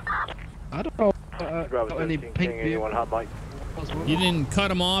you. I don't know any pink vehicle. You didn't cut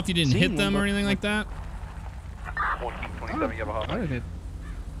them off. You didn't hit them or anything like that. 27, you have a hot I didn't hit.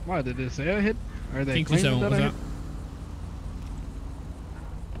 Why did they say I hit? Are they King claiming 27. What that was I that?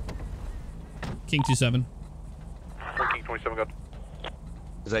 hit? King 27. King 27 got.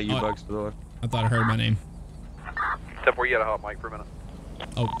 Is that you, Bugs? I thought I heard my name. 10-4, you had a hot mic for a minute.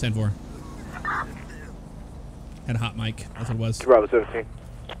 Oh, 10-4. Had a hot mic. That's what it was. Bravo 17.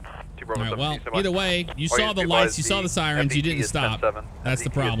 All right, well, either way, you saw the lights, you saw the sirens, you didn't stop. That's the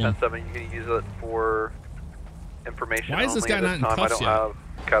problem. 10-7, you can use it for information. Why is this guy not in cuffs yet? I don't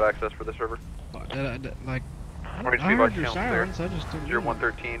have cat access for the server. Like, I heard your sirens, I just didn't.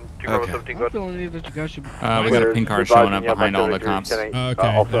 0113, 2017, go ahead. We got a pink car showing up behind all the cops.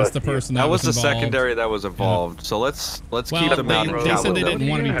 Okay, that's the person that was the involved. secondary that was involved. So let's keep them out of They said they didn't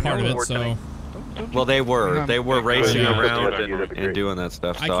want to be part of it, so. Well, they were racing around and doing that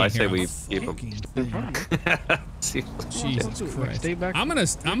stuff. So I say we keep them. Jesus Christ!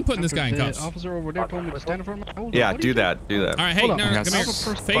 I'm putting this guy in cuffs. Officer over there told me to stand in front of my. Yeah, do that. All right, hey, no, come here.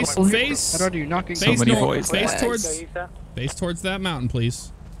 Face towards that mountain,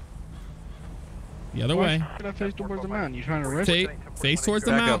 please. The other way. Should I face towards the mountain? You trying to arrest me? Face towards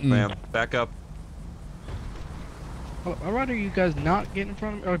the mountain. Back up, ma'am. Back up. I'd rather you guys not get in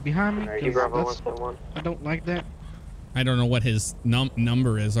front of me or behind me. I don't like that. I don't know what his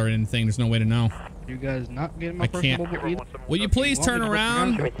number is or anything. There's no way to know. You guys not getting my personal mobile either? Will you please turn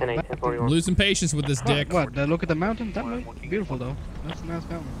around? I'm losing patience with this dick. What? Did I look at the mountain? That mountain? Beautiful though. That's a nice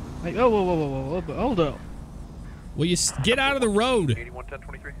mountain. Hey, oh, whoa, hold up. Will you get out of the road?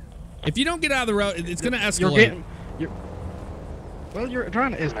 81-10-23. If you don't get out of the road, it's gonna escalate. You're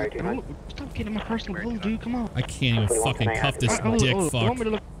trying to escalate. Stop getting my personal bull, dude. Come on. I can't even fucking cuff this dick fuck. I want me to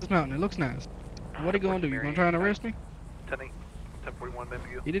look at this mountain. It looks nice. What are you gonna do? You gonna try and arrest me?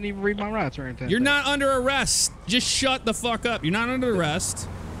 10-41, You didn't even read my rights or anything. You're not under arrest. Just shut the fuck up. You're not under arrest.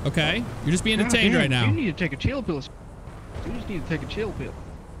 Okay? You're just being detained right now. You need to take a chill pill. You just need to take a chill pill.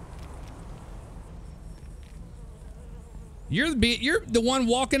 You're the one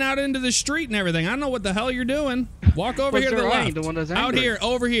walking out into the street and everything. I don't know what the hell you're doing. Walk over here to the left. The one that's out here,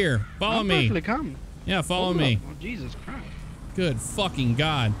 over here. Follow me. Come. Yeah, follow me. Oh, Jesus Christ. Good fucking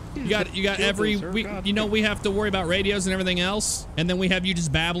God. You got every you know we have to worry about radios and everything else, and then we have you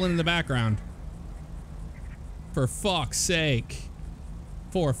just babbling in the background. For fuck's sake.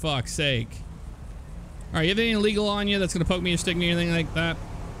 For fuck's sake. All right, you have anything illegal on you that's gonna poke me or stick me or anything like that?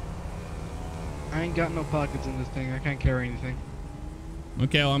 I ain't got no pockets in this thing. I can't carry anything.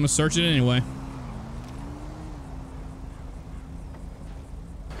 Okay, well, I'm gonna search it anyway.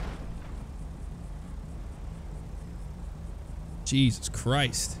 Jesus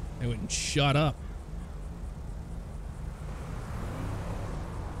Christ. They wouldn't shut up.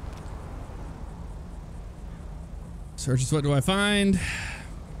 Searches, what do I find?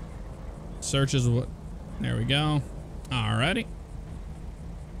 Searches, what? There we go. Alrighty.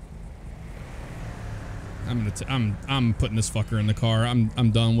 I'm putting this fucker in the car.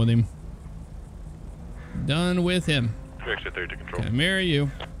 I'm done with him. Done with him. Can I marry you?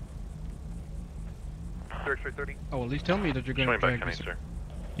 Oh, at least tell me that you're gonna drag this.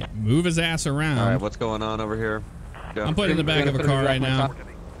 Yeah, move his ass around. All right, what's going on over here? Go. I'm putting in the back of a car right now.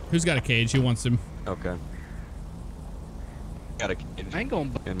 Who's got a cage? Who wants him? Okay. Got a cage I ain't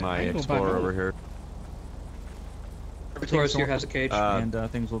going in my Explorer over here. Taurus here has a cage. And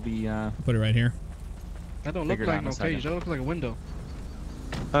things will be put it right here. That don't look like no cage. That looks like a window.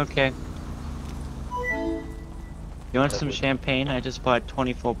 Okay. You want some champagne? I just bought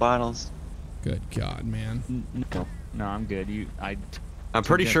 24 bottles. Good God, man. No, I'm good. I'm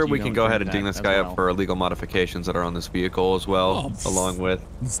pretty sure we can go ahead and ding this guy up for illegal modifications that are on this vehicle as well, along with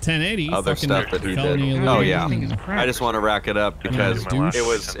it's 1080 other stuff that he did. Oh yeah, I just want to rack it up because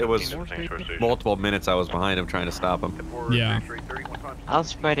it was multiple minutes I was behind him trying to stop him. Yeah. I'll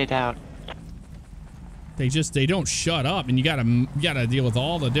spread it out. They don't shut up, and you gotta deal with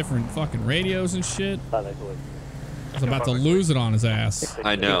all the different fucking radios and shit. I was about to lose it on his ass.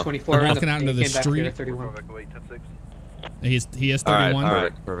 I know. Walking out into the street. He has 31. All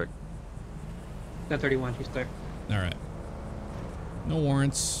right, perfect. No, 31. He's there. All right. No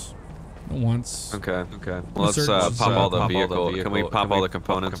warrants. No wants. Okay. Well, let's pop all the vehicle. Can we pop all the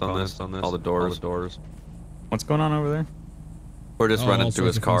components on this? All the doors. What's going on over there? We're just running through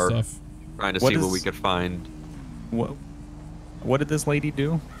his car, trying to see what we could find. What did this lady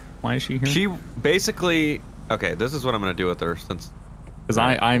do? Why is she here? She basically. Okay, this is what I'm gonna do with her since. Because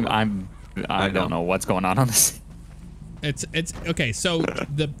I don't know what's going on this. It's okay. So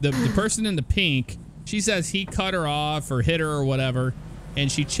the person in the pink, she says he cut her off or hit her or whatever,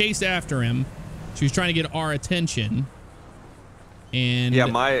 and she chased after him. She was trying to get our attention. And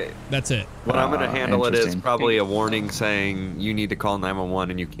yeah, that's it. What I'm gonna handle it is probably a warning saying you need to call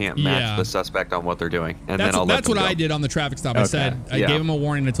 911 and you can't match the suspect on what they're doing, and then I'll let that's them what go. I did on the traffic stop. I said I gave him a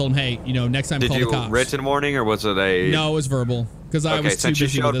warning. I told him, hey, next time call the cops. Did you written warning or was it a? No, it was verbal because I was too since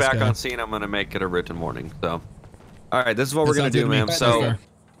busy you showed with this back guy. on scene, I'm gonna make it a written warning. So, all right, this is what we're gonna do, ma'am. So,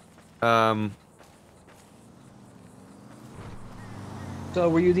 So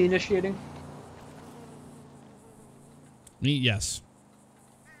were you the initiating? Me, yes.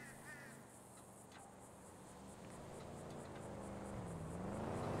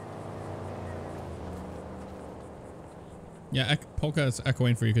 Yeah, Polka is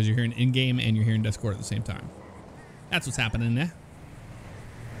echoing for you because you're hearing in-game and you're hearing Discord at the same time. That's what's happening there.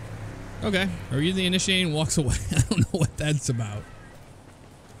 Okay. Are you the initiating walks away? I don't know what that's about.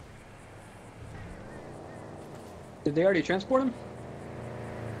 Did they already transport him?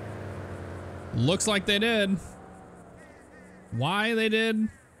 Looks like they did. Why they did?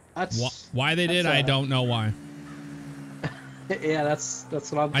 Why they did? I don't know why. Yeah, that's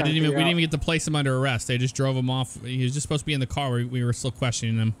what I'm. We didn't even get to place him under arrest. They just drove him off. He was just supposed to be in the car. We were still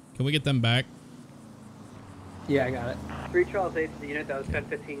questioning him. Can we get them back? Yeah, I got it. 3 Charles 8 to the unit. That was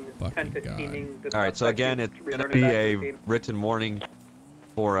 1015. All right, so again, it's gonna be a written warning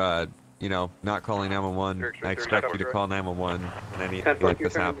for not calling 911. I expect you to call 911 when anything like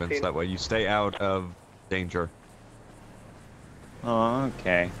this happens. That way you stay out of danger. Oh,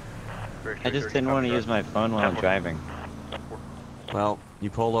 okay. I just didn't want to use my phone while I'm driving. Well, you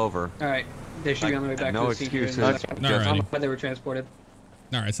pull over. All right, they should be on the way back. No to the excuses. scene. I don't know why they were transported.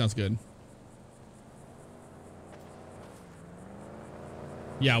 All right, sounds good.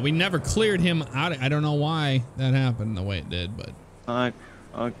 Yeah, we never cleared him out. I don't know why that happened the way it did, but.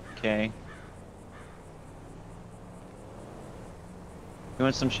 Okay. You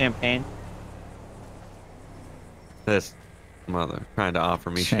want some champagne? This mother trying to offer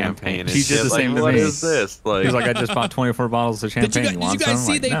me champagne. She did the same to me. What is this? He was like, I just bought 24 bottles of champagne. Did you guys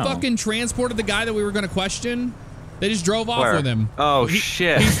see they fucking transported the guy that we were going to question? They just drove off with him. Oh,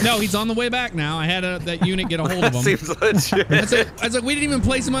 shit. He's on the way back now. I had that unit get a hold of him. Seems legit. I was like, we didn't even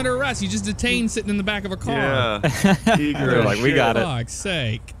place him under arrest. He just detained sitting in the back of a car. Yeah. They're like, we got it. For fuck's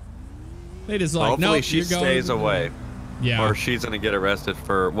sake. They just like, hopefully nope, she stays away. Yeah. Or she's going to get arrested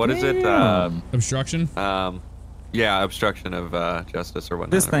for, what is it? Obstruction? Yeah, obstruction of justice or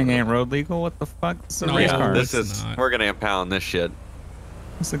whatnot. This thing ain't road legal. What the fuck? It's a No, race car. This is, we're going to impound this shit.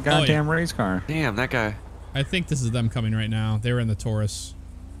 It's a goddamn race car. Damn, that guy. I think this is them coming right now. They were in the Taurus.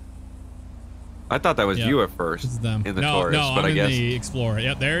 I thought that was you at first. This is them. In the Taurus, no, but I'm I guess. in the Explorer.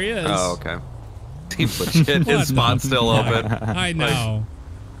 Yep, there he is. Oh, okay. Seems legit. His spot's still open. I know.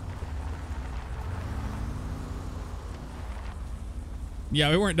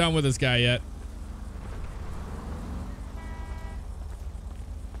 Yeah, we weren't done with this guy yet.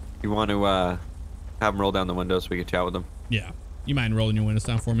 You want to have him roll down the window so we can chat with him? Yeah. You mind rolling your windows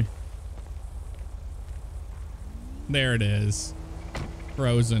down for me? There it is.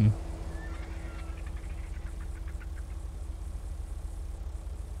 Frozen.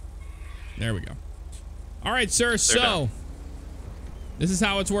 There we go. All right, sir. So, this is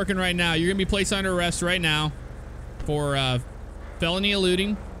how it's working right now. You're going to be placed under arrest right now for felony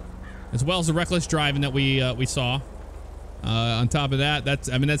eluding, as well as the reckless driving that we saw. On top of that,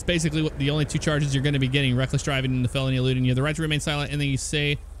 that's basically the only 2 charges you're going to be getting: reckless driving and the felony eluding. You have the right to remain silent. Anything you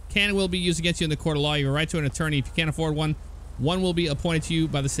say can and will be used against you in the court of law. You have a right to an attorney. If you can't afford one, one will be appointed to you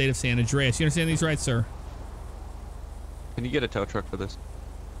by the state of San Andreas. You understand these rights, sir? Can you get a tow truck for this?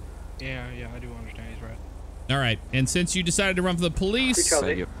 Yeah, I do understand he's right. All right, and since you decided to run for the police,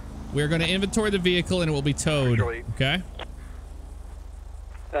 we're going to inventory the vehicle and it will be towed. Okay.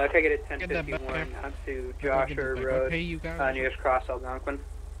 Can I get a 1051 onto Joshua Road, nearest cross Algonquin?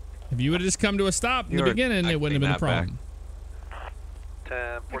 If you would have just come to a stop in the beginning, it wouldn't have been a problem.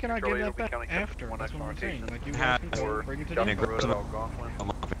 How can I get that back after? That's what I'm saying. Like, you guys can bring it to the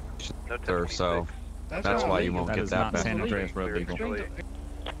So that's why you won't get that back. San Andreas road legal. 10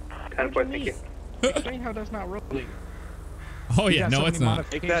 point, thank you. Explain how that's not road legal. Oh yeah, no, it's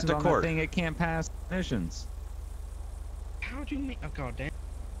not. Take that to court. Thing it can't pass missions. How'd you make? Oh god damn.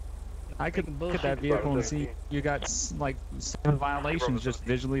 I could look at that vehicle and see you got like 7 violations just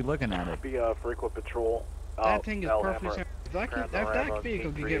visually looking at it. Be frequent patrol. That thing is perfectly sound. If that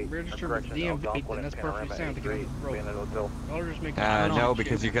vehicle could get registered with DMV, then that's perfectly sound to get on the road. I'll just make no,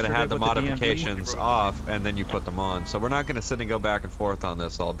 because you could have had the modifications off and then you put them on. So we're not going to sit and go back and forth on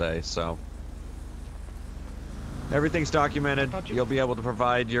this all day. So everything's documented. You'll be able to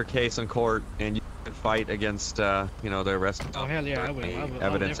provide your case in court, and you can fight against, you know, the arrest. Oh hell yeah, I will.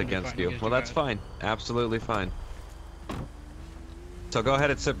 Evidence against you. Well, that's fine. Absolutely fine. So go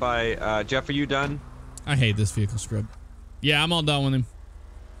ahead and sit by. Jeff, are you done? I hate this vehicle script. Yeah, I'm all done with him.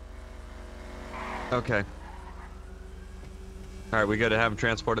 Okay. All right, we good to have him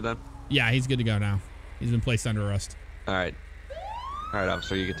transported then? Yeah, he's good to go now. He's been placed under arrest. All right. All right,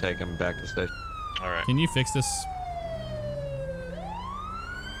 officer, you can take him back to the station. All right. Can you fix this?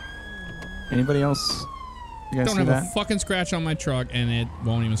 Anybody else? You guys don't see have that? a fucking scratch on my truck and it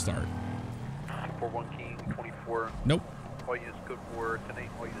won't even start. 241 King 24. Nope. All units code 4 10-8.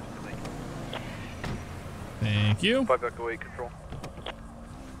 All units code 8. Thank you. 5 Echo 8 control.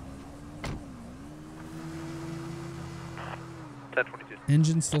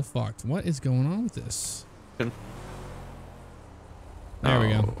 Engine's still fucked. What is going on with this? There we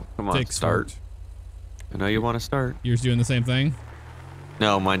go. Come on, start. I know you want to start. Yours doing the same thing?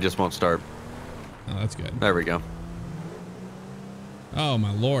 No, mine just won't start. Oh, that's good. There we go. Oh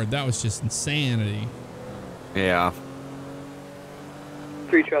my lord, that was just insanity. Yeah.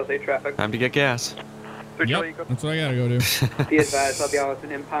 3 Trails 8 traffic. Time to get gas. Yep, that's what I gotta go do. Be advised, I'll be on with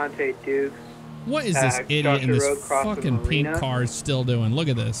an Imponte Dukes. What is this idiot in this fucking pink car still doing? Look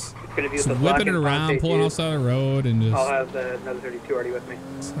at this. It's gonna be just with the whipping it black around, Imponte pulling Dukes. outside the road, and just I'll have another 32 already with me.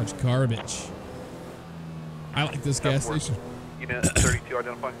 such garbage. I like this gas station. Unit 32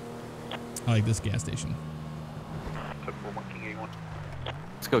 identify. I like this gas station. 241 King 81.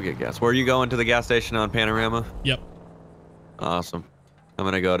 Let's go get gas. Where are you going, to the gas station on Panorama? Yep. Awesome. I'm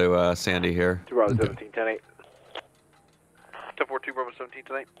gonna go to Sandy here. 2 Bravo 17 10-8. 10-4 2 Bravo 17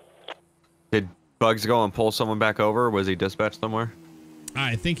 tonight. Did Bugs go and pull someone back over, or was he dispatched somewhere?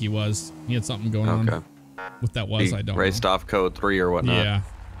 I think he was. He had something going on. What that was, He I don't raced off code 3 or know. whatnot. Yeah.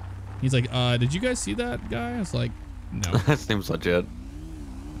 He's like, did you guys see that guy? I was like, no. That seems legit.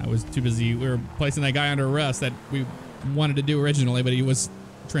 I was too busy. We were placing that guy under arrest that we wanted to do originally, but he was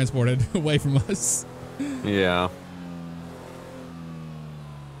transported away from us. Yeah.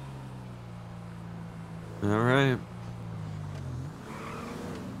 All right.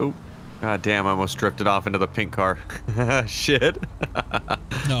 Oh, god damn! I almost drifted off into the pink car. Shit.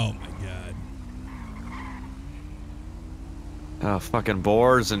 Oh my god. Oh, fucking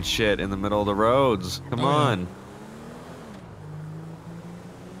boars and shit in the middle of the roads. Come on.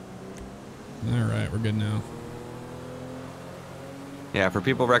 All right, we're good now. Yeah, for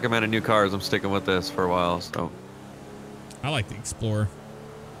people recommending new cars, I'm sticking with this for a while. So. I like the Explorer.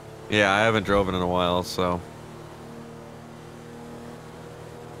 Yeah, I haven't driven in a while, so.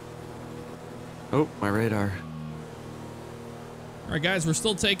 Oh, my radar. All right, guys, we're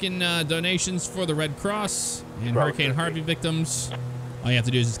still taking donations for the Red Cross and Hurricane Harvey victims. All you have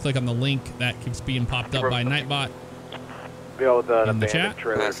to do is just click on the link that keeps being popped up by Nightbot in the chat.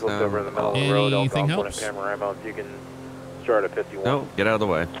 Over in the middle of the road. Anything helps? Panorama, if you can start at 51. No, get out of the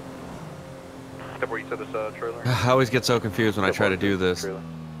way. Where you said this trailer? I always get so confused when I try to do this.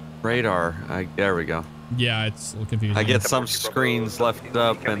 Radar. There we go. Yeah, it's a little confusing. I get some screens left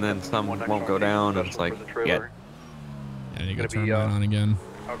up and then some won't go down, and it's like, yeah. Yeah, you gotta turn mine on again.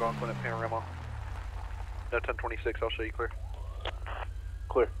 Algonquin at Panorama. No 1026, I'll show you clear.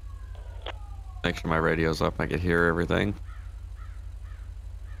 Clear. Make sure my radio's up, I can hear everything.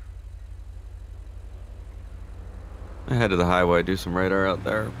 I head to the highway, do some radar out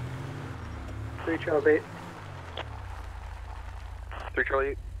there. 3 Charles 8. 3 Charlie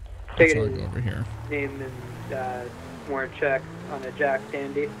 8. Take I'll it go over here. name and warrant check on a Jack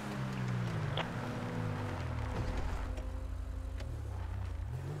Dandy.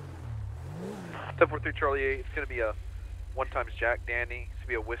 Step 43 Charlie 8. It's going to be a 1x Jack Dandy. It's going to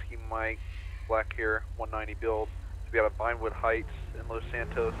be a Whiskey Mike, black hair, 190 build. It's going to be out of Vinewood Heights in Los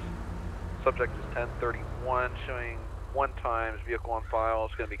Santos. Subject is 1031, showing 1x vehicle on file.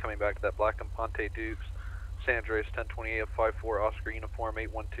 It's going to be coming back to that black Imponte Dukes. San Andreas 1028 of 54 Oscar uniform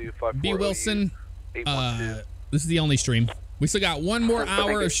 812 54. B. Wilson, 812. this is the only stream. We still got one more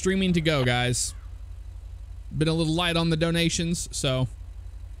hour of streaming to go, guys. Been a little light on the donations, so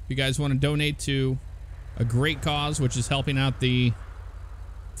if you guys want to donate to a great cause, which is helping out the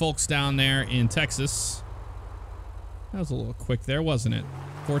folks down there in Texas. That was a little quick there, wasn't it?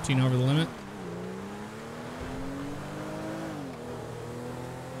 14 over the limit.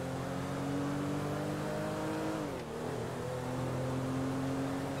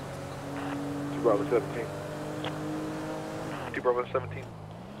 Bravo 17. 2 Bravo 17.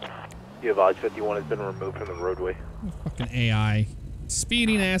 You have odds 51 has been removed from the roadway. Fucking AI.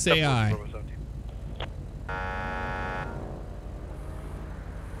 Speeding ass AI. Bravo 17.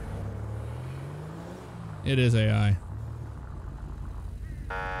 It is AI.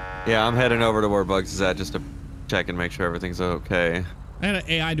 Yeah, I'm heading over to where Bugs is at just to check and make sure everything's okay. I had an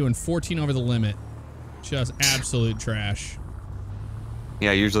AI doing 14 over the limit. Just absolute trash.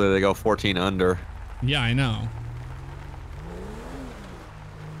 Yeah, usually they go 14 under. Yeah, I know.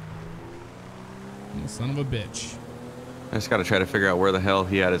 You son of a bitch. I just gotta try to figure out where the hell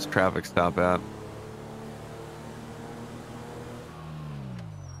he had his traffic stop at.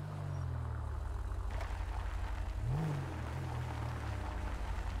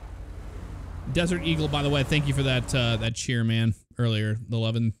 Desert Eagle, by the way, thank you for that that cheer, man, earlier. The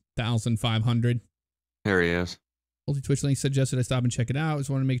 11,500. There he is. Multi Twitch link suggested I stop and check it out. I just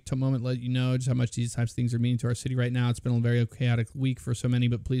wanted to make a moment, let you know just how much these types of things are meaning to our city right now. It's been a very chaotic week for so many,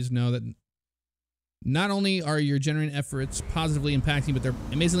 but please know that not only are your genuine efforts positively impacting, but they're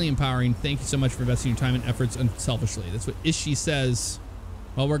amazingly empowering. Thank you so much for investing your time and efforts unselfishly. That's what Ishi says.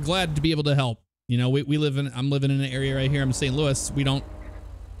 Well, we're glad to be able to help. You know, I'm living in an area right here. I'm in St. Louis. We don't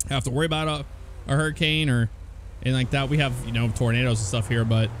have to worry about a hurricane or anything like that. We have, you know, tornadoes and stuff here,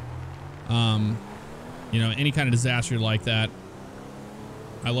 but you know, any kind of disaster like that,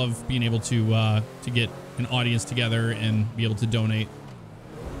 I love being able to get an audience together and be able to donate.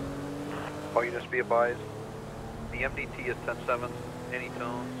 All units be advised, the MDT is 10-7. Any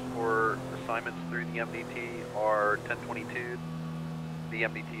tones or assignments through the MDT are 10-22. The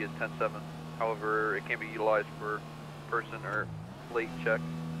MDT is 10-7. However, it can be utilized for person or plate check.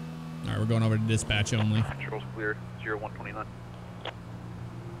 All right, we're going over to dispatch only. Controls clear, 0129.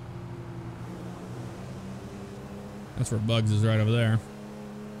 That's where Bugs is, right over there.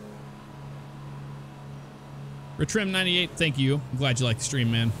 Retrim98, thank you. I'm glad you like the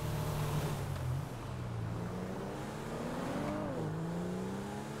stream, man.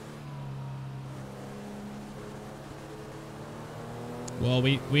 Well,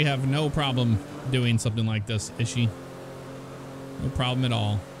 we have no problem doing something like this, Ishi. No problem at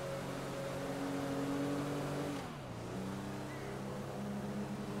all.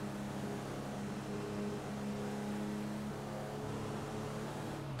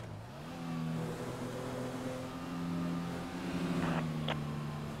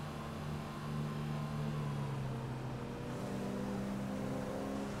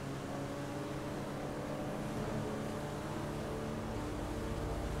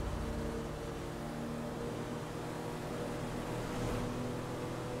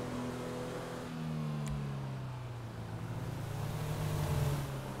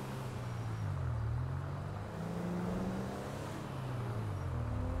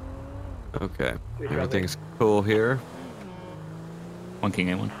 Okay, everything's cool here. 1 King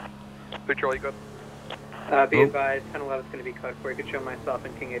A1. Patrol, you good? Be advised, 10-11 is going to be code 4. You could show myself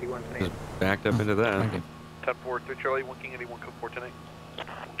and King 81 tonight. Just backed up into that. 10-4, 3 Charlie, 1 King 81, code 4 tonight. 1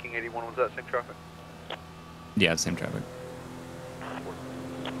 King 81, was that same traffic? Yeah, same traffic.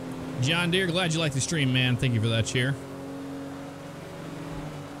 John Deere, glad you like the stream, man. Thank you for that cheer.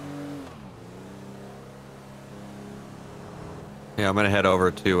 Yeah, I'm gonna head over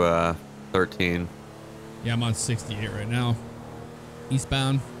to 13. Yeah, I'm on 68 right now.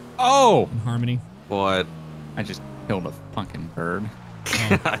 Eastbound. Oh! In Harmony. What? I just killed a fucking bird.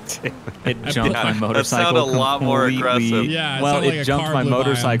 Oh. God damn it jumped my motorcycle. That sounded a lot more aggressive. Yeah, well, like it jumped my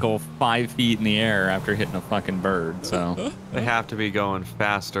motorcycle 5 feet in the air after hitting a fucking bird, so. They have to be going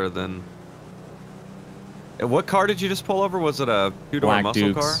faster than... What car did you just pull over? Was it a two-door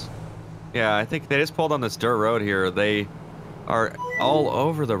muscle car? Yeah, I think they just pulled on this dirt road here. They are all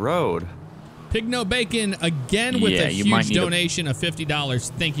over the road. Pig No Bacon again with a huge donation of $50.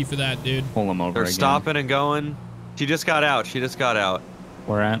 Thank you for that, dude. Pull them over. They're stopping and going. She just got out. She just got out.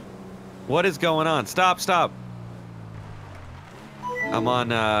 Where at? What is going on? Stop, stop. I'm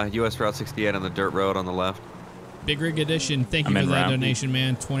on US Route 68 on the dirt road on the left. Big Rig Edition. Thank you for that donation,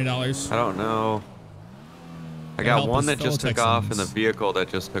 man. $20. I don't know. I got one that just took off and the vehicle that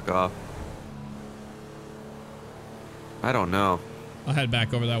just took off. I don't know. I'll head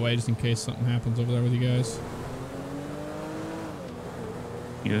back over that way just in case something happens over there with you guys.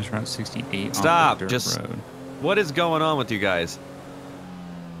 US Route 68 Stop! on the dirt Just road. What is going on with you guys?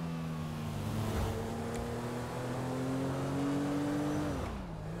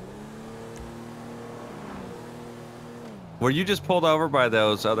 Were you just pulled over by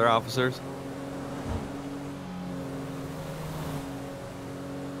those other officers?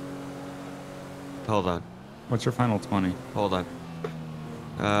 Hold on. What's your final 20? Hold on.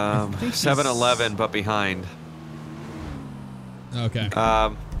 7-Eleven, but behind. Okay.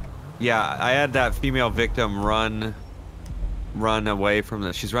 Yeah, I had that female victim run away from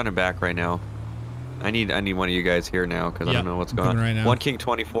the. She's running back right now. I need one of you guys here now because I don't know what's going on. Right now. 1 King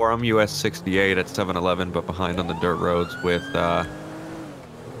 24. I'm US 68 at 7-Eleven, but behind on the dirt roads with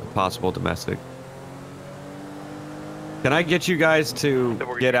possible domestic. Can I get you guys to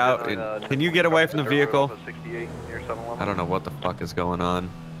get out? Can you get away from the vehicle? I don't know what the fuck is going on.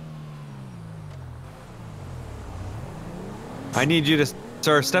 I need you to,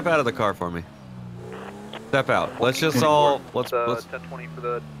 sir, step out of the car for me. Step out. Let's just all, let's 1020 for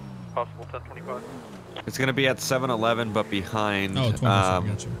the possible 1025. It's gonna be at 7-Eleven, but behind,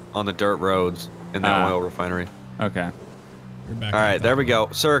 gotcha. on the dirt roads in the oil refinery. Okay. All right, there we go.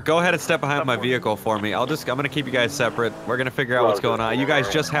 Sir, go ahead and step behind my vehicle for me. I'm gonna keep you guys separate. We're gonna figure out what's going on. You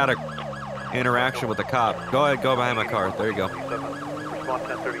guys just had a interaction with the cop. Go ahead, go behind my car. There you go.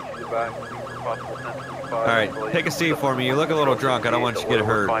 All right, take a seat for me. You look a little drunk. I don't want you to get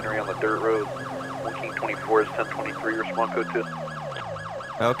hurt. Refinery on the dirt road. 1 King 24 is 1023. Respond code 2.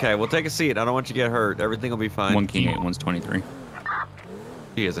 Okay, well take a seat. I don't want you to get hurt. Everything will be fine. 1 King 81's 23.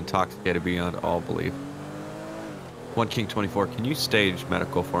 He is intoxicated beyond all belief. 1 King 24, can you stage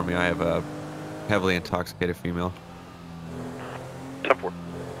medical for me? I have a heavily intoxicated female.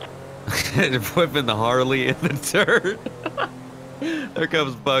 10-4. Whipping the Harley in the dirt. There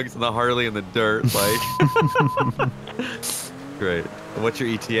comes Bugs and the Harley in the dirt, like. Great. What's your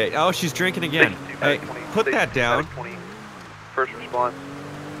ETA? Oh, she's drinking again. Hey, put that down. First response.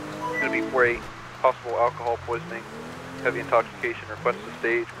 It's going to be 4-8. Possible alcohol poisoning. Heavy intoxication. Request to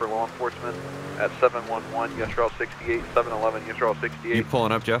stage for law enforcement at 711 US Route 68, 711 US Route 68. You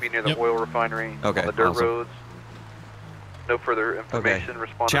pulling up, Jeff? Be near the oil refinery. Okay, on the dirt awesome. roads. No further information.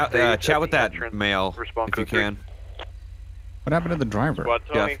 Respond to stage. Chat with that male, if you can. What happened to the driver?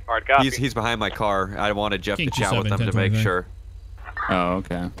 Jeff, he's behind my car. I wanted Jeff to chat with them to make sure. Oh,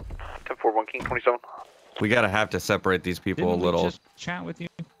 okay. 10-4, 1 King 27. We gotta have to separate these people Didn't a little. we just chat with you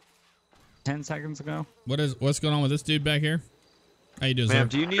 10 seconds ago? What's going on with this dude back here? How you doing, Ma'am,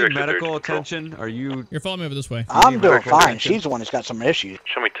 sir? do you need medical attention? Are you? Here, follow me over this way. I'm doing fine. She's the one that's got some issues.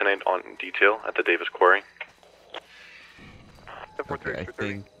 Show me 10-8 on detail at the Davis Quarry. Okay, I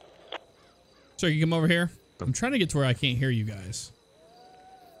think. Sir, you come over here. I'm trying to get to where I can't hear you guys.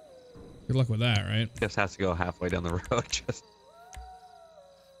 Good luck with that, right? Just has to go halfway down the road. Just.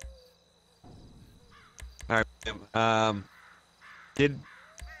 All right.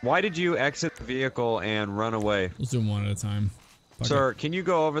 Why did you exit the vehicle and run away? Let's do them one at a time. Sir, can you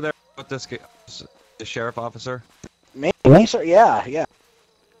go over there with the sheriff officer? Me, sir? Yeah.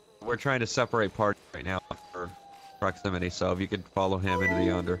 We're trying to separate parties right now for proximity, so if you could follow him into the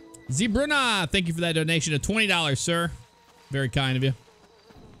yonder. Zebruna, thank you for that donation of $20, sir. Very kind of you.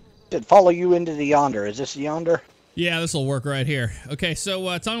 Did follow you into the yonder. Is this the yonder? Yeah, this will work right here. Okay,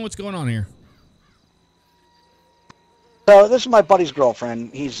 so tell me what's going on here. So this is my buddy's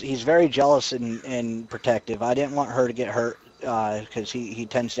girlfriend. He's very jealous and protective. I didn't want her to get hurt because he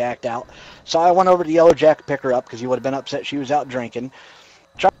tends to act out. So I went over to Yellow Jack to pick her up because he would have been upset she was out drinking.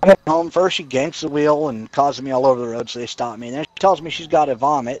 Trying to get home, first she ganks the wheel and causes me all over the road, so they stop me. And then she tells me she's got to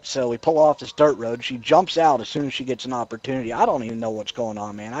vomit, so we pull off this dirt road. She jumps out as soon as she gets an opportunity. I don't even know what's going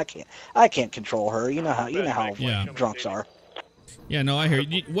on, man. I can't control her. You know how drunks are. Yeah, no, I hear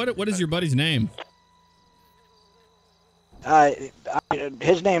you. What is your buddy's name?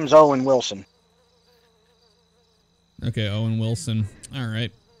 His name's Owen Wilson. Okay, Owen Wilson. All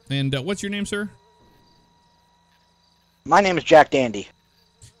right. And what's your name, sir? My name is Jack Dandy.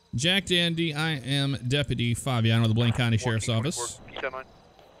 Jack Dandy. I am Deputy Favignano of the Blaine County Sheriff's Office.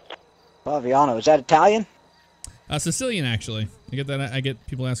 Favignano, is that Italian? Sicilian, actually. I get that. I get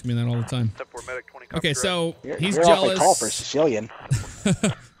people asking me that all the time. Okay, so he's you're jealous. Tall for a Sicilian.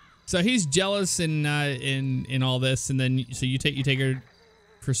 So he's jealous in all this, and then so you take her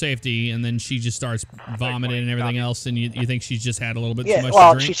for safety, and then she just starts vomiting and everything else, and you think she's just had a little bit too much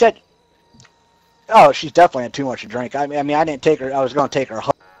to drink? She said, oh, she's definitely had too much to drink. I mean, I didn't take her. I was going to take her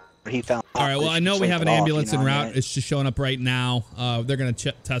home. He found. All right. Well, I know we have an ambulance en route. It's just showing up right now. They're gonna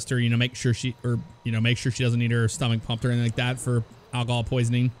test her. Make sure she doesn't need her stomach pumped or anything like that for alcohol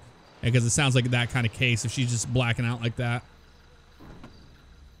poisoning, because it sounds like that kind of case if she's just blacking out like that.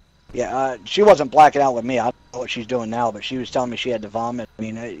 Yeah, she wasn't blacking out with me. I don't know what she's doing now, but she was telling me she had to vomit. I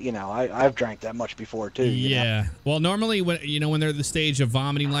mean, I've drank that much before too. Yeah. Well, normally when they're at the stage of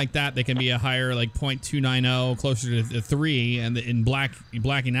vomiting like that, they can be a higher like 0.290, closer to 3, and in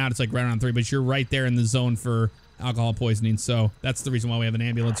blacking out, it's like right around 3. But you're right there in the zone for alcohol poisoning, so that's the reason why we have an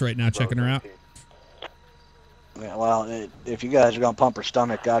ambulance right now checking her out. Yeah, well, if you guys are gonna pump her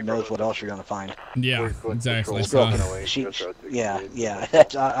stomach, God knows what else you're gonna find. Yeah, exactly. Yeah.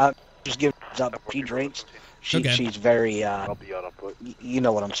 That's, I'm just giving it up. She drinks. She's very. You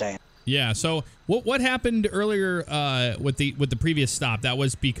know what I'm saying. Yeah. So what happened earlier with the previous stop? That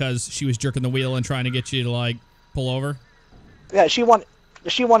was because she was jerking the wheel and trying to get you to like pull over. Yeah, she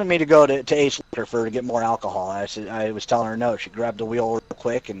wanted me to go to Ace Liquor to get more alcohol. I was telling her no. She grabbed the wheel real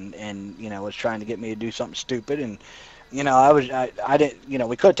quick and was trying to get me to do something stupid. And I didn't.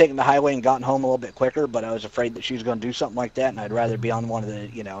 We could have taken the highway and gotten home a little bit quicker, but I was afraid that she was going to do something like that, and I'd rather be on one of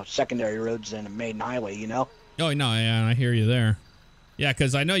the secondary roads than a main highway. Oh no, yeah, I hear you there. Yeah,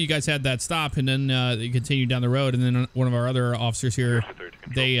 because I know you guys had that stop, and then you continued down the road, and then one of our other officers here,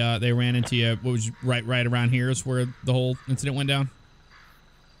 they ran into you. What was right around here is where the whole incident went down.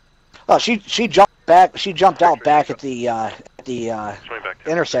 Oh, she jumped back. She jumped out back at the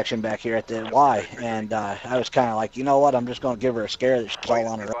intersection back here at the Y, and I was kind of like, you know what? I'm just going to give her a scare that she's all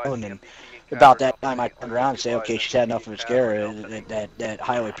on her own. And about that time, I turned around and say, okay, she's had enough of a scare. That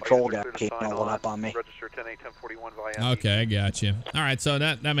highway patrol guy came all up on me. Okay, I got you. All right, so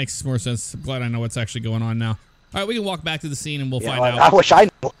that makes more sense. I'm glad I know what's actually going on now. All right, we can walk back to the scene and we'll find out. I wish I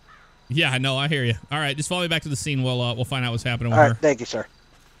knew. Yeah, no, I hear you. All right, just follow me back to the scene. We'll find out what's happening with her. All right, thank you, sir.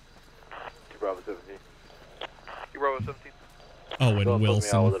 Bravo 17. Bravo 17. Owen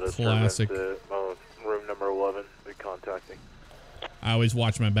Wilson, classic. Room number 11, be contacting. I always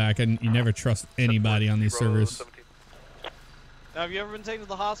watch my back, and you never trust anybody on these servers. Now, have you ever been taken to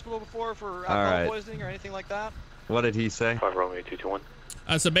the hospital before for alcohol poisoning or anything like that? What did he say? 5 Romeo 221.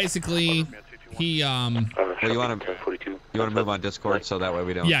 So basically, he well, you want to move on Discord so that way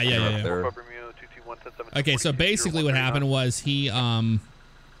we don't. Yeah. Okay, so basically what happened was he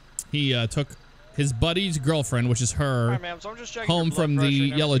took his buddy's girlfriend, which is her, home from the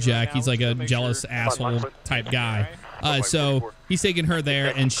Yellow Jack. He's like a jealous asshole type guy. So he's taking her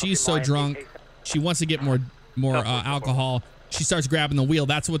there, and she's so drunk, she wants to get more alcohol. She starts grabbing the wheel.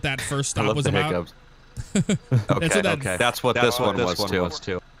 That's what that first stop was about. Okay. That's what this one was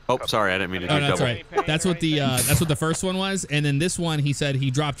too. Oh, sorry, I didn't mean to do double. That's right. That's what the first one was, and then this one, he said he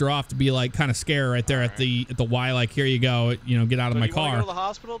dropped her off to be like kind of scare her right there at the Y, like, here you go, get out of my car. Go to the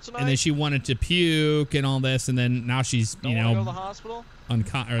hospital tonight? And then she wanted to puke and all this, and then now she's go to the hospital?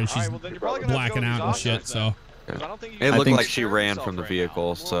 She's blacking out and shit. So it looked like she ran from the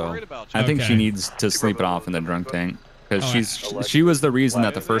vehicle. So I think she needs to sleep it off in the drunk tank. Because she was the reason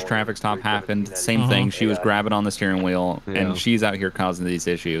that the first traffic stop happened. Same thing. She was grabbing on the steering wheel, and she's out here causing these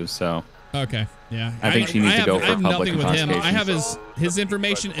issues. So okay, yeah. I think she needs to go for public nothing with him. intoxication. I have his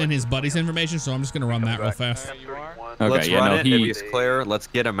information and his buddy's information, so I'm just gonna run that real fast. Okay, let's run it. If he's clear, let's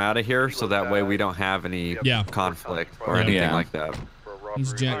get him out of here, so that way we don't have any conflict or anything like that.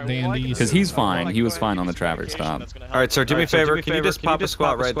 He's Jack Dandy. Because he's fine. He was fine on the traffic stop. All right, sir, do me a favor. Can you just pop a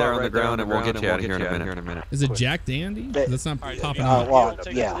squat right there on the ground, and we'll get you out of here in a minute. Is it Jack Dandy? That's not popping up. Well,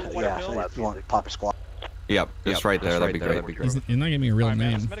 yeah. If you want to pop a squat. Yep, just right there. That'd be great. He's not giving me a real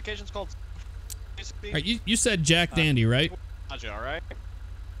name. All right, you said Jack Dandy, right? All right.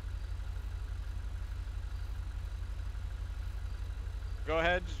 Go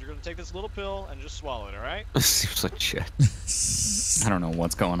ahead. You're going to take this little pill and just swallow it, all right? Seems like shit. I don't know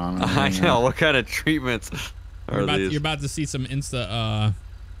what's going on. I know. What kind of treatments are these? You're about to see some Insta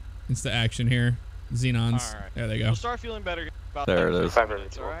action here. Xenons. All right. There they go. You'll start feeling better about there it is. 5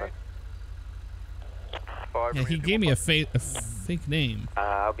 minutes, all right? Yeah, he gave me a fake name.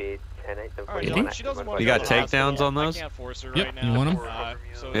 I'll be 10-8. She doesn't want You got takedowns on those? I can't force her Yep. right now. You want them?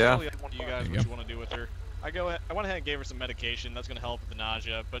 So it's Yeah. really up to you guys what you want to do with her. I went ahead and gave her some medication. That's going to help with the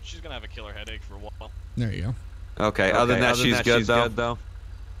nausea, but she's going to have a killer headache for a while. There you go. Okay, other than that, she's good though?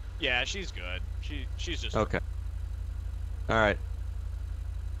 Yeah, she's good. She's just... Okay. All right.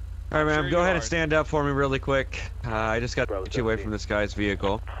 All right, ma'am, go ahead and stand up for me really quick. I just got to get you away from this guy's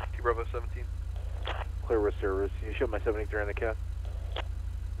vehicle. Bravo 17. Clear with service. You show my 73 on the cat.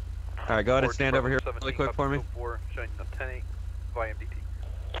 All right, go ahead and stand over here really quick for me. Showing the 10-8 via MDT.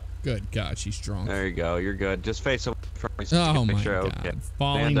 Good God, she's drunk. There you go. You're good. Just face away from me so you Oh can my make sure. God. Okay.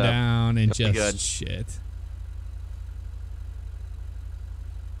 Falling down and just shit.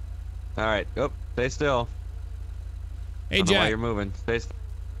 All right. Oh, stay still. Hey, I don't know why Jack. you're moving. Stay still.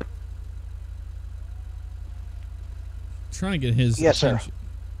 Trying to get his Yes, attention. sir.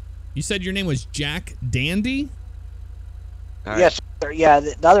 You said your name was Jack Dandy? Yes, sir. Yeah,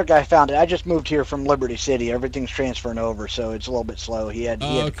 the other guy found it. I just moved here from Liberty City. Everything's transferring over, so it's a little bit slow. He had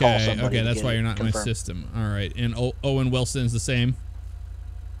to call somebody. Okay, that's to why get you're not in my confirmed. system. All right, and Owen Wilson's the same?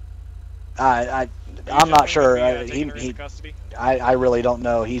 I'm not sure. I really don't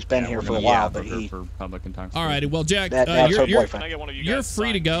know. He's been here for a while, but he. For public intoxication. All right, well, Jack, That's her boyfriend. You're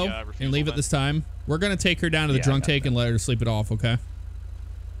free to go and leave at this time. We're gonna take her down to the drunk take and let her sleep it off. Okay.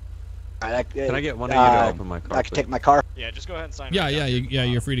 Can I get one of you to open my car? I can take my car. Yeah, just go ahead and sign. Yeah,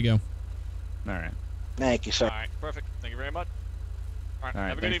 you're free to go. All right. Thank you, sir. All right, perfect. Thank you very much. All right,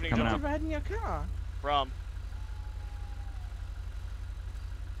 have a good evening. Who's riding your car? From.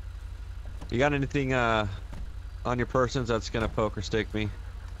 You got anything on your persons that's gonna poke or stick me?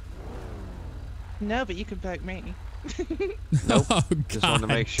 No, but you can poke me. Nope. Oh, Just wanted to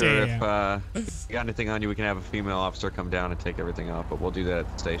make sure damn. if you got anything on you, we can have a female officer come down and take everything off, but we'll do that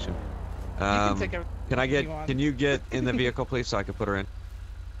at the station. Can you get in the vehicle, please, so I can put her in?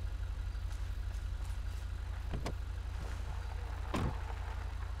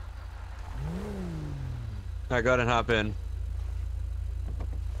 All right, go ahead and hop in.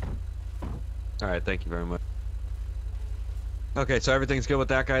 All right, thank you very much. Okay, so everything's good with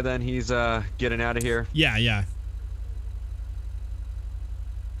that guy then? He's getting out of here? Yeah.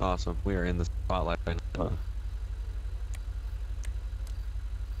 Awesome. We are in the spotlight right now.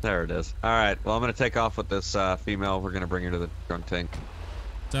 There it is. All right. Well, I'm going to take off with this female. We're going to bring her to the drunk tank.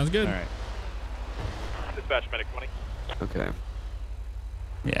 Sounds good. All right. Dispatch medic 20. Okay.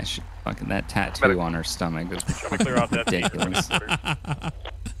 Yeah, fucking that tattoo on her stomach is ridiculous.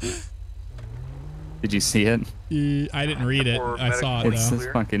 Did you see it? I didn't read it. I saw it. It says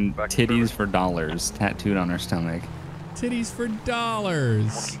fucking titties for dollars tattooed on her stomach. Titties for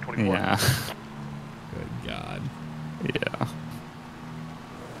dollars. Yeah. Good God. Yeah.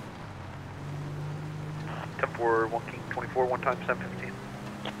 10-4, 1 King 24, 1 times 715.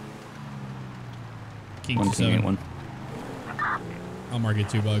 King 1 King 81. I'll mark it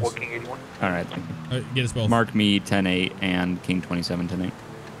 2 bucks. 1 King 81. All right, thank you. Get us both. Mark me 10-8 and King 27 10-8.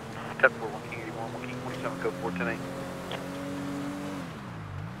 10-4, 1 King 81, 1 King 27, code 4 10-8.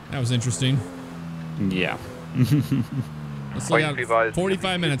 That was interesting. Yeah. Let's look out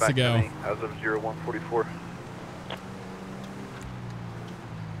 45 minutes to go. As of 0144.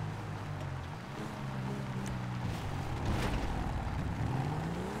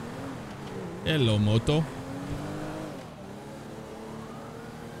 Hello, Moto.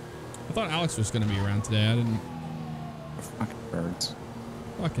 I thought Alex was going to be around today. I didn't. Fucking birds.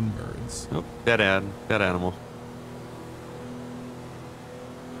 Fucking birds. Nope. Dead animal.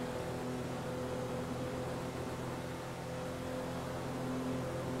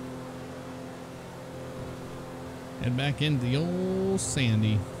 Head back into the old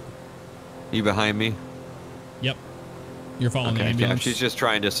Sandy. You behind me? Yep. You're following the Yeah, ambulance? she's just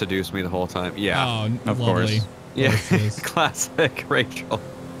trying to seduce me the whole time. Yeah. Oh, of lovely. course. Yeah. Classic Rachel.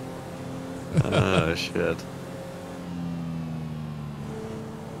 Oh, shit.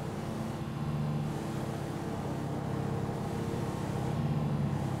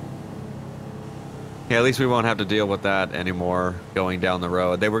 Yeah, at least we won't have to deal with that anymore going down the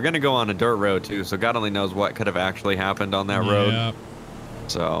road. They were going to go on a dirt road, too, so God only knows what could have actually happened on that road.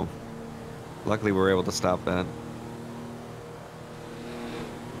 So, luckily we were able to stop that.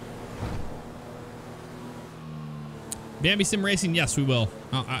 Bambi Sim Racing, yes, we will.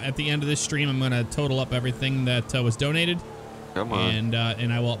 At the end of this stream, I'm going to total up everything that was donated. Come on. And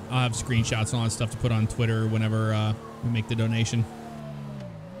I'll have screenshots and all that stuff to put on Twitter whenever we make the donation.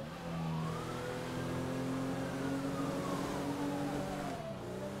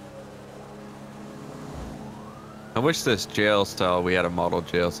 I wish this jail cell, we had a model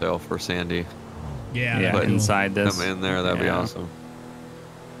jail cell for Sandy. Yeah, but inside this. Come in there, that'd be awesome.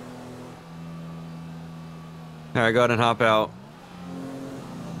 All right, go ahead and hop out.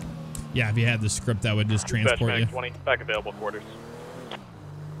 Yeah, if you had the script, that would just transport you. 20, back available quarters.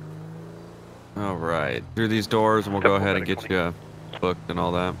 All right, through these doors, and we'll go ahead and get you booked and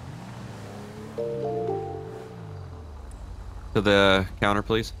all that. To the counter,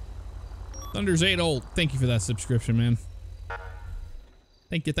 please. Thunder's 8 old. Thank you for that subscription, man.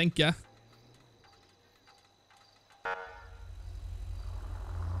 Thank you, thank you.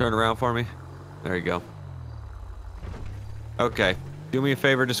 Turn around for me. There you go. Okay. Do me a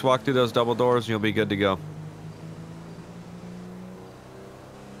favor, just walk through those double doors and you'll be good to go.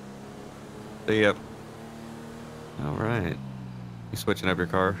 See ya. All right. You switching up your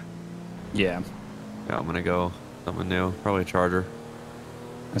car? Yeah. Yeah, I'm gonna go something new. Probably a Charger.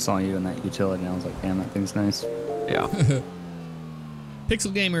 I saw you in that utility and I was like, damn, that thing's nice. Yeah.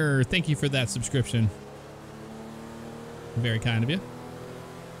 Pixel Gamer, thank you for that subscription. Very kind of you.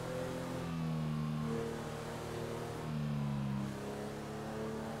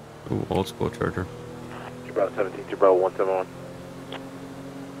 Ooh, old school Charger. Bravo 17, Bravo 171.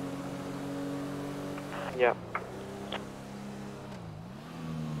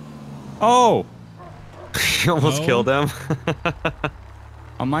 Oh! You almost Oh. killed him.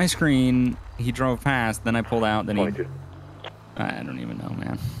 On my screen, he drove past, then I pulled out, then he... I don't even know,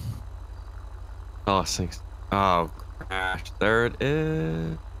 man. Oh, six. Oh, crash. There it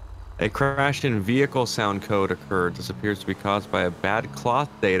is. A crash in vehicle sound code occurred. This appears to be caused by a bad cloth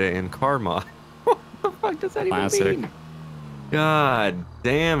data in car mod. What the fuck does that Classic. even mean? God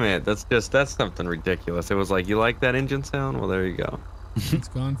damn it. That's something ridiculous. It was like, you like that engine sound? Well, there you go. It's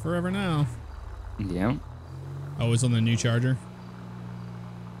gone forever now. Yep. Oh, it's on the new Charger?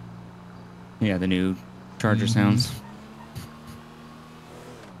 Yeah, the new Charger sounds.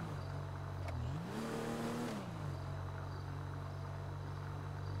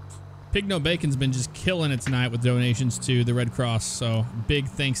 Pig No Bacon's been just killing it tonight with donations to the Red Cross, so big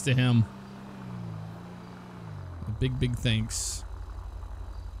thanks to him. A big thanks.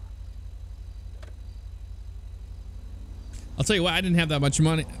 I'll tell you what, I didn't have that much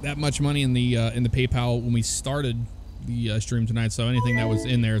money in the PayPal when we started the stream tonight, so anything that was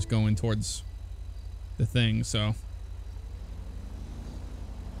in there is going towards the thing. So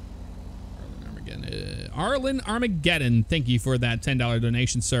Arlen Armageddon, thank you for that $10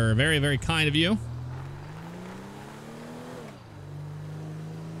 donation, sir. Very, very kind of you.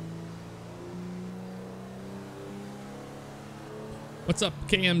 What's up,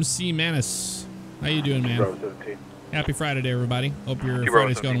 KMC Manus? How you doing, man? Bravo 17. Happy Friday to everybody. Hope your Bravo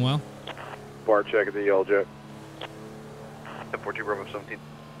Friday's 17. going well. Bar check at the Yellow Jet. 1042 Bravo 17.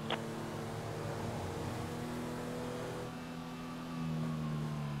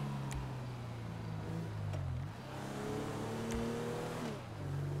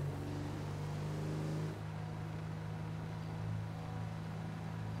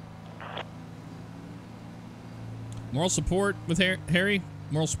 Moral support with Harry?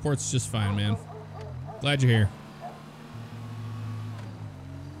 Moral support's just fine, man. Glad you're here.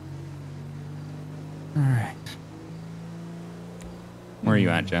 All right. Where are you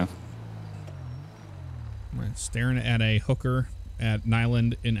at, Jeff? I'm staring at a hooker at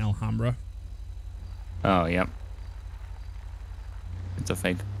Nyland in Alhambra. Oh, yep. It's a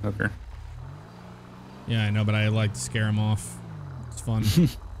fake hooker. Yeah, I know, but I like to scare him off. It's fun.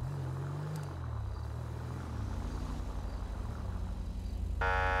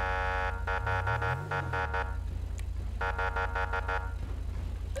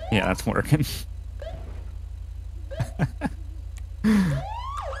 Yeah, that's working.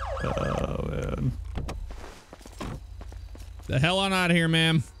 Oh, man. The hell on out of here,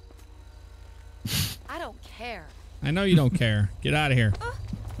 ma'am. I don't care. I know you don't care. Get out of here.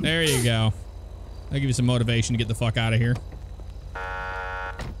 There you go. I'll give you some motivation to get the fuck out of here.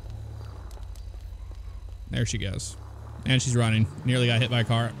 There she goes. And she's running. Nearly got hit by a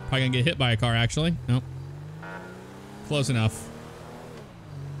car. Probably gonna get hit by a car, actually. Nope. Close enough.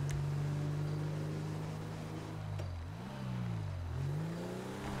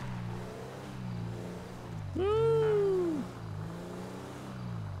 Woo!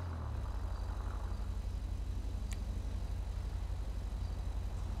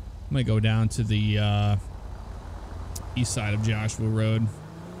 I'm gonna go down to the east side of Joshua Road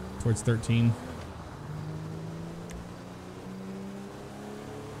towards 13.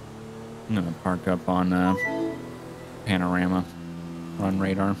 I'm gonna park up on Panorama, run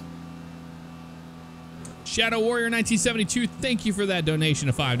radar. Shadow Warrior 1972, thank you for that donation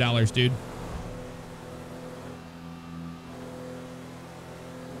of $5, dude.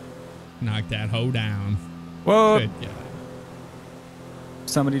 Knock that hoe down. Whoa! Good God.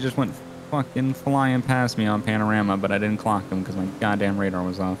 Somebody just went fucking flying past me on Panorama, but I didn't clock them because my goddamn radar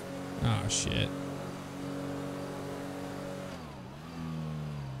was off. Oh, shit.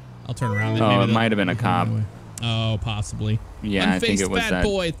 I'll turn around. Oh, Maybe it might have been a cop. Oh, possibly. Yeah, I think it was Fat that.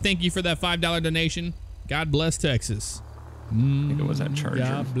 Boy, thank you for that $5 donation. God bless Texas. I think it was that Charger.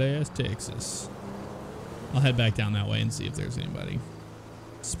 God bless Texas. I'll head back down that way and see if there's anybody.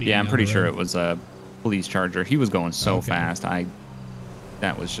 Yeah, I'm pretty sure it was a police Charger. He was going so fast.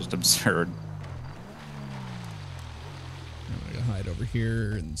 That was just absurd. I'm gonna hide over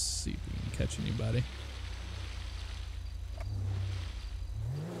here and see if we can catch anybody.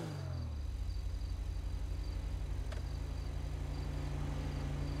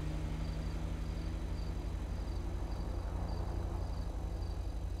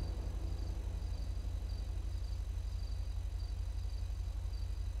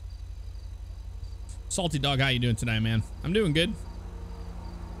 Salty Dog, how you doing tonight, man? I'm doing good.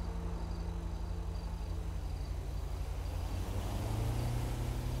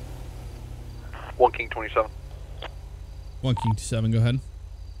 One King 27. 1 King 27, go ahead.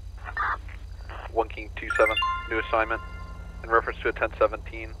 1 King 27, new assignment. In reference to a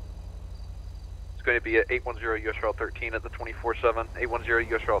 1017, It's going to be at 810 US Route 13 at the 24/7.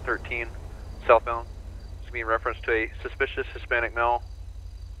 810 US Route 13, southbound. It's going to be in reference to a suspicious Hispanic male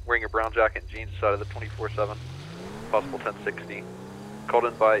wearing a brown jacket and jeans inside of the 24/7. Possible 1060. Called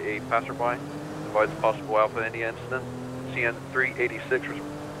in by a passerby. Advised possible Alpha India incident. CN 386,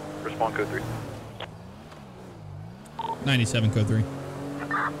 respond code 3. 97 code 3.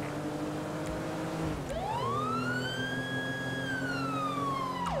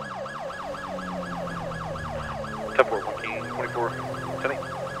 Temp 4, 24, 10.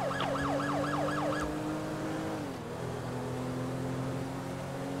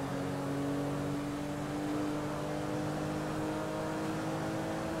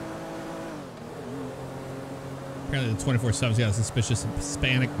 Apparently the 24/7's got a suspicious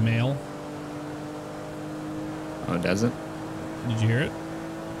Hispanic male. Oh, does it? Did you hear it?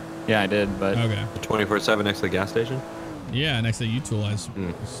 Yeah, I did, but... Okay. 24/7 next to the gas station? Yeah, next to the U-Tool, I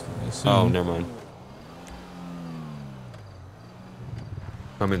assume. Oh, never mind.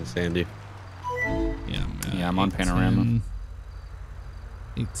 I'm in Sandy. Yeah, I'm on Panorama.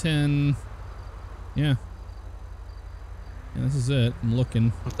 810. Yeah. Yeah, this is it. I'm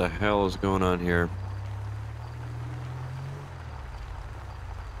looking. What the hell is going on here?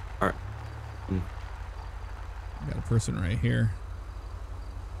 Alright. Got a person right here.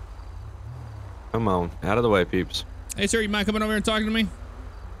 Come on. Out of the way, peeps. Hey, sir, you mind coming over here and talking to me?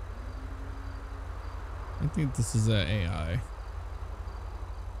 I think this is a AI.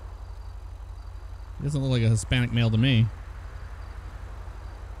 He doesn't look like a Hispanic male to me.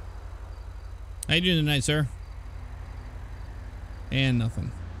 How you doing tonight, sir? And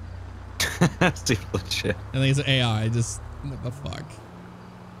nothing. Seems legit. I think it's an AI. Just, what the fuck?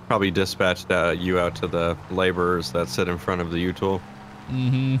 Probably dispatched you out to the laborers that sit in front of the U-Tool.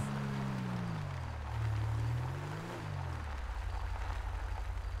 Mm-hmm.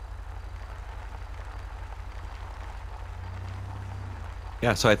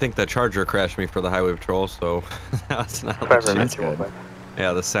 Yeah, so I think the Charger crashed me for the highway patrol, so that's not That's good.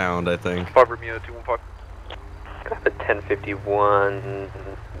 Yeah, the sound, I think. Favignano 215. Got the 1051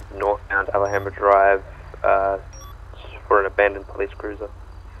 northbound Alhambra Drive for an abandoned police cruiser.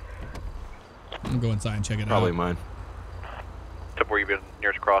 I'm going inside and check it Probably out. mine. Tip where you've been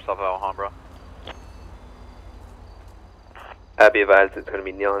nearest cross off of Alhambra. Be advised it's going to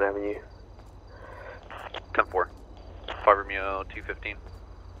be Nealon Avenue. 10-4. Favignano 215.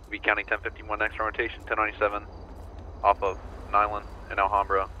 V County 1051 next rotation 1097 off of Nyland and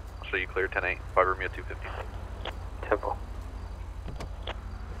Alhambra. I'll show you clear 10-8. Favignano 215. Temple.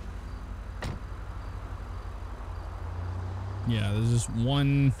 Yeah, there's just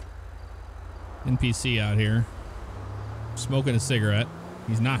one NPC out here smoking a cigarette.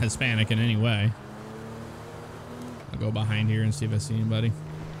 He's not Hispanic in any way. I'll go behind here and see if I see anybody.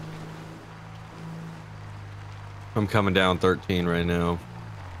 I'm coming down 13 right now.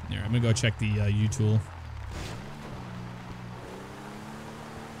 Yeah, I'm gonna go check the U-Tool.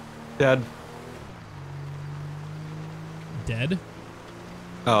 Dead. Dead?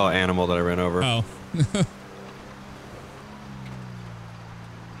 Oh, animal that I ran over. Oh.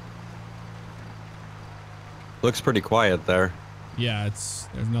 Looks pretty quiet there. Yeah,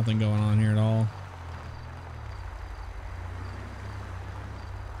 there's nothing going on here at all.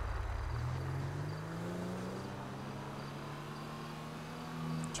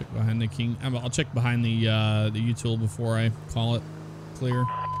 Check behind the king. I'll check behind the U-Tool before I call it clear.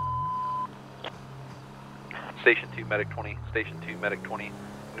 Station 2 Medic 20. Station 2 Medic 20.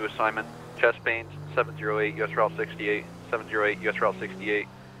 New assignment. Chest pains 708 US Route 68. 708 US Route 68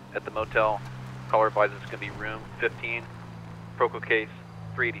 at the motel. Caller advises it's going to be room 15. Proco case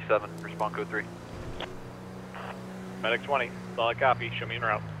 387. Respond code 3. Medic 20. Solid copy. Show me en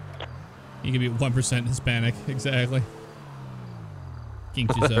route. You can be 1% Hispanic. Exactly. King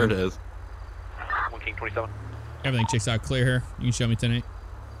 27. There it is. 1 King 27. Everything checks out clear here. You can show me 10-8.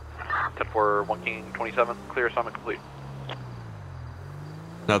 10-4, 1 King 27. Clear assignment complete.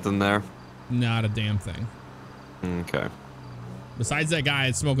 Nothing there? Not a damn thing. Okay. Besides that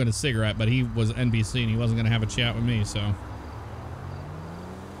guy smoking a cigarette, but he was NBC and he wasn't going to have a chat with me, so.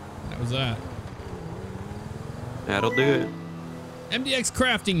 That was that. That'll do it. MDX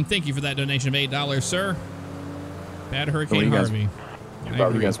Crafting, thank you for that donation of $8, sir. Bad Hurricane Harvey.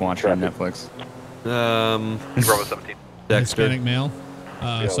 What do you guys watch on Netflix? Bravo 17. Dexter. Hispanic male.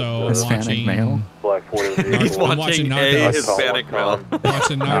 So Hispanic I'm watching male? Black 40. He's I'm watching watching a Narcos. Hispanic male.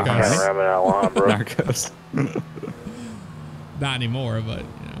 Watching Narcos. Narcos. Not anymore, but you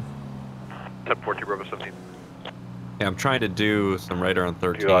know. 10-4, Bravo 17. Yeah, I'm trying to do some radar on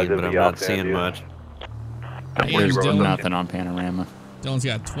 13, but I'm not seeing much. There's nothing on Panorama. Dylan's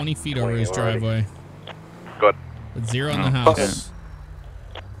got 20 feet over his driveway. Good. With 0 in the house.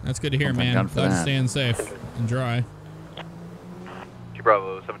 That's good to hear, man. Glad you're staying safe and dry.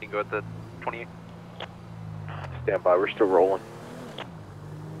 Bravo 17, go at the 28. Stand by, we're still rolling.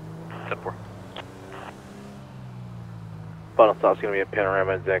 10-4. Final stop's going to be in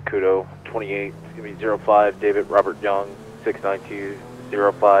Panorama and Zancudo. 28, it's going to be 05 David Robert Young, 692.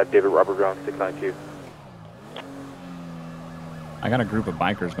 05 David Robert Young, 692. I got a group of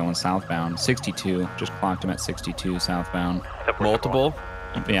bikers going southbound. 62. Just clocked them at 62 southbound. Multiple?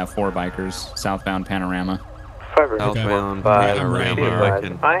 Yeah, 4 bikers. Southbound Panorama. Southbound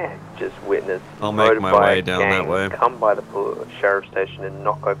Panorama. I just witnessed I'll make my way down that way. Come by the sheriff's station and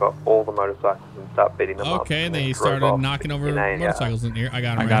knock over all the motorcycles and start beating them up. Okay, they started knocking over motorcycles in here. I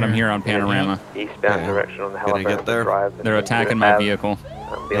got them here on Panorama. Eastbound direction on the Can I get there? drive. They're attacking my vehicle.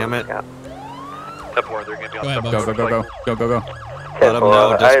 Damn it. 10-4, they're going to be on Go, go, go, go, go, go, go. Let them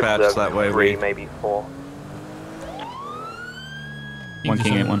know, dispatch that way. 3, maybe 4. 1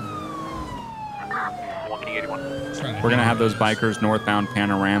 King 81. 1 King 81. We're going to have those bikers northbound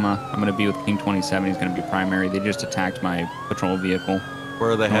Panorama. I'm going to be with King 27. He's going to be primary. They just attacked my patrol vehicle.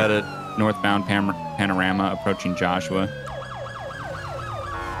 Where are they headed? Northbound Panorama, approaching Joshua.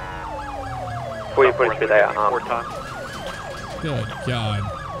 Before you put it through there, Good God.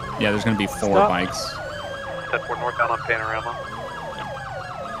 Yeah, there's going to be 4 bikes. 10-4 northbound on Panorama.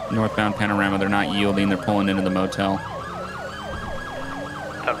 Northbound Panorama, they're not yielding. They're pulling into the motel.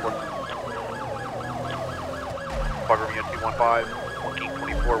 10-4. 5 Romeo 215, 1 King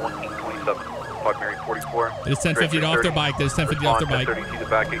 24, 1 King 27, 5 Mary 44. There's 1050 off their bike. There's 1050 off their bike. 32 to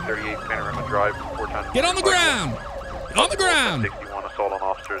back, 838 Panorama Drive, 4 times. Get on the ground! On the ground! 61 assault on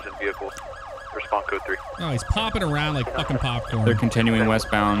officers and vehicles. Respond code 3. Oh, he's popping around like fucking popcorn. They're continuing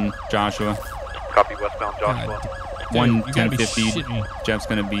westbound Joshua. Copy westbound Joshua. 1050. Jeff's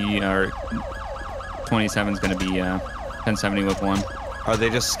going to be, or 27's going to be 1070 with 1. Are they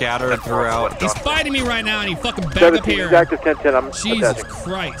just scattered throughout? He's fighting me right now, and he fucking back up here. Active 1010, I'm Jesus attaching.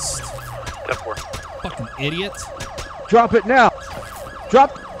 Christ. 10-4. Fucking idiot. Drop it now.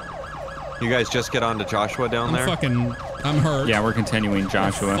 Drop. You guys just get on to Joshua down there? I'm hurt. Yeah, we're continuing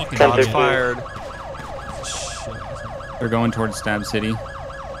Joshua. Shots fired. They're going towards Stab City.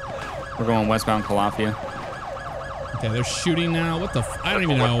 We're going westbound Calafia. Okay, they're shooting now. What the I don't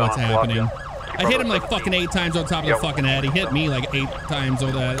even know what's happening. I hit him like fucking 8 times on top of the fucking head. He hit me like 8 times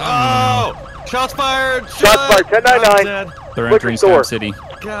over that. Oh! Shots fired! Shots fired, 1099. They're entering Stab City.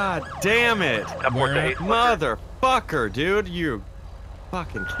 God damn it. Motherfucker, dude. You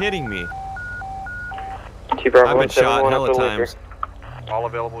fucking kidding me. I've been shot hella times. All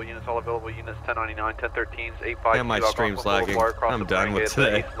available units, 1099, 1013s, 852. And my stream's lagging. I'm done with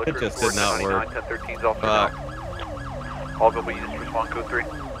today. It just did not work. 1013s off all available units, respond code 3.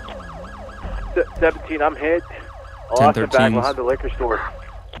 17, I'm hit. I lost the back behind the liquor store.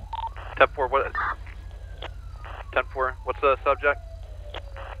 10-4, what? 10-4, what's the subject?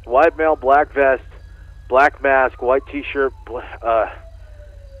 White male, black vest, black mask, white t-shirt, black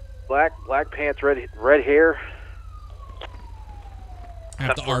pants, red hair. I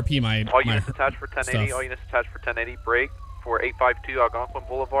have to RP my all units attached for 1080. stuff. All units attached for 1080. Break for 852 Algonquin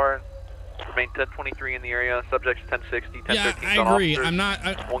Boulevard. Remain 1023 in the area. Subjects 1060, 1013 I agree. I'm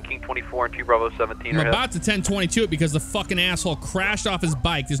not. 1 King 24 and 2 Bravo 17. I'm about to 1022 it because the fucking asshole crashed off his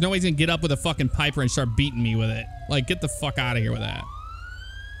bike. There's no way he's gonna get up with a fucking piper and start beating me with it. Like, get the fuck out of here with that.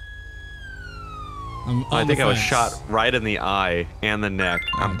 I think I was shot right in the eye and the neck.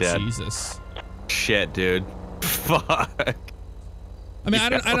 I'm dead. Jesus. Shit, dude. Fuck. I mean, I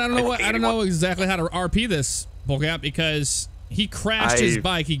don't know exactly how to RP this Bullcat because he crashed his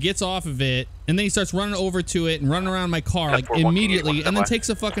bike, he gets off of it, and then he starts running over to it and running around my car like immediately, and then takes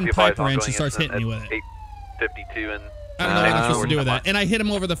a fucking pipe wrench and starts hitting me with it. 852 and I don't know what I'm supposed to do with that. And I hit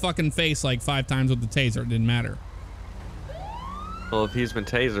him over the fucking face like 5 times with the taser. It didn't matter. Well, if he's been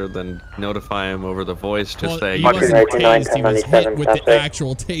tasered, then notify him over the voice to say he wasn't tased, he was hit with the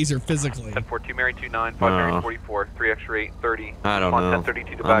actual taser physically. 1042 Mary 29, 5 Mary 44, 3 extra 830. I don't know.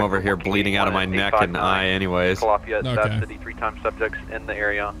 I'm over here bleeding out of my neck and eye anyways. Calafia at Stab City, 3 times subjects in the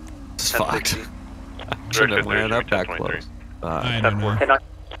area. It's fucked. I should have ran up that close. I don't know.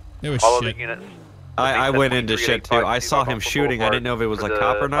 It was all shit. of the units. I went into shit too. I saw him shooting. I didn't know if it was a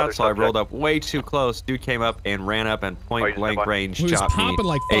cop or not, so I rolled up way too close. Dude came up and ran up and point blank range He was chopped me popping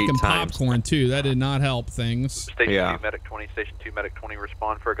like 8 fucking times. popcorn too. That did not help things. Station 2, Medic 20, Station 2, Medic 20,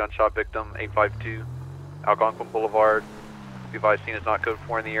 respond for a gunshot victim, 852, Algonquin Boulevard. Be advised, scene is not code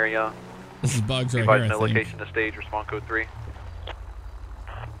 4 in the area. This is Bugs right here, here, I no think. location to stage, respond code 3.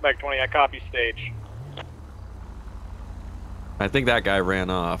 Medic 20, I copy stage. I think that guy ran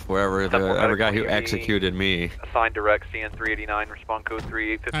off. Wherever the other guy who executed me. Assigned direct CN 389. Respond code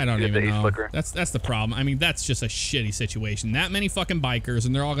 3852. I don't even know. Slicker. That's the problem. I mean, that's just a shitty situation. That many fucking bikers,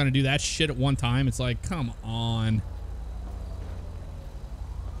 and they're all gonna do that shit at one time. It's like, come on.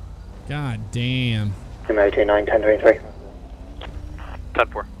 God damn. 209, 1023.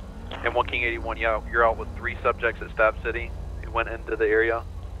 10-4. And 1 King 81, you're out with 3 subjects at Stab City who went into the area.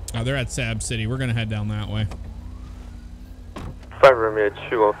 Oh, they're at Sab City. We're gonna head down that way. 5 Romeo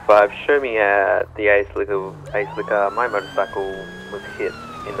 205, show me the Ace Licker. My motorcycle was hit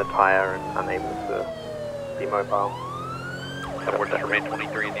in the tire and unable to be mobile. 10-4, just remain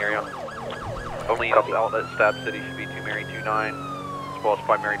 23 in the area. Only units out at Stab City should be 2 Mary 29, as well as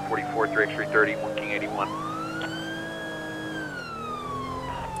 5 Mary 44, 3X330, 1 King 81.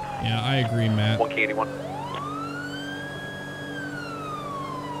 Yeah, I agree, Matt. 1 King 81.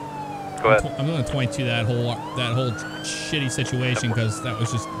 Go ahead. I'm gonna 22 that whole shitty situation because that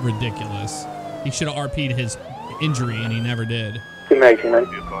was just ridiculous. He should have RP'd his injury and he never did.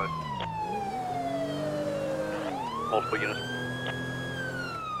 Multiple units.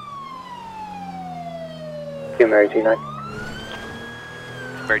 2 Mary 29.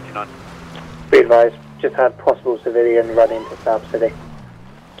 Mary 29. Be advised, just had possible civilian run into South City.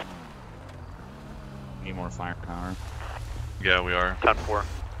 Need more firepower. Yeah, we are. 10-4.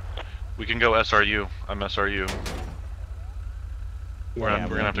 We can go SRU. I'm SRU. We're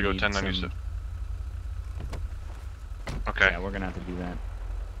gonna have to go 1096. Okay. Yeah, we're gonna have to do that.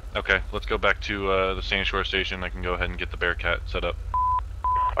 Okay, let's go back to the Sandy Shore Station. I can go ahead and get the Bearcat set up.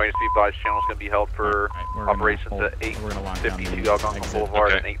 All units be advised, channel's going to be held for operations at 852 Algonquin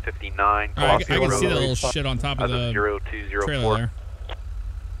Boulevard and 859. I can see that little shit on top of the trailer there.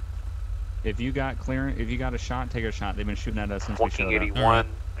 If you got clearance, if you got a shot, take a shot. They've been shooting at us since 1 we King showed 81,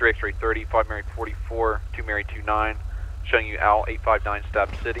 3X-ray 30, 5 Mary 44, 2 Mary 29, showing you Al 859 Stab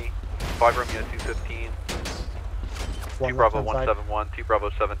City, 5 Romeo 215, 2 Bravo 171, 2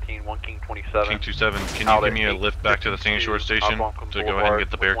 Bravo 17, 1 King 27. King 27, can you give me a lift back to the Sandy Shore Station to go ahead and get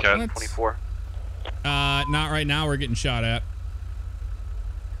the Bearcat? 24. Not right now. We're getting shot at.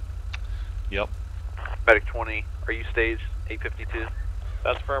 Yep. Medic 20, are you staged 852?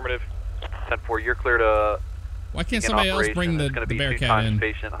 That's affirmative. 10-4, you're clear to. Why can't somebody else bring the Bearcat in?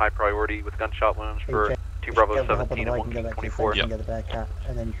 Patient, high priority with gunshot wounds for 2 Bravo 17 and 1 King 24. Yep.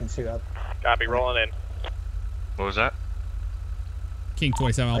 And then you can suit up. Copy, rolling in. What was that? King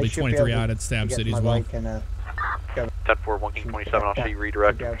 27, I'll be 23 out at Stab City as well. 10-4, 1 King 27, I'll show you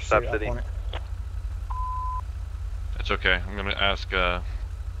redirect for Stab City. It's okay. I'm gonna ask.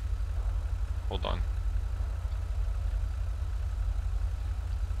 Hold on.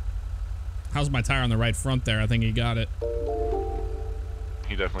 How's my tire on the right front there? I think he got it.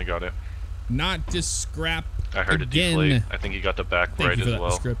 He definitely got it. Not just scrap. I heard again. it deflate. I think he got the back right as well.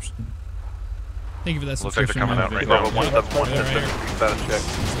 Description. Thank you for that Looks like subscription. they're coming out right now. 171 status check.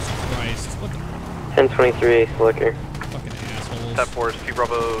 Christ. What the 1023, Slicker. fucking assholes. 10-4 is 2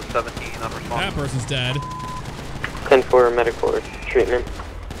 Bravo 17, unresponsive. That person's dead. 10-4, medical treatment.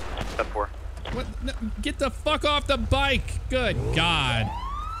 10-4. What? No, get the fuck off the bike. Good God.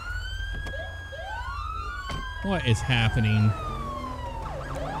 What is happening?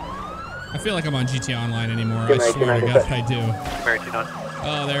 I feel like I'm on GTA Online anymore. I swear to God I do. Mary 29.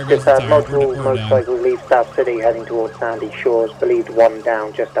 Oh, there goes the tire. Multiple We're done. motorcycles leave South City heading towards Sandy Shores. Believed one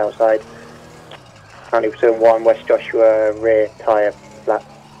down just outside. 90% 1 West Joshua, rear tire flat.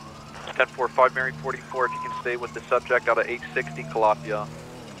 10-4, 5 Mary 44, if you can stay with the subject out of 860 Calafia.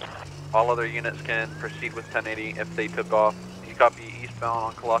 All other units can proceed with 1080 if they took off. You copy eastbound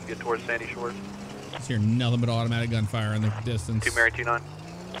on Calafia towards Sandy Shores. Just hear nothing but automatic gunfire in the distance. 2 Mary 29.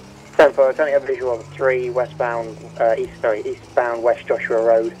 10-4, currently have a visual of 3 westbound, eastbound West Joshua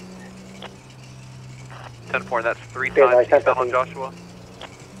Road. 10-4, and that's 3 times eastbound on Joshua.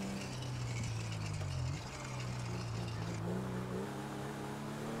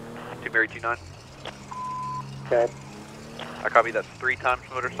 Mary 29. Okay. I copy, that's 3 times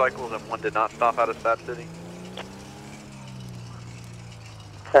motorcycles and 1 did not stop out of Stab City.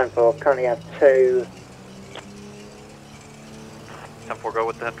 10-4, currently have 2. 10-4, go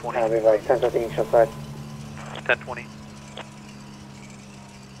with the 10-20. 10-13 shot side. 10-20.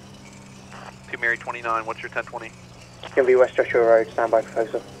 2 Mary 29, what's your 10-20? It's going to be West Joshua Road, standby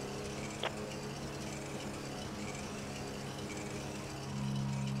proposal.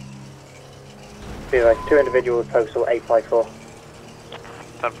 Be like 2 individuals, postal 854.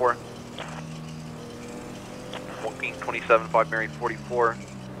 10-4. 1 King 27, 5 Mary 44.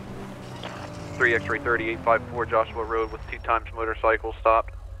 3 X-ray 30, 854 Joshua Road with 2 times motorcycle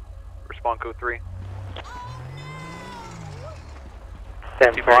stopped. Respond code 3.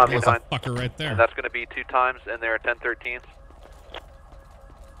 10-4. There's a fucker right there. And that's going to be 2 times, and there are 10-13s.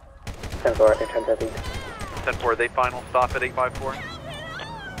 10-4, 10-13. 10-4, they final stop at 854.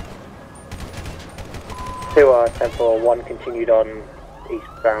 2 10-4, 1 continued on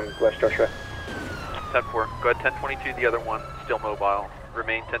eastbound West Joshua. 10-4, go ahead 10-22, the other one, still mobile.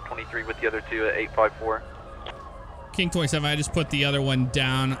 Remain 10-23 with the other 2 at 854. King 27, I just put the other one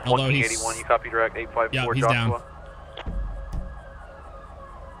down, although he's... 81, you copy direct, 854 yeah, he's Joshua. Down.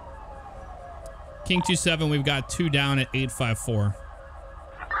 King 27, we've got 2 down at 854.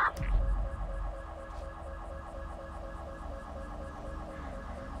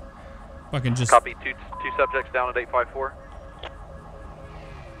 Fucking just... Copy, two subjects down at 854.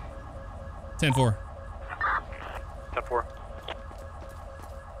 10-4. 10-4.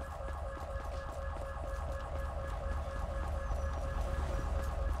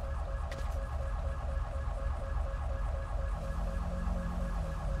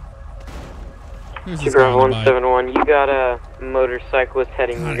 Super 171, you got a motorcyclist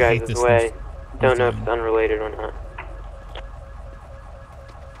heading you guys' way. Don't know if it's unrelated or not.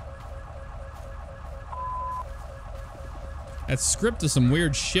 That script is some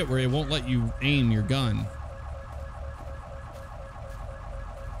weird shit where it won't let you aim your gun.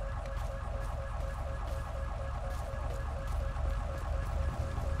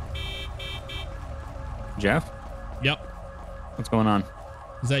 Jeff? Yep. What's going on?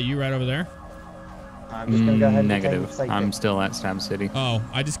 Is that you right over there? I'm just gonna go ahead and negative. I'm still at Stab City. Oh,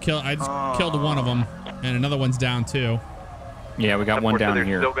 I just killed one of them, and another one's down too. Yeah, we got one down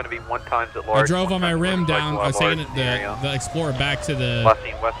here. There's still going to be 1 times at large. I drove on my rim down. I was taking the Explorer back to the... Last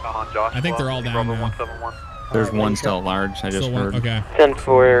seen westbound on Joshua. I think they're all down now. There's one still at large. I just heard. Okay.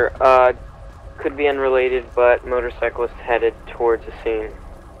 10-4, could be unrelated, but motorcyclist headed towards the scene.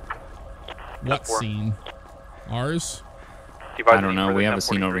 What scene? Ours? I don't know. We have a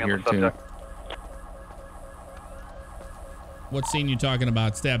scene over here too. What scene you talking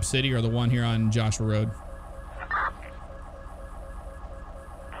about? Stab City or the one here on Joshua Road?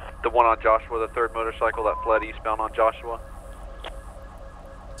 The one on Joshua, the 3rd motorcycle that fled eastbound on Joshua.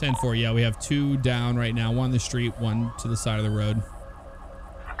 10-4, yeah, we have 2 down right now. 1 on the street, 1 to the side of the road.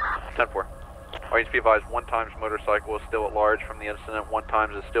 10-4. Always be advised, 1 times motorcycle is still at large from the incident. 1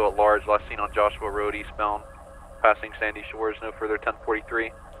 times is still at large. Last seen on Joshua Road eastbound, passing Sandy Shores. No further.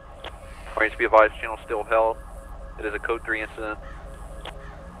 1043. Always be advised, channel still held. It is a code 3 incident.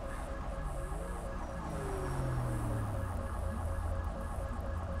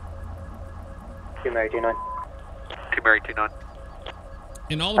 Mary 29. Mary 29.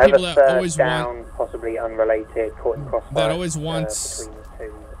 And all the people that always want, possibly unrelated, caught in crossfire. That always wants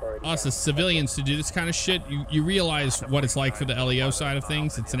us as civilians to do this kind of shit. You realize what it's like for the LEO side of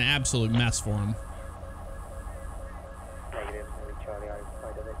things. It's an absolute mess for them. Negative, Charlie, I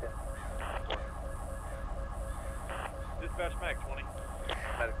did it. Dispatch Mac 20.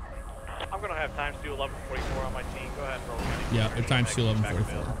 I'm going to have times 2 1144 on my team. Go ahead and roll. Yeah, the times 2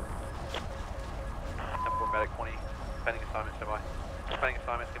 1144. Medic 20, pending assignment semi. Pending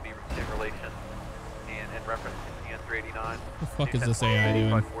assignments can be in relation and in reference to CN 389. The fuck is this AI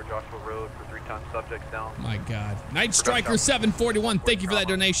doing? Joshua Road for 3 times subjects down. My God. Night Striker 741, thank you for that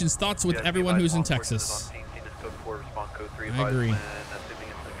donations. Thoughts with everyone who's in Texas. I agree.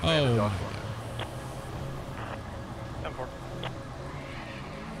 Oh.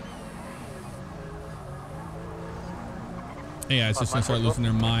 Hey guys, just gonna start losing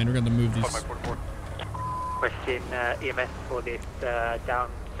their mind. We're gonna move these. Question EMS for this down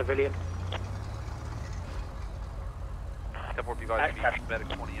civilian. Medic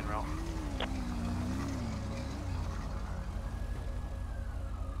 20 en route.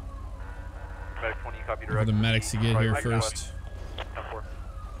 Medic 20, copy direct. For the medics to get here first.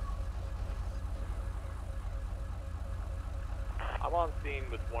 I'm on scene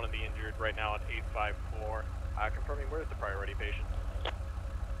with one of the injured right now at 854. Confirming where's the priority patient.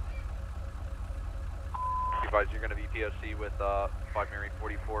 You're going to be POC with 5 Mary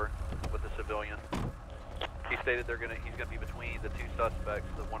 44 with the civilian. He stated he's going to be between the 2 suspects,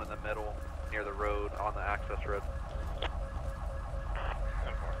 the one in the middle near the road on the access road.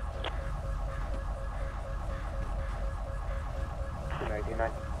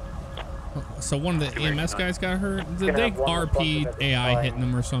 So one of the EMS guys got hurt? Did they RP AI hitting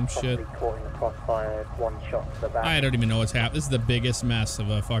them or some shit? I don't even know what's happening. This is the biggest mess of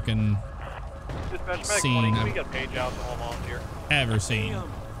a fucking scene I've ever seen. We're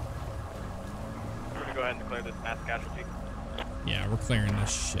gonna go ahead and declare this mass casualty. Yeah, we're clearing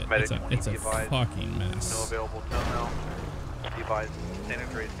this shit. It's a fucking mess. No available tow now. Be advised, San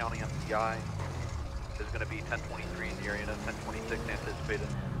Andreas County MCI. is going to be 1023 in the area, and 1026 anticipated,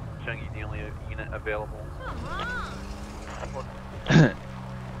 showing you the only unit available.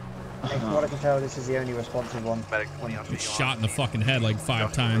 From what I can tell, this is the only responsive one. He's shot in the fucking head like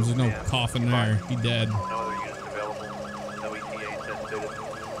 5 times. There's no coffin there. He dead. No other units available. No ETA anticipated.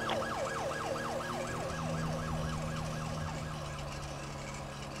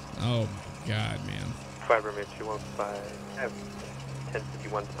 Oh my god, man. FiveM 215. I have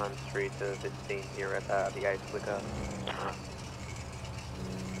 1051 Pond Street to this scene here at the ice with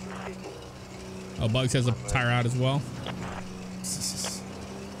Oh, Bugs has a tire out as well.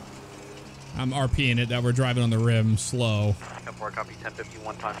 I'm RPing it that we're driving on the rim slow. 10-4, copy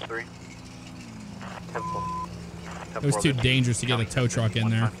 1051 times 3. It was too dangerous to get a tow truck in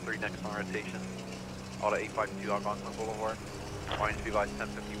there. 3 next on rotation. Auto 852 Algonquin Boulevard. Wines to be by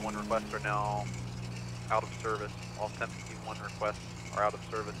 1051 requests are now out of service. All 1051 requests are out of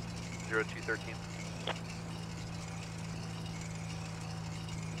service. 0213.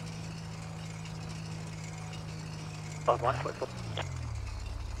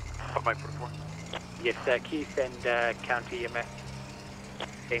 Mike 44. Yes, Keith and County EMS.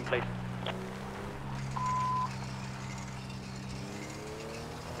 Same place.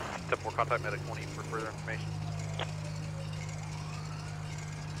 Step 4, contact medic 20 for further information.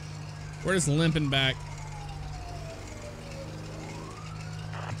 We're just limping back.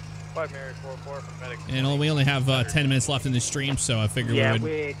 5 Mary 44 from medic. And we only have 10 minutes left in the stream, so I figured we would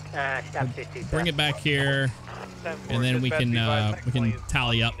bring it back here, and then we can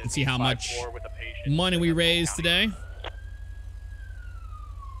tally up and see how much money we raised today.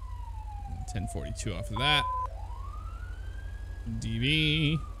 1042 off of that.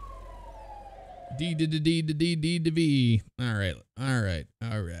 DV. D. All right.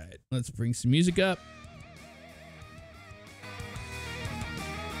 Let's bring some music up.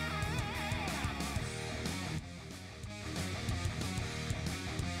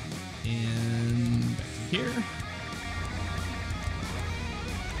 And back to here.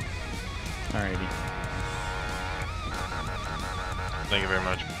 Alrighty. Thank you very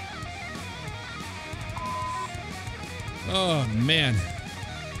much. Oh, man.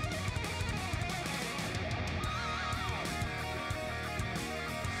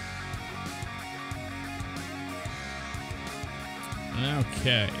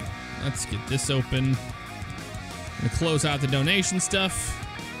 Okay, let's get this open. Gonna close out the donation stuff.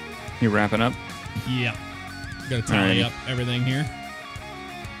 You wrapping up? Yeah. Gotta tally up everything here.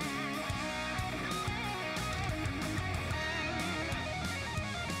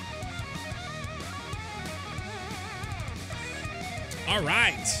 All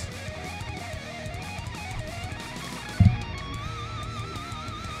right.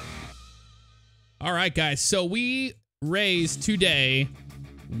 All right, guys. So we raised today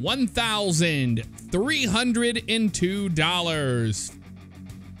 $1,302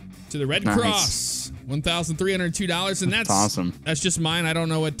 to the Red Cross. $1,302, and that's awesome. That's just mine. I don't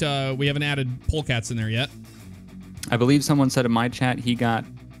know what we haven't added polecats in there yet. I believe someone said in my chat he got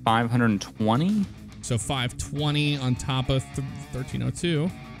 520. So 520 on top of 1302.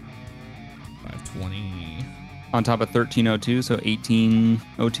 520 on top of 1302, so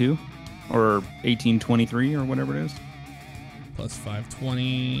 1802 or 1823 or whatever it is. Plus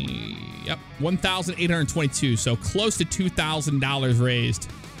 520. Yep, 1,822. So close to $2,000 raised.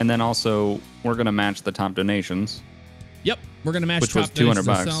 And then also we're gonna match the top donations. Yep, we're gonna match which top was $200,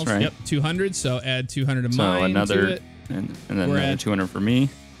 donations right? Yep, 200. So add 200 of so mine another, to it. And then another 200 for me.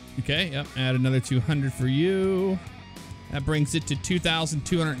 Okay, yep. Add another 200 for you. That brings it to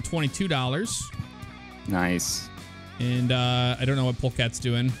 $2,222. Nice. And I don't know what Polecat's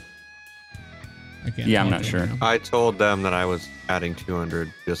doing. I can't. Yeah, I'm not sure. I told them that I was adding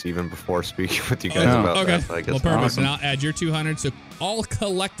 200 just even before speaking with you guys about that. So I guess well, perfect. Awesome. And I'll add your 200. So all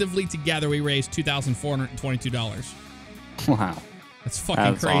collectively together, we raised $2,422. Wow. That's fucking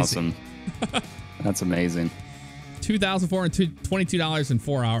That's crazy. Awesome. That's amazing. $2,422 in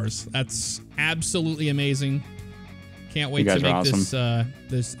 4 hours. That's absolutely amazing. Can't wait to make awesome.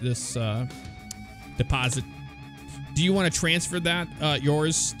 this deposit. Do you want to transfer that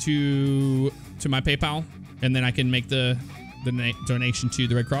yours to my PayPal, and then I can make the donation to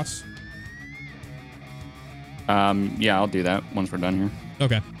the Red Cross? Yeah, I'll do that once we're done here.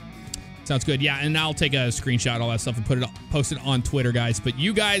 Okay. Sounds good. Yeah, and I'll take a screenshot, all that stuff, and post it on Twitter, guys. But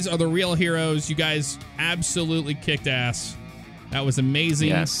you guys are the real heroes. You guys absolutely kicked ass. That was amazing.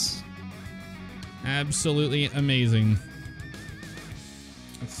 Yes. Absolutely amazing.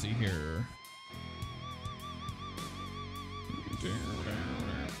 Let's see here.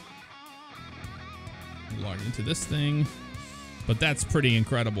 Log into this thing. But that's pretty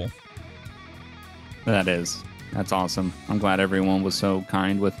incredible. That's awesome. I'm glad everyone was so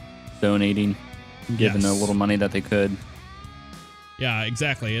kind with donating, giving the little money that they could. Yeah,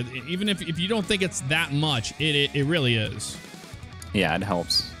 exactly. Even if you don't think it's that much, it really is. Yeah, it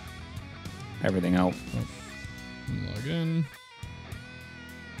helps. Everything else. Log in.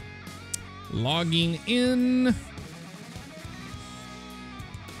 Logging in.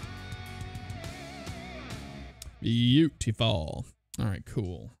 Beautiful. All right,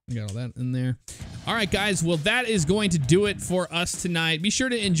 cool. We got all that in there. All right, guys. Well, that is going to do it for us tonight. Be sure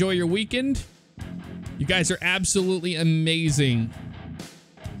to enjoy your weekend. You guys are absolutely amazing.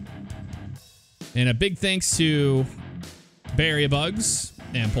 And a big thanks to Barry Bugs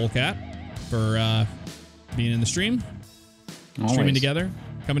and Polecat for being in the stream. Always. Streaming together.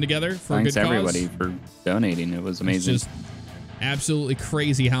 Coming together for a good cause. Thanks everybody for donating. It was amazing. It's just absolutely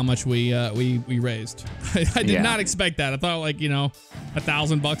crazy how much we raised. I did not expect that. I thought like, you know,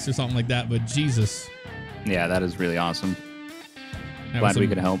 $1,000 or something like that, but Jesus. Yeah, that is really awesome. Glad we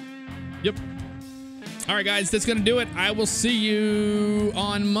could help. Yep. All right, guys, that's going to do it. I will see you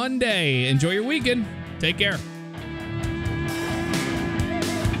on Monday. Enjoy your weekend. Take care.